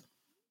territory?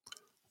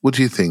 What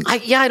do you think?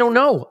 I don't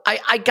know.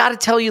 I got to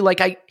tell you,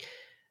 like,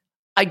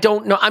 I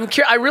don't know. I'm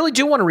curious. I really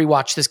do want to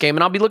rewatch this game,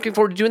 and I'll be looking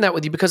forward to doing that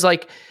with you because,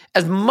 like,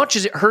 as much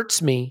as it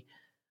hurts me,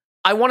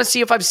 I want to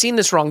see if I've seen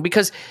this wrong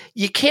because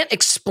you can't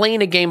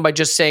explain a game by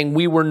just saying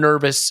we were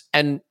nervous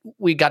and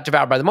we got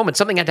devoured by the moment.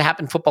 Something had to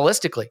happen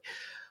footballistically.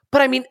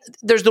 But I mean,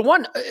 there's the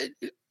one,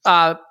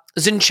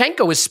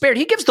 Zinchenko is spared.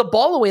 He gives the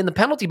ball away in the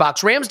penalty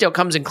box. Ramsdale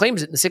comes and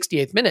claims it in the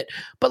 68th minute,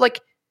 but like,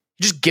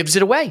 he just gives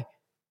it away.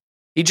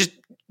 He just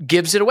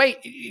gives it away.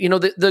 You know,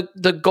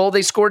 the goal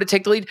they scored to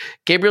take the lead,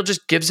 Gabriel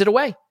just gives it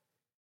away.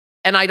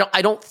 And I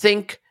don't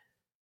think,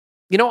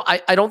 you know,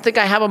 I don't think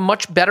I have a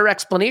much better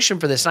explanation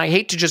for this. And I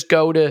hate to just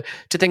go to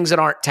things that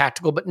aren't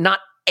tactical, but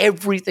not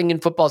everything in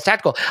football is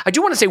tactical. I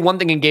do want to say one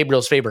thing in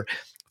Gabriel's favor.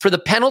 For the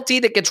penalty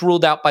that gets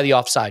ruled out by the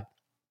offside,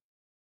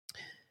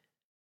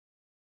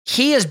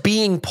 he is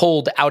being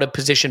pulled out of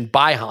position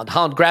by Haaland.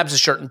 Haaland grabs his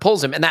shirt and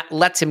pulls him, and that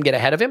lets him get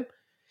ahead of him.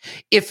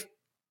 If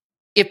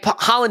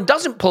Haaland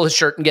doesn't pull his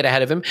shirt and get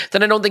ahead of him,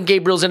 then I don't think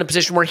Gabriel's in a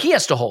position where he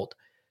has to hold.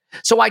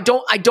 So I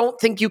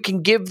don't think you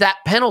can give that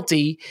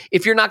penalty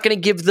if you're not going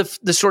to give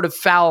the sort of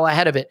foul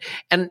ahead of it.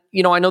 And,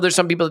 you know, I know there's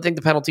some people that think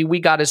the penalty we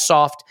got is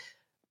soft.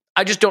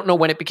 I just don't know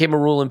when it became a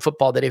rule in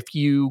football that if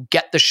you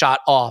get the shot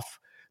off,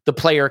 the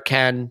player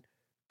can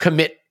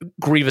commit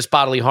grievous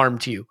bodily harm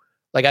to you.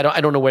 Like,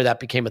 I don't know where that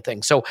became a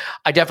thing. So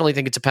I definitely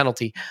think it's a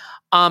penalty.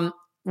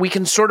 We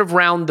can sort of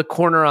round the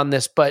corner on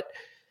this, but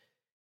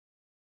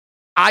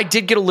I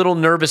did get a little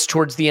nervous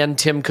towards the end,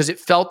 Tim, because it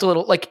felt a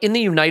little like in the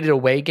United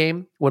away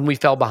game when we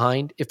fell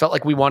behind. It felt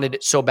like we wanted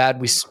it so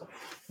bad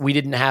we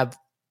didn't have.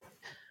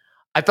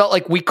 I felt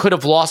like we could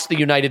have lost the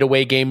United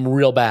away game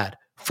real bad,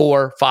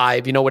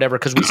 4-5, you know, whatever,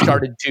 because we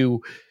started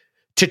to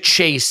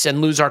chase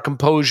and lose our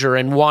composure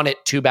and want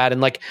it too bad.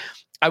 And like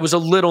I was a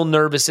little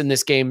nervous in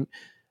this game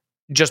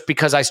just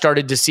because I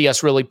started to see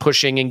us really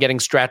pushing and getting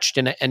stretched,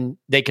 and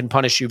they can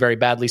punish you very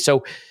badly.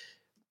 So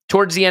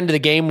towards the end of the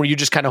game, were you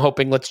just kind of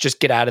hoping, let's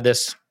just get out of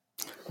this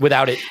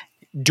without it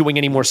doing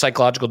any more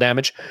psychological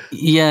damage?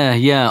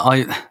 Yeah.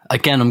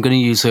 I'm going to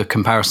use a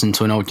comparison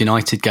to an old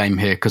United game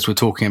here because we're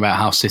talking about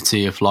how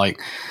City have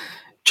like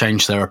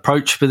changed their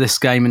approach for this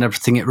game and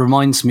everything. It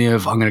reminds me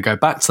of, I'm going to go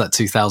back to that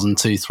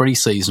 2002-03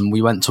 season.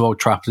 We went to Old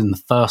Trafford in the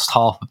first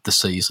half of the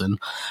season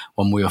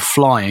when we were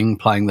flying,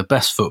 playing the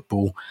best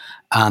football,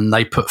 and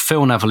they put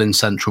Phil Neville in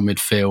central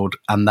midfield,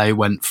 and they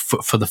went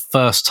for the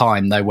first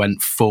time, they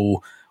went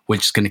full, we're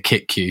just going to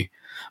kick you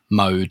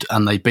mode,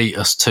 and they beat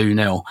us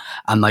 2-0,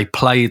 and they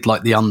played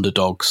like the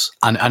underdogs,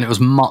 and it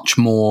was much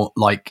more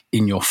like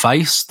in your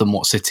face than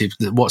what City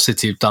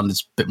have done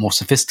is a bit more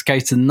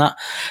sophisticated than that.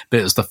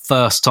 But it was the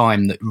first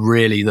time that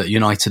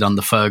United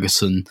under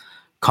Ferguson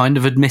kind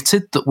of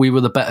admitted that we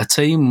were the better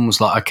team and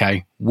was like,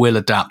 okay, we'll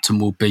adapt and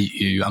we'll beat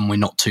you, and we're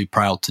not too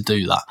proud to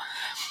do that.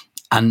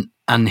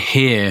 And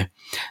here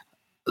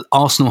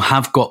Arsenal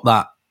have got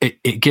that,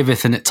 it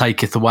giveth and it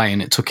taketh away,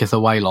 and it tooketh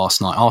away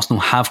last night.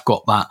 Arsenal have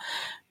got that,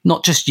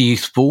 not just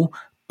youthful,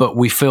 but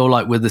we feel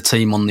like we're the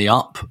team on the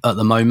up at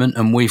the moment,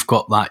 and we've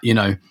got that, you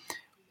know,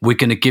 we're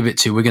going to give it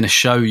to you, we're going to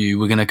show you,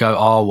 we're going to go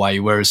our way.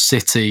 Whereas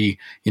City,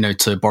 you know,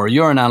 to borrow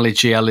your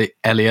analogy,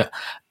 Elliot,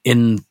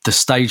 in the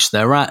stage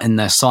they're at in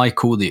their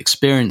cycle, the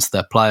experience of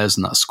their players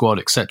and that squad,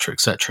 etc.,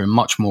 are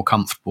much more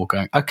comfortable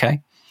going,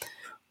 okay,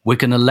 we're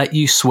going to let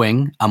you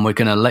swing and we're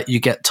going to let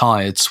you get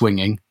tired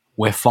swinging.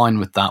 We're fine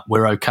with that.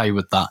 We're okay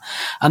with that.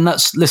 And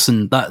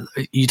that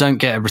you don't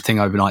get everything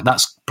overnight.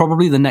 That's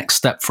probably the next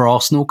step for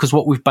Arsenal, because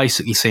what we've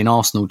basically seen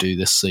Arsenal do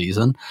this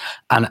season,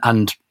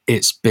 and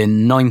it's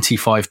been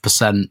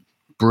 95%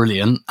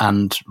 brilliant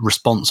and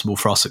responsible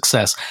for our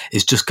success,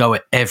 is just go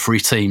at every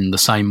team the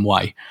same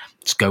way.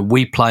 Just go,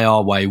 we play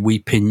our way, we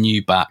pin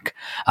you back.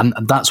 And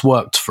that's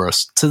worked for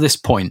us to this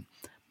point.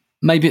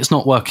 Maybe it's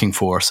not working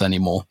for us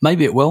anymore.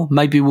 Maybe it will.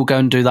 Maybe we'll go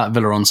and do that at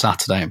Villa on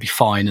Saturday and it'll be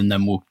fine, and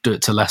then we'll do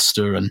it to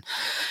Leicester and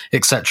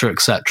et cetera,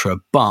 et cetera.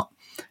 But,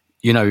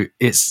 you know,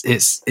 it's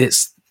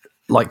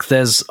like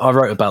I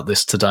wrote about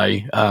this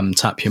today,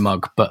 Tap Your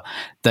Mug, but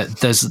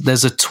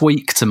there's a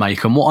tweak to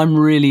make. And what I'm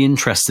really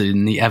interested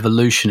in the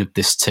evolution of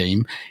this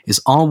team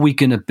is, are we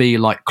going to be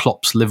like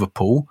Klopp's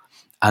Liverpool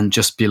and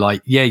just be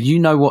like, yeah, you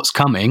know what's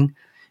coming.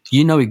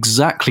 You know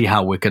exactly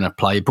how we're going to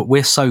play, but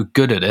we're so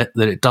good at it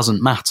that it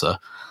doesn't matter.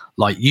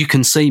 Like, you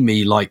can see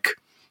me like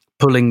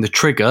pulling the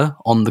trigger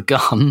on the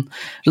gun.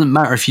 It doesn't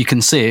matter if you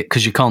can see it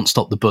because you can't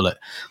stop the bullet.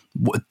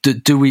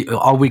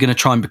 Are we going to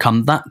try and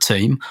become that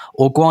team,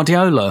 or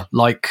Guardiola,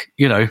 like,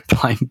 you know,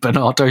 playing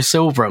Bernardo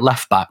Silva at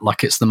left back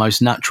like it's the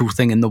most natural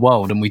thing in the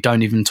world and we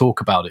don't even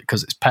talk about it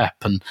because it's Pep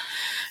and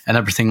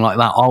everything like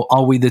that?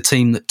 Are we the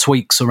team that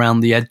tweaks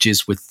around the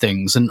edges with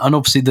things? And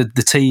obviously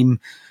the team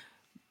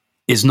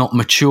is not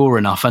mature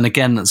enough. And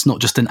again, it's not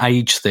just an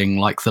age thing,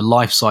 like the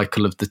life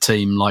cycle of the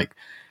team, like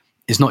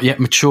is not yet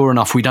mature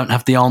enough. We don't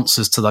have the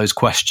answers to those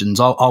questions.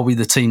 Are we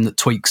the team that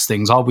tweaks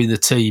things? Are we the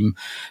team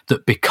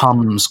that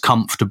becomes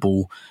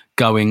comfortable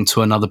going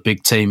to another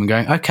big team and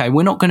going, okay,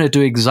 we're not going to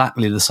do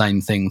exactly the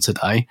same thing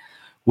today.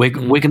 We're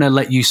going to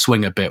let you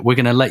swing a bit. We're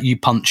going to let you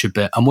punch a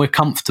bit, and we're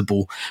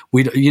comfortable.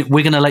 We're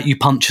going to let you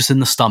punch us in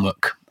the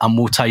stomach, and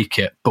we'll take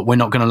it. But we're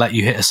not going to let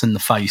you hit us in the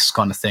face,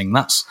 kind of thing.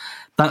 That's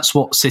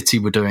what City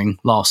were doing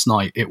last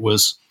night. It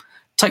was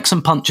take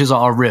some punches at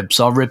our ribs.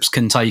 Our ribs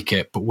can take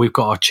it, but we've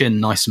got our chin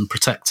nice and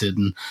protected,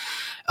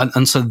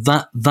 and so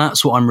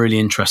that's what I'm really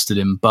interested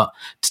in. But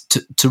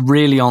to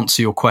really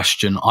answer your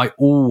question, I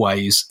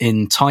always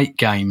in tight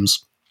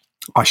games,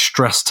 I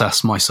stress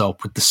test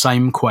myself with the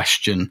same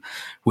question,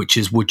 which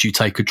is, would you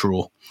take a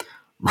draw?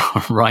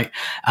 Right.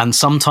 And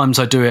sometimes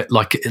I do it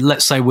like,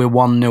 let's say we're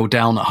 1-0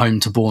 down at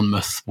home to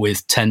Bournemouth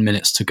with 10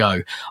 minutes to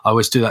go. I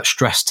always do that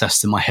stress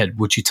test in my head.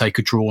 Would you take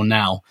a draw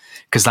now?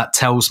 Because that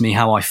tells me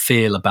how I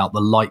feel about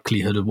the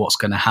likelihood of what's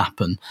going to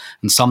happen.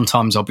 And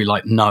sometimes I'll be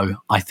like, no,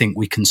 I think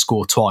we can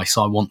score twice.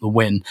 I want the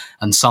win.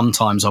 And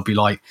sometimes I'll be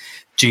like,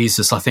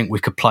 Jesus, I think we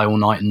could play all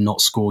night and not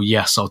score.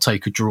 Yes, I'll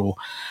take a draw.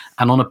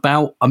 And on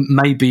about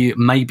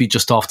maybe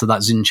just after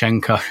that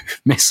Zinchenko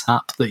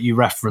mishap that you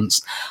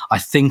referenced, I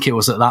think it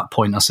was at that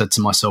point I said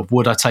to myself,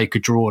 would I take a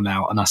draw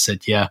now? And I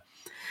said, yeah,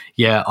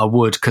 I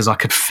would, because I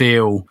could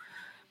feel,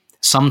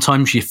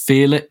 sometimes you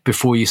feel it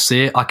before you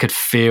see it. I could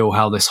feel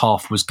how this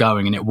half was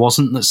going. And it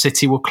wasn't that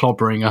City were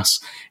clobbering us.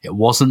 It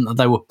wasn't that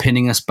they were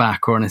pinning us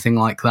back or anything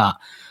like that.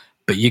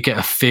 But you get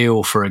a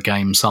feel for a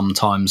game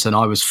sometimes. And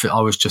I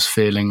was just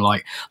feeling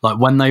like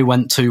when they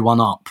went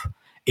 2-1 up,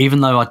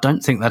 even though I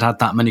don't think they'd had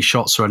that many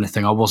shots or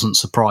anything, I wasn't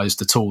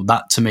surprised at all.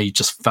 That to me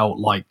just felt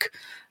like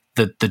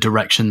the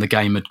direction the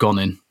game had gone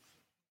in.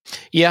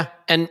 Yeah.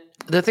 And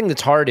the thing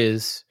that's hard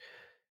is,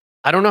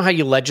 I don't know how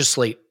you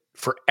legislate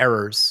for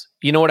errors.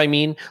 You know what I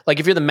mean? Like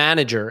if you're the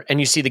manager and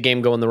you see the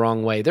game going the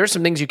wrong way, there's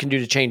some things you can do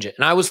to change it.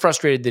 And I was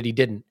frustrated that he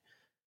didn't.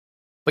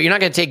 But you're not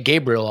going to take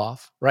Gabriel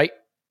off, right?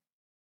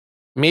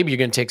 Maybe you're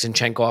going to take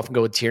Zinchenko off and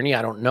go with Tierney.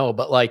 I don't know.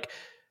 But like,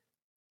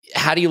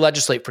 how do you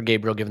legislate for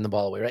Gabriel giving the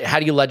ball away, right? How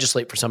do you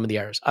legislate for some of the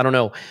errors? I don't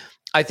know.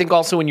 I think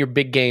also in your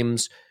big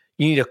games,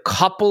 you need a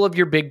couple of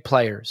your big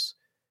players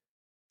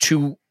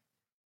to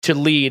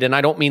lead. And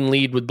I don't mean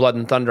lead with blood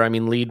and thunder. I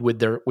mean lead with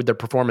their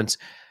performance.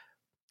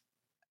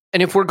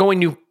 And if we're going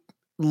to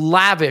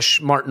lavish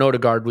Martin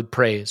Odegaard with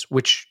praise,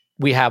 which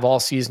we have all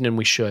season and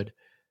we should,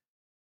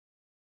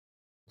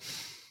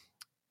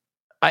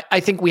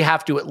 I think we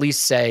have to at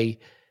least say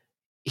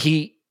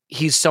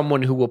he's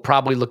someone who will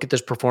probably look at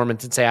this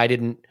performance and say, I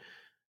didn't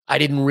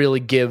really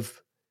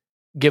give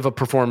a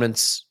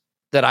performance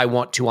that I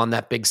want to on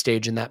that big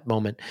stage in that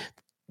moment.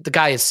 The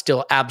guy is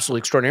still absolutely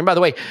extraordinary. And by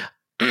the way,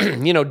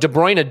 De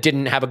Bruyne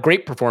didn't have a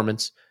great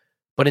performance,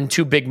 but in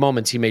two big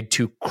moments, he made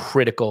two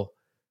critical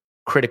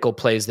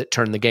plays that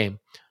turned the game.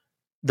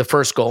 The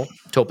first goal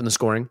to open the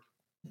scoring.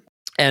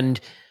 And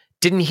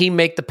didn't he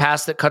make the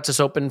pass that cuts us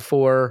open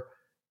for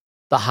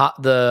the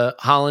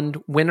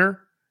Haaland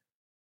winner?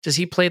 Does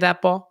he play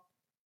that ball?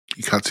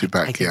 He cuts it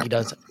back. I think he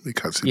does. He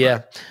cuts it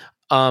back.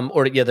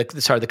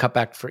 The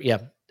cutback for, yeah.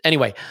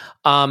 Anyway,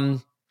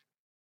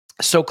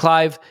 so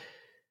Clive,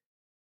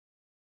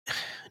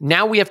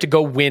 now we have to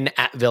go win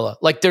at Villa.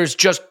 Like there's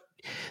just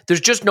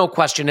no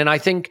question. And I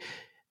think,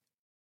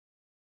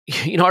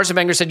 Arsene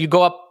Wenger said you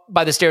go up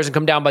by the stairs and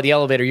come down by the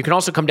elevator. You can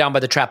also come down by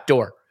the trap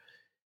door.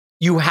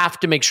 You have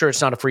to make sure it's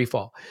not a free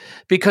fall,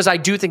 because I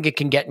do think it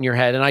can get in your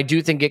head. And I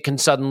do think it can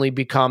suddenly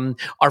become,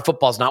 our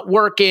football's not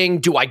working.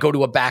 Do I go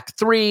to a back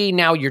three?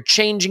 Now you're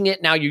changing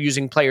it. Now you're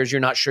using players you're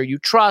not sure you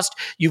trust.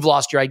 You've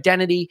lost your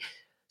identity.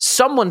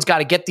 Someone's got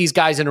to get these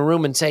guys in a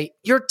room and say,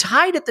 you're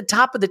tied at the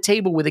top of the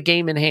table with a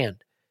game in hand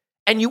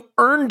and you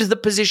earned the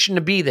position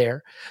to be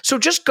there. So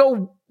just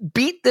go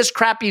beat this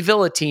crappy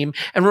Villa team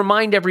and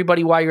remind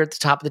everybody why you're at the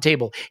top of the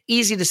table.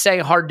 Easy to say,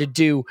 hard to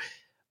do.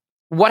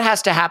 What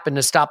has to happen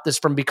to stop this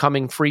from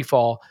becoming free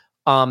fall?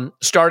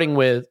 Starting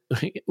with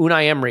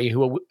Unai Emery,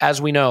 who,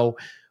 as we know,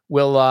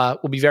 will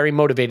be very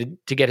motivated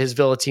to get his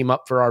Villa team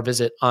up for our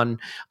visit on,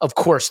 of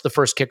course, the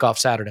first kickoff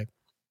Saturday.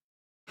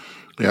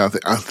 Yeah,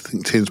 I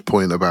think Tim's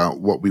point about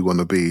what we want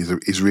to be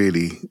is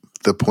really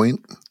the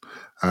point.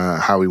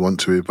 How we want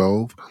to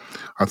evolve.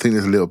 I think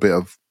there's a little bit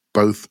of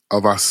both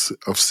of us,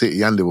 of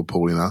City and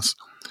Liverpool in us.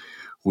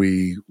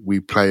 We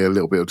play a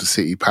little bit of the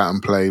City pattern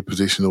play,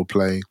 positional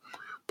play,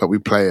 but we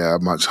play at a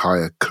much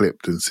higher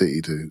clip than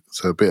City do.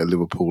 So a bit of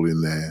Liverpool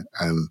in there.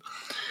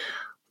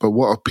 But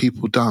what have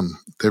people done?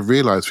 They've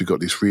realised we've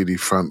got this really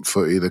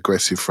front-footed,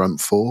 aggressive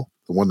front four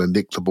that want to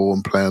nick the ball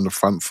and play on the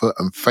front foot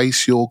and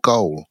face your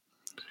goal.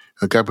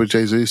 And Gabriel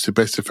Jesus, the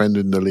best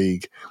defender in the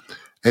league,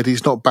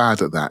 Eddie's not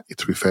bad at that,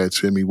 to be fair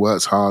to him. He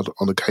works hard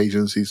on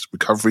occasions. His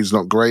recovery's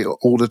not great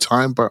all the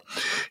time, but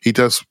he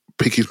does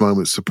pick his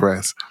moments to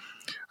press.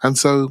 And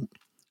so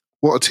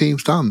what a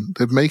team's done.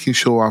 They're making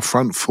sure our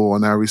front four are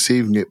now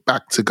receiving it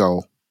back to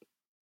goal.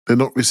 They're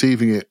not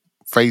receiving it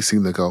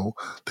facing the goal.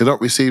 They're not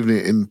receiving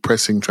it in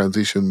pressing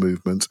transition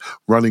movements,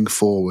 running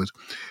forward.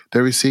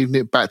 They're receiving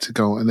it back to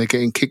goal and they're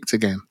getting kicked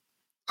again.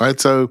 right?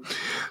 So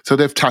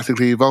they've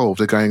tactically evolved.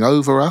 They're going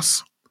over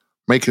us,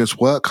 making us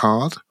work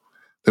hard.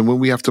 Then when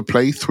we have to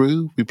play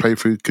through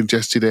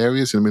congested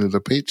areas in the middle of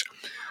the pitch,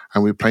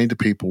 and we're playing to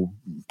people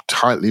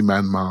tightly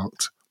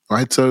man-marked,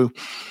 right? So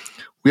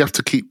we have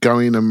to keep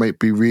going and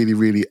be really,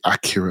 really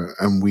accurate,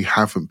 and we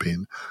haven't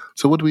been.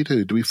 So what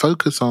do? Do we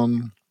focus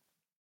on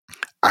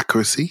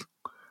accuracy?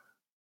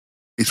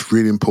 It's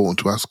really important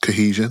to us.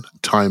 Cohesion,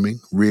 timing,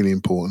 really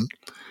important.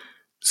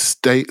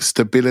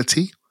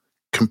 Stability,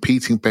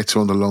 competing better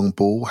on the long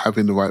ball,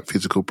 having the right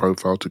physical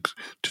profile to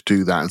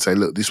do that and say,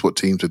 look, this is what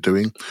teams are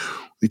doing.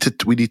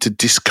 We need to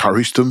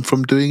discourage them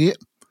from doing it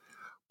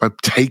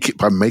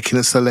by making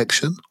a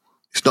selection.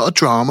 It's not a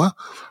drama.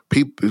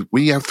 People,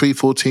 we have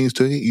 3-4 teams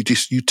doing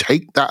it. You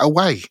take that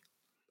away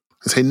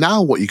and say,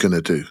 now what are you going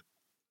to do?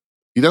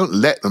 You don't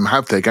let them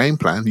have their game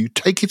plan. You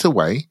take it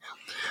away,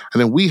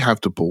 and then we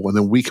have the ball, and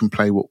then we can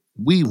play what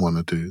we want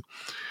to do.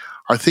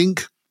 I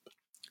think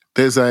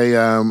there's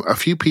a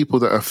few people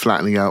that are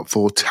flattening out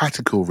for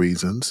tactical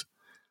reasons,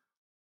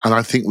 and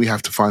I think we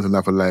have to find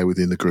another layer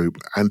within the group.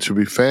 And to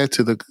be fair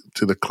to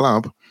the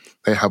club,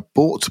 they have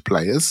bought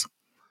players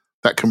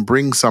that can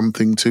bring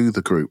something to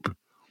the group,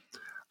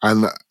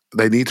 and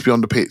they need to be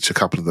on the pitch, a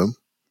couple of them.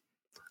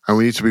 And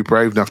we need to be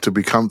brave enough to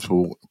be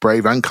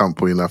brave and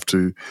comfortable enough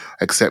to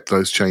accept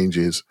those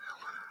changes.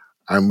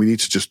 And we need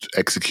to just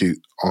execute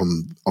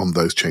on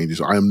those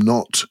changes. I'm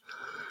not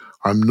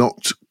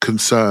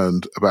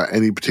concerned about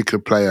any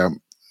particular player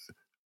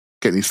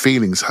getting his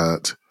feelings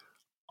hurt.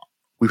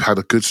 We've had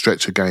a good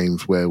stretch of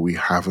games where we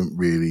haven't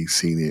really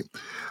seen it.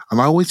 And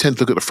I always tend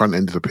to look at the front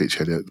end of the pitch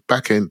here.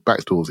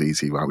 Back door's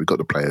easy, right? We've got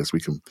the players. We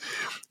can,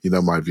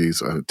 my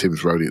views.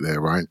 Tim's wrote it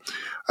there, right?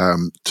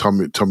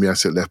 Tommy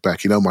Yassett left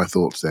back. My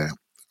thoughts there.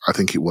 I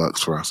think it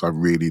works for us. I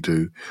really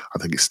do. I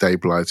think it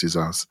stabilises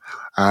us.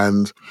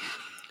 And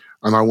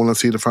I want to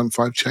see the front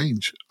five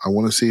change. I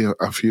want to see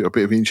a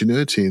bit of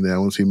ingenuity in there. I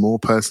want to see more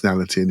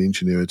personality and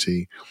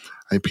ingenuity.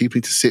 And people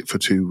need to sit for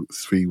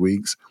 2-3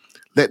 weeks.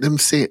 Let them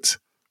sit.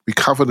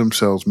 Recover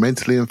themselves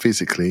mentally and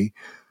physically.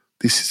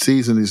 This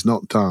season is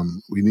not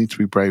done. We need to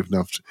be brave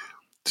enough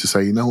to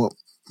say, you know what,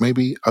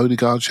 maybe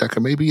Odegaard, Xhaka,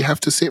 maybe you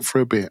have to sit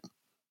for a bit.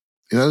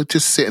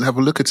 Just sit and have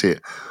a look at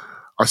it.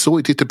 I saw what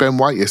he did to Ben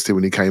White yesterday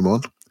when he came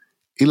on.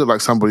 He looked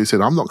like somebody who said,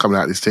 I'm not coming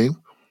out of this team.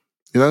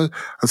 And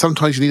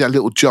sometimes you need that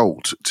little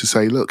jolt to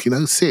say, look,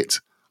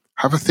 sit,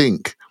 have a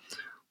think.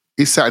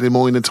 Is Saturday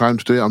morning the time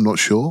to do it? I'm not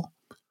sure.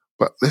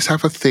 But let's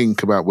have a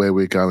think about where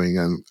we're going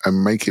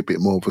and make it a bit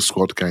more of a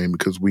squad game,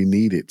 because we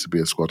need it to be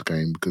a squad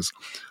game, because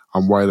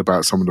I'm worried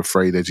about some of the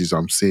frayed edges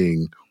I'm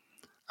seeing.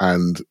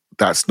 And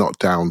that's not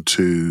down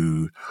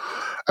to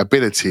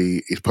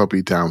ability. It's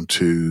probably down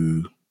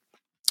to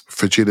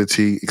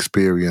fragility,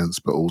 experience,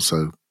 but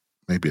also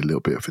maybe a little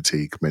bit of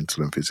fatigue,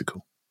 mental and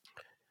physical.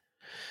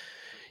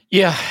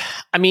 Yeah.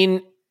 I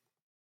mean,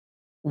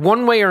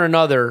 one way or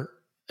another,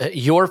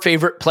 your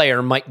favorite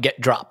player might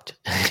get dropped.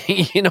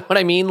 You know what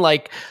I mean?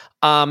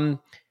 But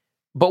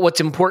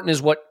what's important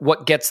is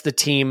what gets the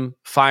team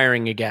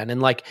firing again.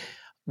 And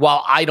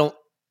while I don't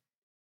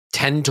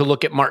tend to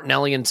look at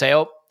Martinelli and say,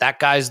 oh, that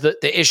guy's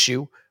the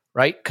issue,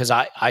 right? Because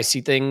I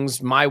see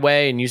things my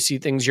way and you see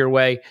things your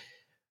way.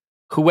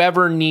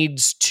 Whoever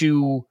needs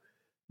to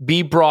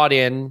be brought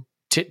in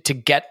to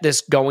get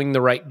this going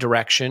the right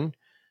direction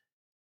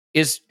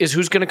is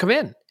who's going to come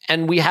in.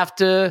 And we have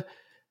to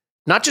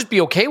not just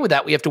be okay with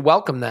that, we have to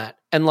welcome that.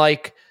 And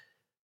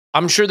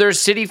I'm sure there's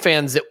City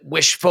fans that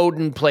wish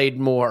Foden played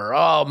more.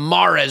 Oh,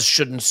 Mahrez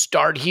shouldn't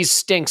start. He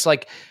stinks.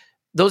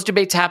 Those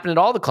debates happen at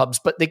all the clubs,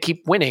 but they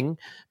keep winning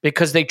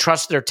because they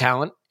trust their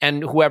talent,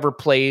 and whoever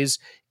plays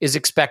is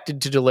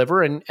expected to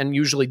deliver and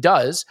usually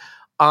does.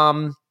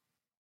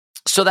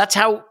 So that's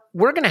how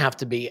we're going to have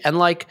to be. And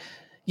I'd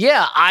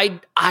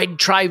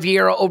try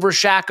Vieira over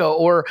Xhaka,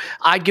 or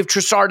I'd give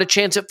Trossard a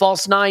chance at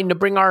false nine to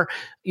bring our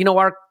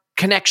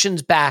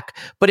connections back.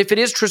 But if it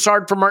is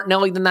Trossard for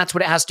Martinelli, then that's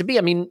what it has to be.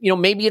 I mean,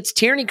 maybe it's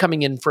Tierney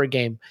coming in for a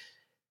game.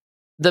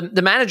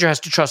 The manager has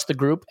to trust the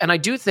group. And I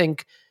do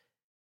think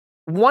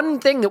one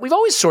thing that we've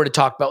always sort of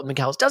talked about with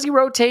Mikel is, does he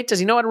rotate? Does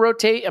he know how to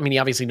rotate? I mean, he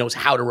obviously knows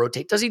how to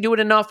rotate. Does he do it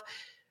enough?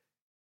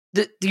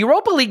 The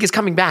Europa League is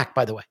coming back,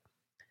 by the way.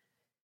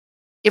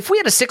 If we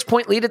had a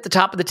 6-point lead at the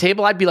top of the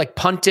table, I'd be like,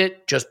 punt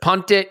it, just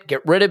punt it,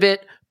 get rid of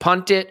it,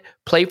 punt it,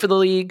 play for the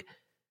league.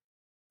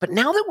 But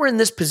now that we're in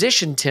this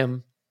position,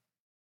 Tim,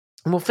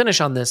 and we'll finish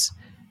on this,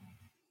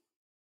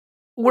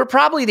 we're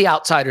probably the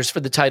outsiders for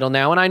the title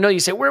now. And I know you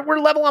say we're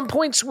level on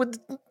points with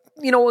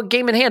a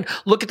game in hand.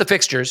 Look at the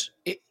fixtures.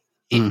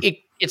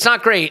 It's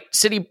not great.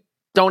 City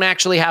don't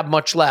actually have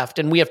much left,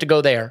 and we have to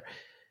go there.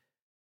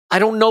 I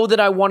don't know that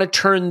I want to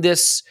turn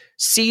this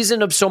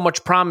season of so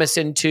much promise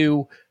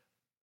into,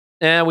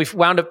 we've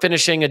wound up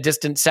finishing a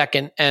distant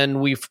second, and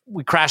we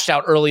crashed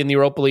out early in the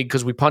Europa League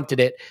because we punted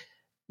it.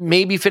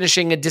 Maybe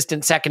finishing a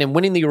distant second and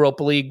winning the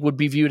Europa League would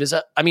be viewed as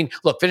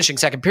finishing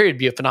second period would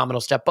be a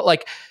phenomenal step.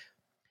 But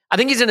I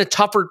think he's in a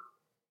tougher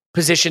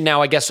position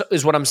now, I guess,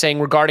 is what I'm saying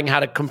regarding how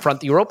to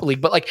confront the Europa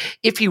League. But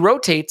if he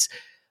rotates,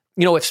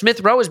 if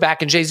Smith Rowe is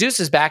back and Jesus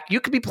is back, you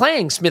could be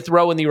playing Smith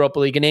Rowe in the Europa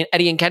League and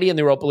Eddie Nketiah in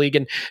the Europa League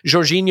and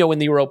Jorginho in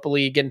the Europa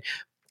League and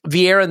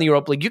Vieira in the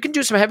Europa League. You can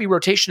do some heavy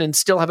rotation and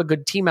still have a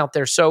good team out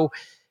there. So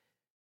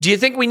do you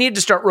think we need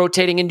to start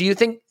rotating? And do you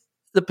think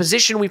the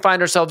position we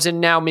find ourselves in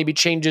now maybe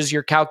changes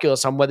your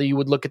calculus on whether you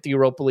would look at the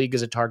Europa League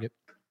as a target?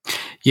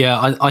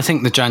 Yeah, I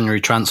think the January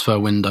transfer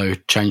window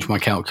changed my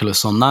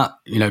calculus on that.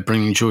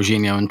 Bringing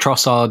Jorginho and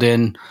Trossard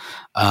in.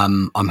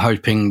 I'm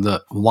hoping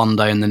that one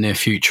day in the near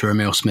future,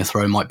 Emile Smith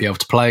Rowe might be able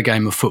to play a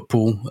game of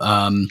football.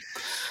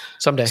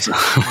 Someday.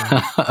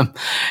 I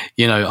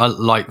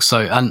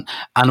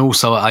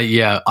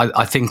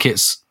think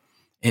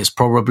it's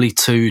probably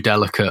too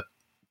delicate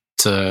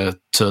to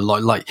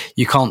like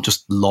you can't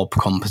just lob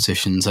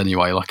competitions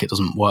anyway. Like, it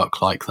doesn't work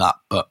like that.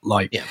 But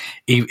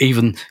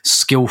even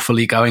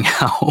skillfully going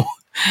out,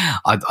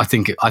 I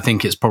think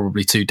it's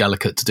probably too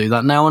delicate to do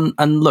that now.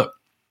 And look,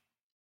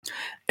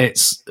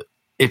 it's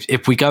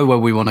if we go where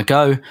we want to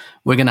go,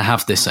 we're going to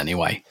have this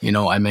anyway. You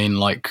know what I mean?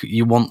 Like,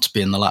 you want to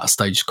be in the latter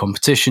stage of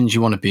competitions.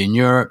 You want to be in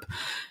Europe.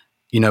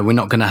 We're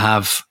not going to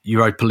have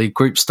Europa League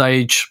group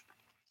stage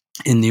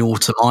in the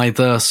autumn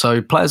either.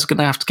 So players are going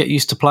to have to get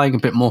used to playing a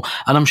bit more.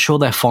 And I'm sure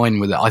they're fine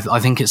with it.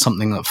 I think it's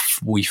something that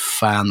we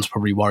fans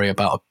probably worry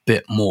about a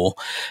bit more.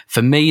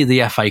 For me,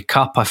 the FA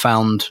Cup I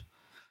found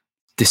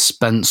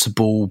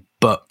dispensable,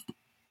 but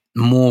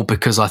more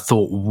because I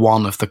thought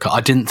I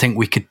didn't think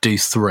we could do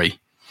 3.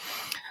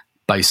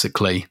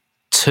 Basically,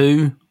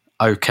 2,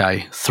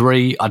 okay.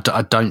 3, I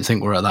don't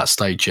think we're at that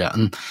stage yet.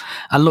 And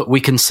look,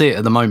 we can see it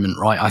at the moment,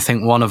 right? I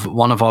think one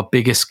of our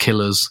biggest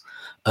killers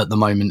at the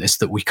moment is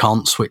that we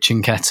can't switch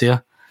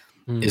Nketiah,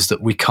 is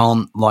that we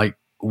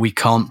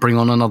can't bring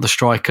on another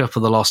striker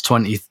for the last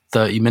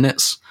 20-30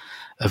 minutes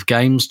of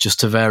games just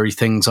to vary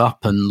things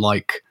up.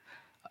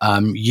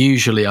 And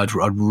usually I'd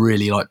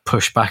really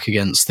push back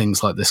against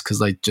things like this because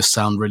they just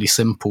sound really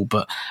simple.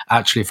 But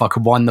actually, if I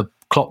could wind the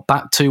clock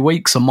back 2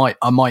 weeks, I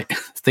might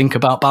think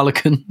about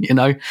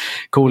Balogun,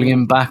 calling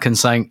him back and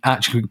saying,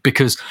 actually,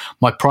 because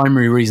my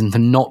primary reason for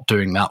not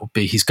doing that would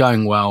be he's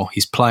going well,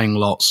 he's playing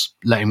lots,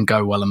 let him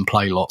go well and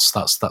play lots.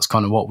 That's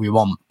kind of what we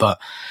want. But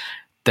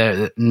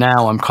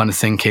now I'm kind of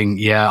thinking,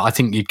 I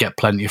think you'd get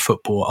plenty of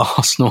football at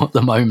Arsenal at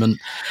the moment.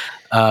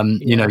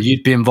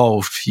 You'd be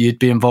involved.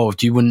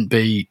 You wouldn't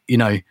be,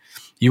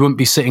 you wouldn't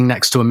be sitting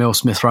next to Emile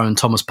Smith Rowe and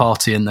Thomas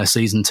Partey in their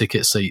season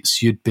ticket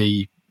seats. You'd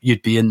be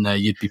in there,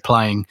 you'd be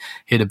playing.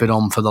 He'd have been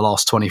on for the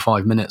last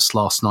 25 minutes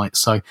last night.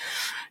 So,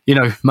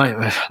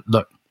 mate,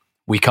 look,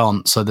 we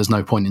can't, so there's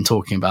no point in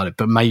talking about it.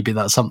 But maybe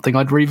that's something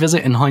I'd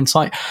revisit in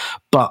hindsight.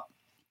 But,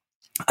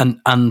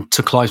 and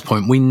to Clive's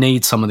point, we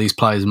need some of these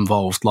players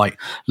involved.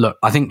 Look,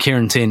 I think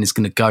Kieran Tierney is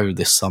going to go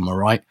this summer,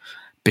 right?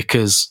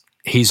 Because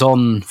he's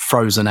on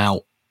frozen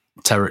out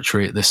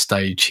territory at this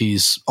stage.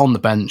 He's on the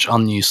bench,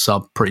 unused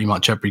sub pretty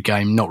much every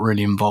game, not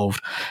really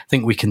involved. I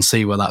think we can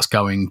see where that's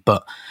going.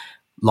 But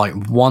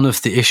one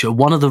of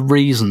the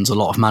reasons a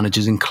lot of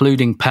managers,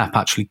 including Pep,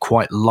 actually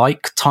quite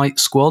like tight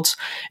squads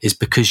is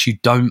because you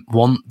don't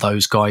want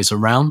those guys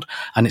around.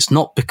 And it's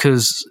not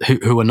because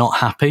who are not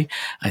happy.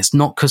 And it's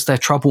not because they're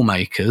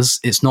troublemakers.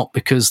 It's not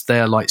because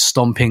they're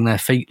stomping their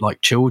feet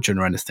like children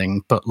or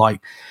anything. But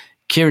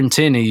Kieran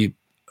Tierney,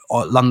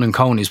 London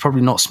Colney, is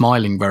probably not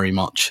smiling very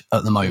much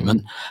at the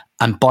moment.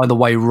 And by the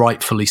way,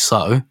 rightfully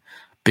so,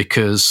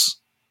 because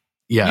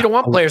you don't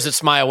want players that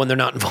smile when they're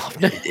not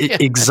involved.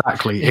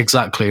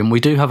 Exactly. And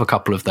we do have a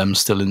couple of them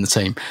still in the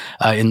team,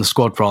 in the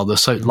squad rather.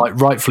 So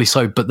rightfully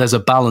so, but there's a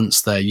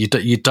balance there. You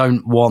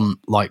don't want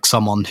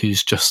someone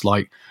who's just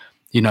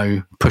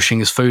pushing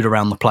his food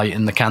around the plate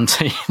in the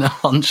canteen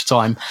at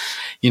lunchtime.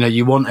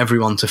 You want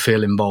everyone to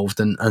feel involved.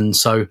 And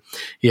so,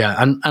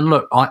 And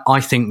look, I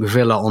think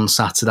Villa on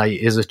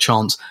Saturday is a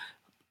chance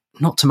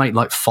not to make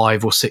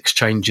 5 or 6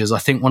 changes. I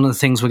think one of the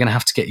things we're going to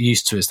have to get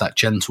used to is that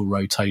gentle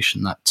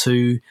rotation, that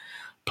 2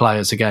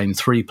 players a game,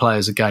 3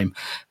 players a game.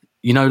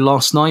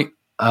 Last night,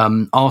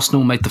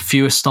 Arsenal made the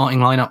fewest starting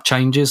lineup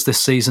changes this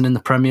season in the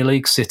Premier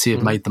League. City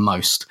have made the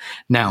most.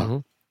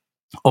 Now,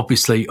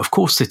 obviously, of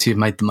course, City have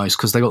made the most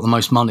because they got the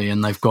most money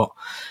and they've got.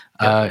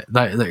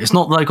 It's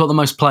not that they got the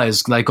most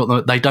players. They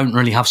don't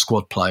really have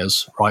squad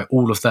players, right?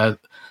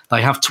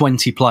 They have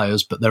 20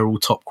 players, but they're all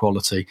top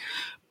quality.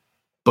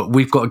 But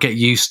we've got to get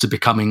used to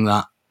becoming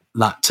that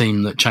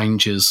team that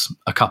changes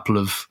a couple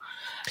of.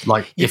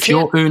 If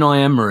you're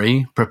Unai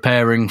Emery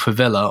preparing for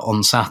Villa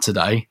on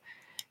Saturday,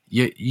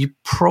 you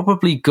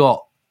probably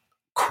got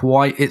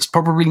it's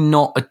probably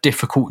not a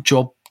difficult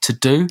job to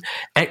do.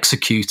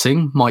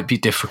 Executing might be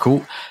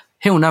difficult.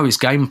 He'll know his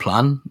game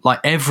plan.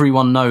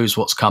 Everyone knows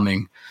what's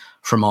coming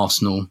from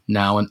Arsenal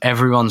now, and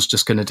everyone's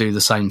just going to do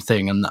the same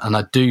thing. And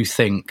I do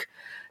think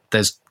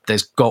there's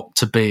got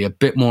to be a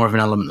bit more of an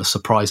element of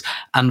surprise.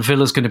 And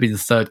Villa's going to be the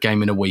 3rd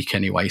game in a week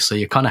anyway, so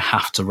you kind of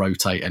have to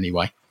rotate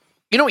anyway.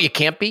 You know what you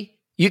can't be?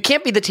 You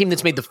can't be the team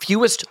that's made the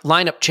fewest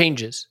lineup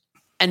changes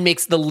and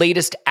makes the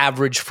latest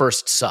average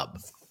first sub.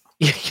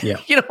 Yeah.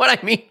 You know what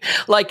I mean?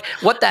 Like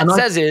what that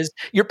says is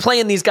you're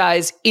playing these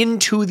guys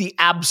into the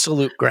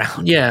absolute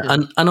ground. Yeah,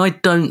 and I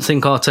don't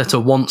think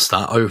Arteta wants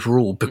that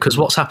overall, because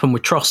what's happened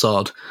with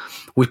Trossard,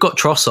 we've got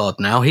Trossard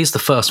now. He's the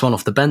first one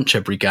off the bench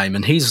every game,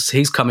 and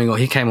he's coming on.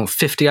 He came on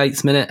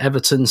 58th minute,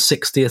 Everton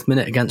 60th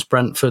minute against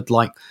Brentford.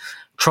 Like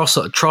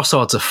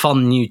Trossard's a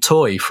fun new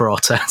toy for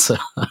Arteta,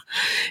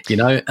 you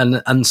know,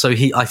 and so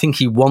I think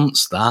he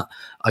wants that.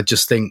 I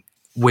just think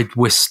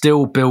we're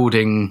still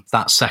building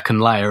that second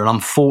layer, and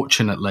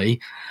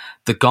unfortunately,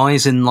 the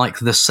guys in like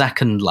the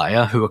second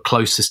layer who are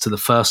closest to the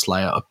first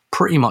layer are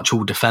pretty much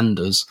all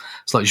defenders.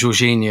 It's like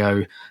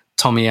Jorginho,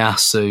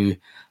 Tomiyasu,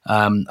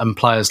 and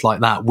players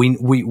like that.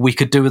 We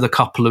could do with a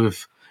couple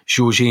of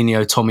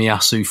Jorginho,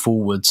 Tomiyasu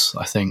forwards,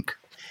 I think.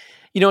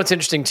 You know what's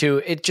interesting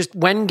too? It just,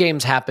 when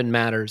games happen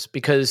matters,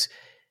 because,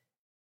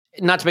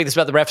 not to make this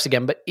about the refs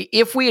again, but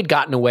if we had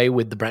gotten away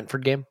with the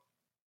Brentford game,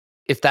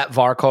 if that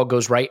VAR call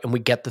goes right and we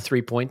get the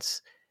 3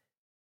 points,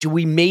 do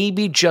we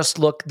maybe just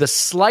look the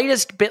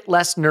slightest bit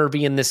less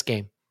nervy in this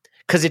game?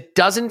 Because it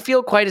doesn't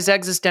feel quite as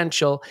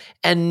existential,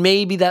 and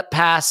maybe that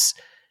pass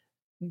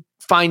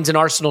finds an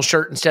Arsenal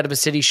shirt instead of a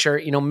City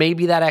shirt. You know,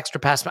 maybe that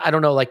extra pass, I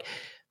don't know, like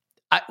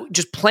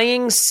just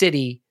playing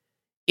City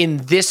in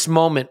this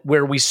moment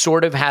where we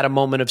sort of had a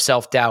moment of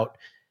self-doubt.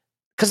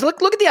 Because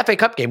look at the FA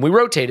Cup game. We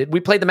rotated. We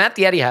played them at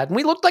the Etihad, and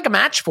we looked like a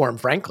match for them,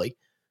 frankly.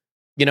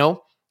 You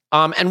know?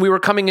 And we were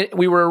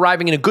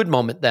arriving in a good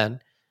moment then.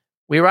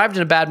 We arrived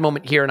in a bad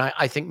moment here, and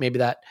I think maybe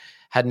that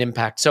had an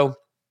impact. So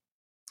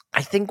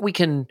I think we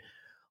can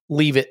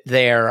leave it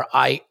there.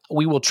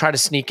 We will try to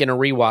sneak in a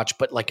rewatch,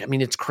 but like, I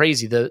mean, it's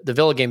crazy. The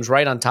Villa game's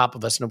right on top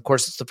of us, and of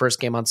course, it's the first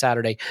game on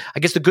Saturday.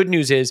 I guess the good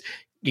news is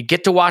you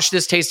get to wash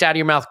this taste out of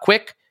your mouth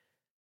quick.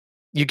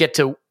 You get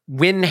to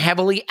win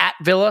heavily at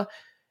Villa,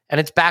 and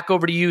it's back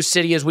over to you,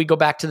 City, as we go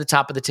back to the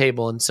top of the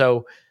table. And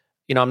so,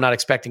 you know, I'm not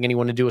expecting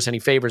anyone to do us any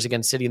favors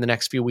against City in the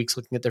next few weeks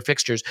looking at their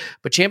fixtures,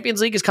 but Champions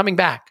League is coming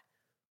back.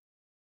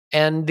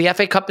 And the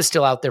FA Cup is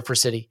still out there for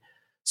City.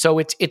 So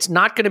it's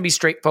not going to be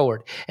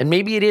straightforward. And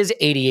maybe it is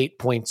 88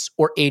 points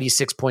or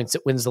 86 points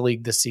that wins the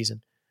league this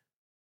season.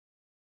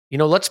 You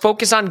know, let's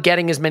focus on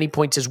getting as many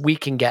points as we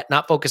can get,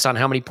 not focus on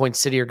how many points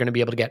City are going to be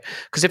able to get.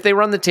 Because if they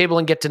run the table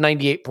and get to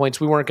 98 points,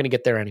 we weren't going to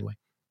get there anyway.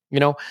 You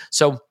know?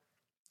 So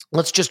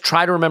let's just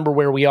try to remember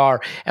where we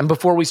are. And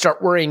before we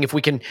start worrying if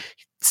we can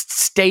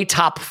stay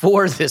top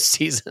 4 this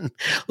season,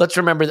 let's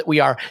remember that we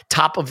are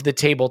top of the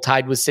table,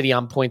 tied with City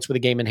on points with a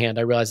game in hand.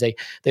 I realize they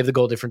have the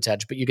goal difference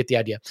edge, but you get the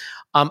idea.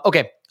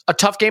 Okay, a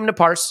tough game to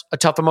parse, a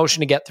tough emotion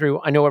to get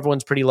through. I know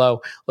everyone's pretty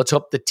low. Let's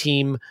hope the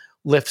team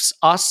lifts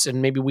us,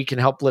 and maybe we can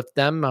help lift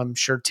them. I'm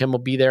sure Tim will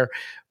be there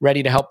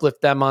ready to help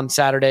lift them on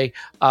Saturday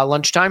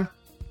lunchtime.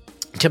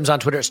 Tim's on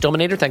Twitter at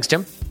Stillmanator. Thanks,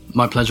 Tim.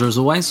 My pleasure as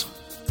always.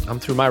 I'm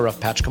through my rough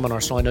patch. Come on,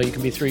 Arsenal. I know you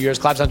can be through yours.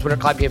 Clive's on Twitter,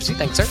 Clive PFC.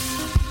 Thanks, sir.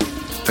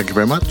 Thank you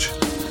very much.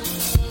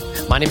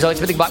 My name's Alex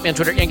Smith. Block me on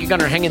Twitter, Yankee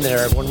Gunner. Hang in there,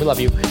 everyone. We love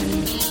you.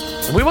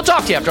 And we will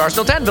talk to you after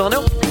Arsenal 10,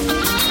 Villanelle.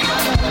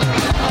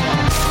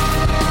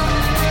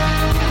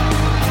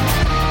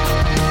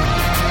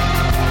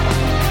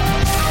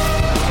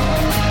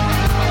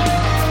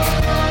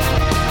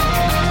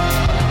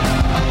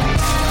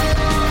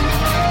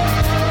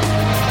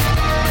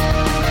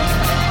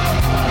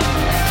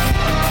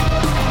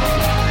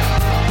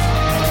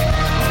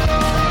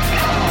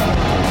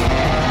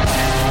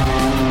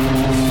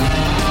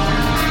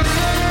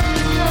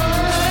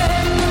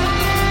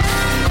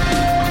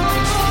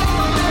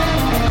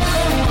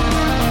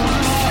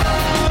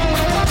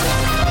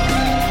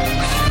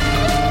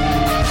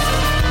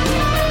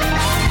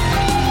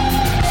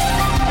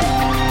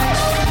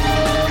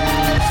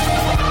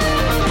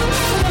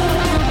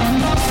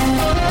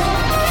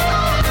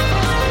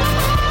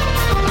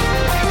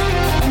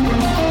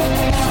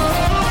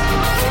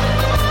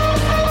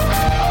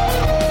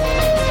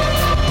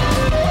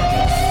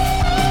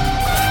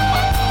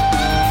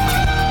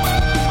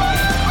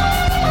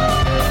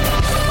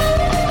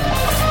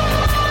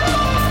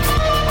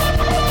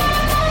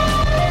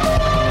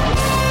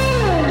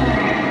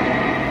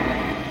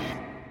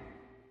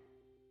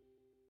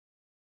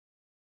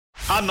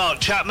 I'm Mark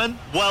Chapman.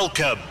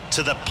 Welcome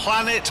to the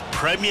Planet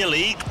Premier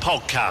League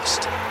podcast.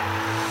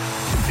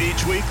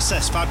 Each week,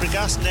 Cesc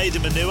Fabregas,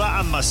 Nader Manua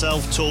and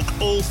myself talk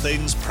all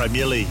things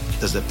Premier League.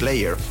 As a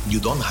player, you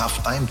don't have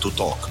time to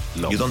talk.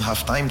 No. You don't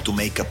have time to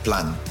make a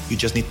plan. You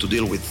just need to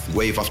deal with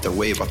wave after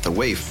wave after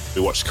wave.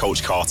 We watched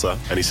Coach Carter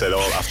and he said,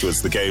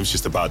 afterwards, the game's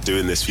just about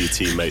doing this for your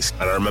teammates.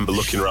 And I remember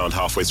looking around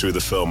halfway through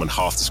the film and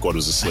half the squad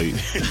was asleep.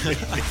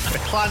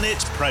 Planet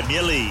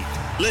Premier League.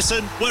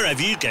 Listen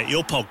wherever you get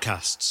your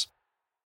podcasts.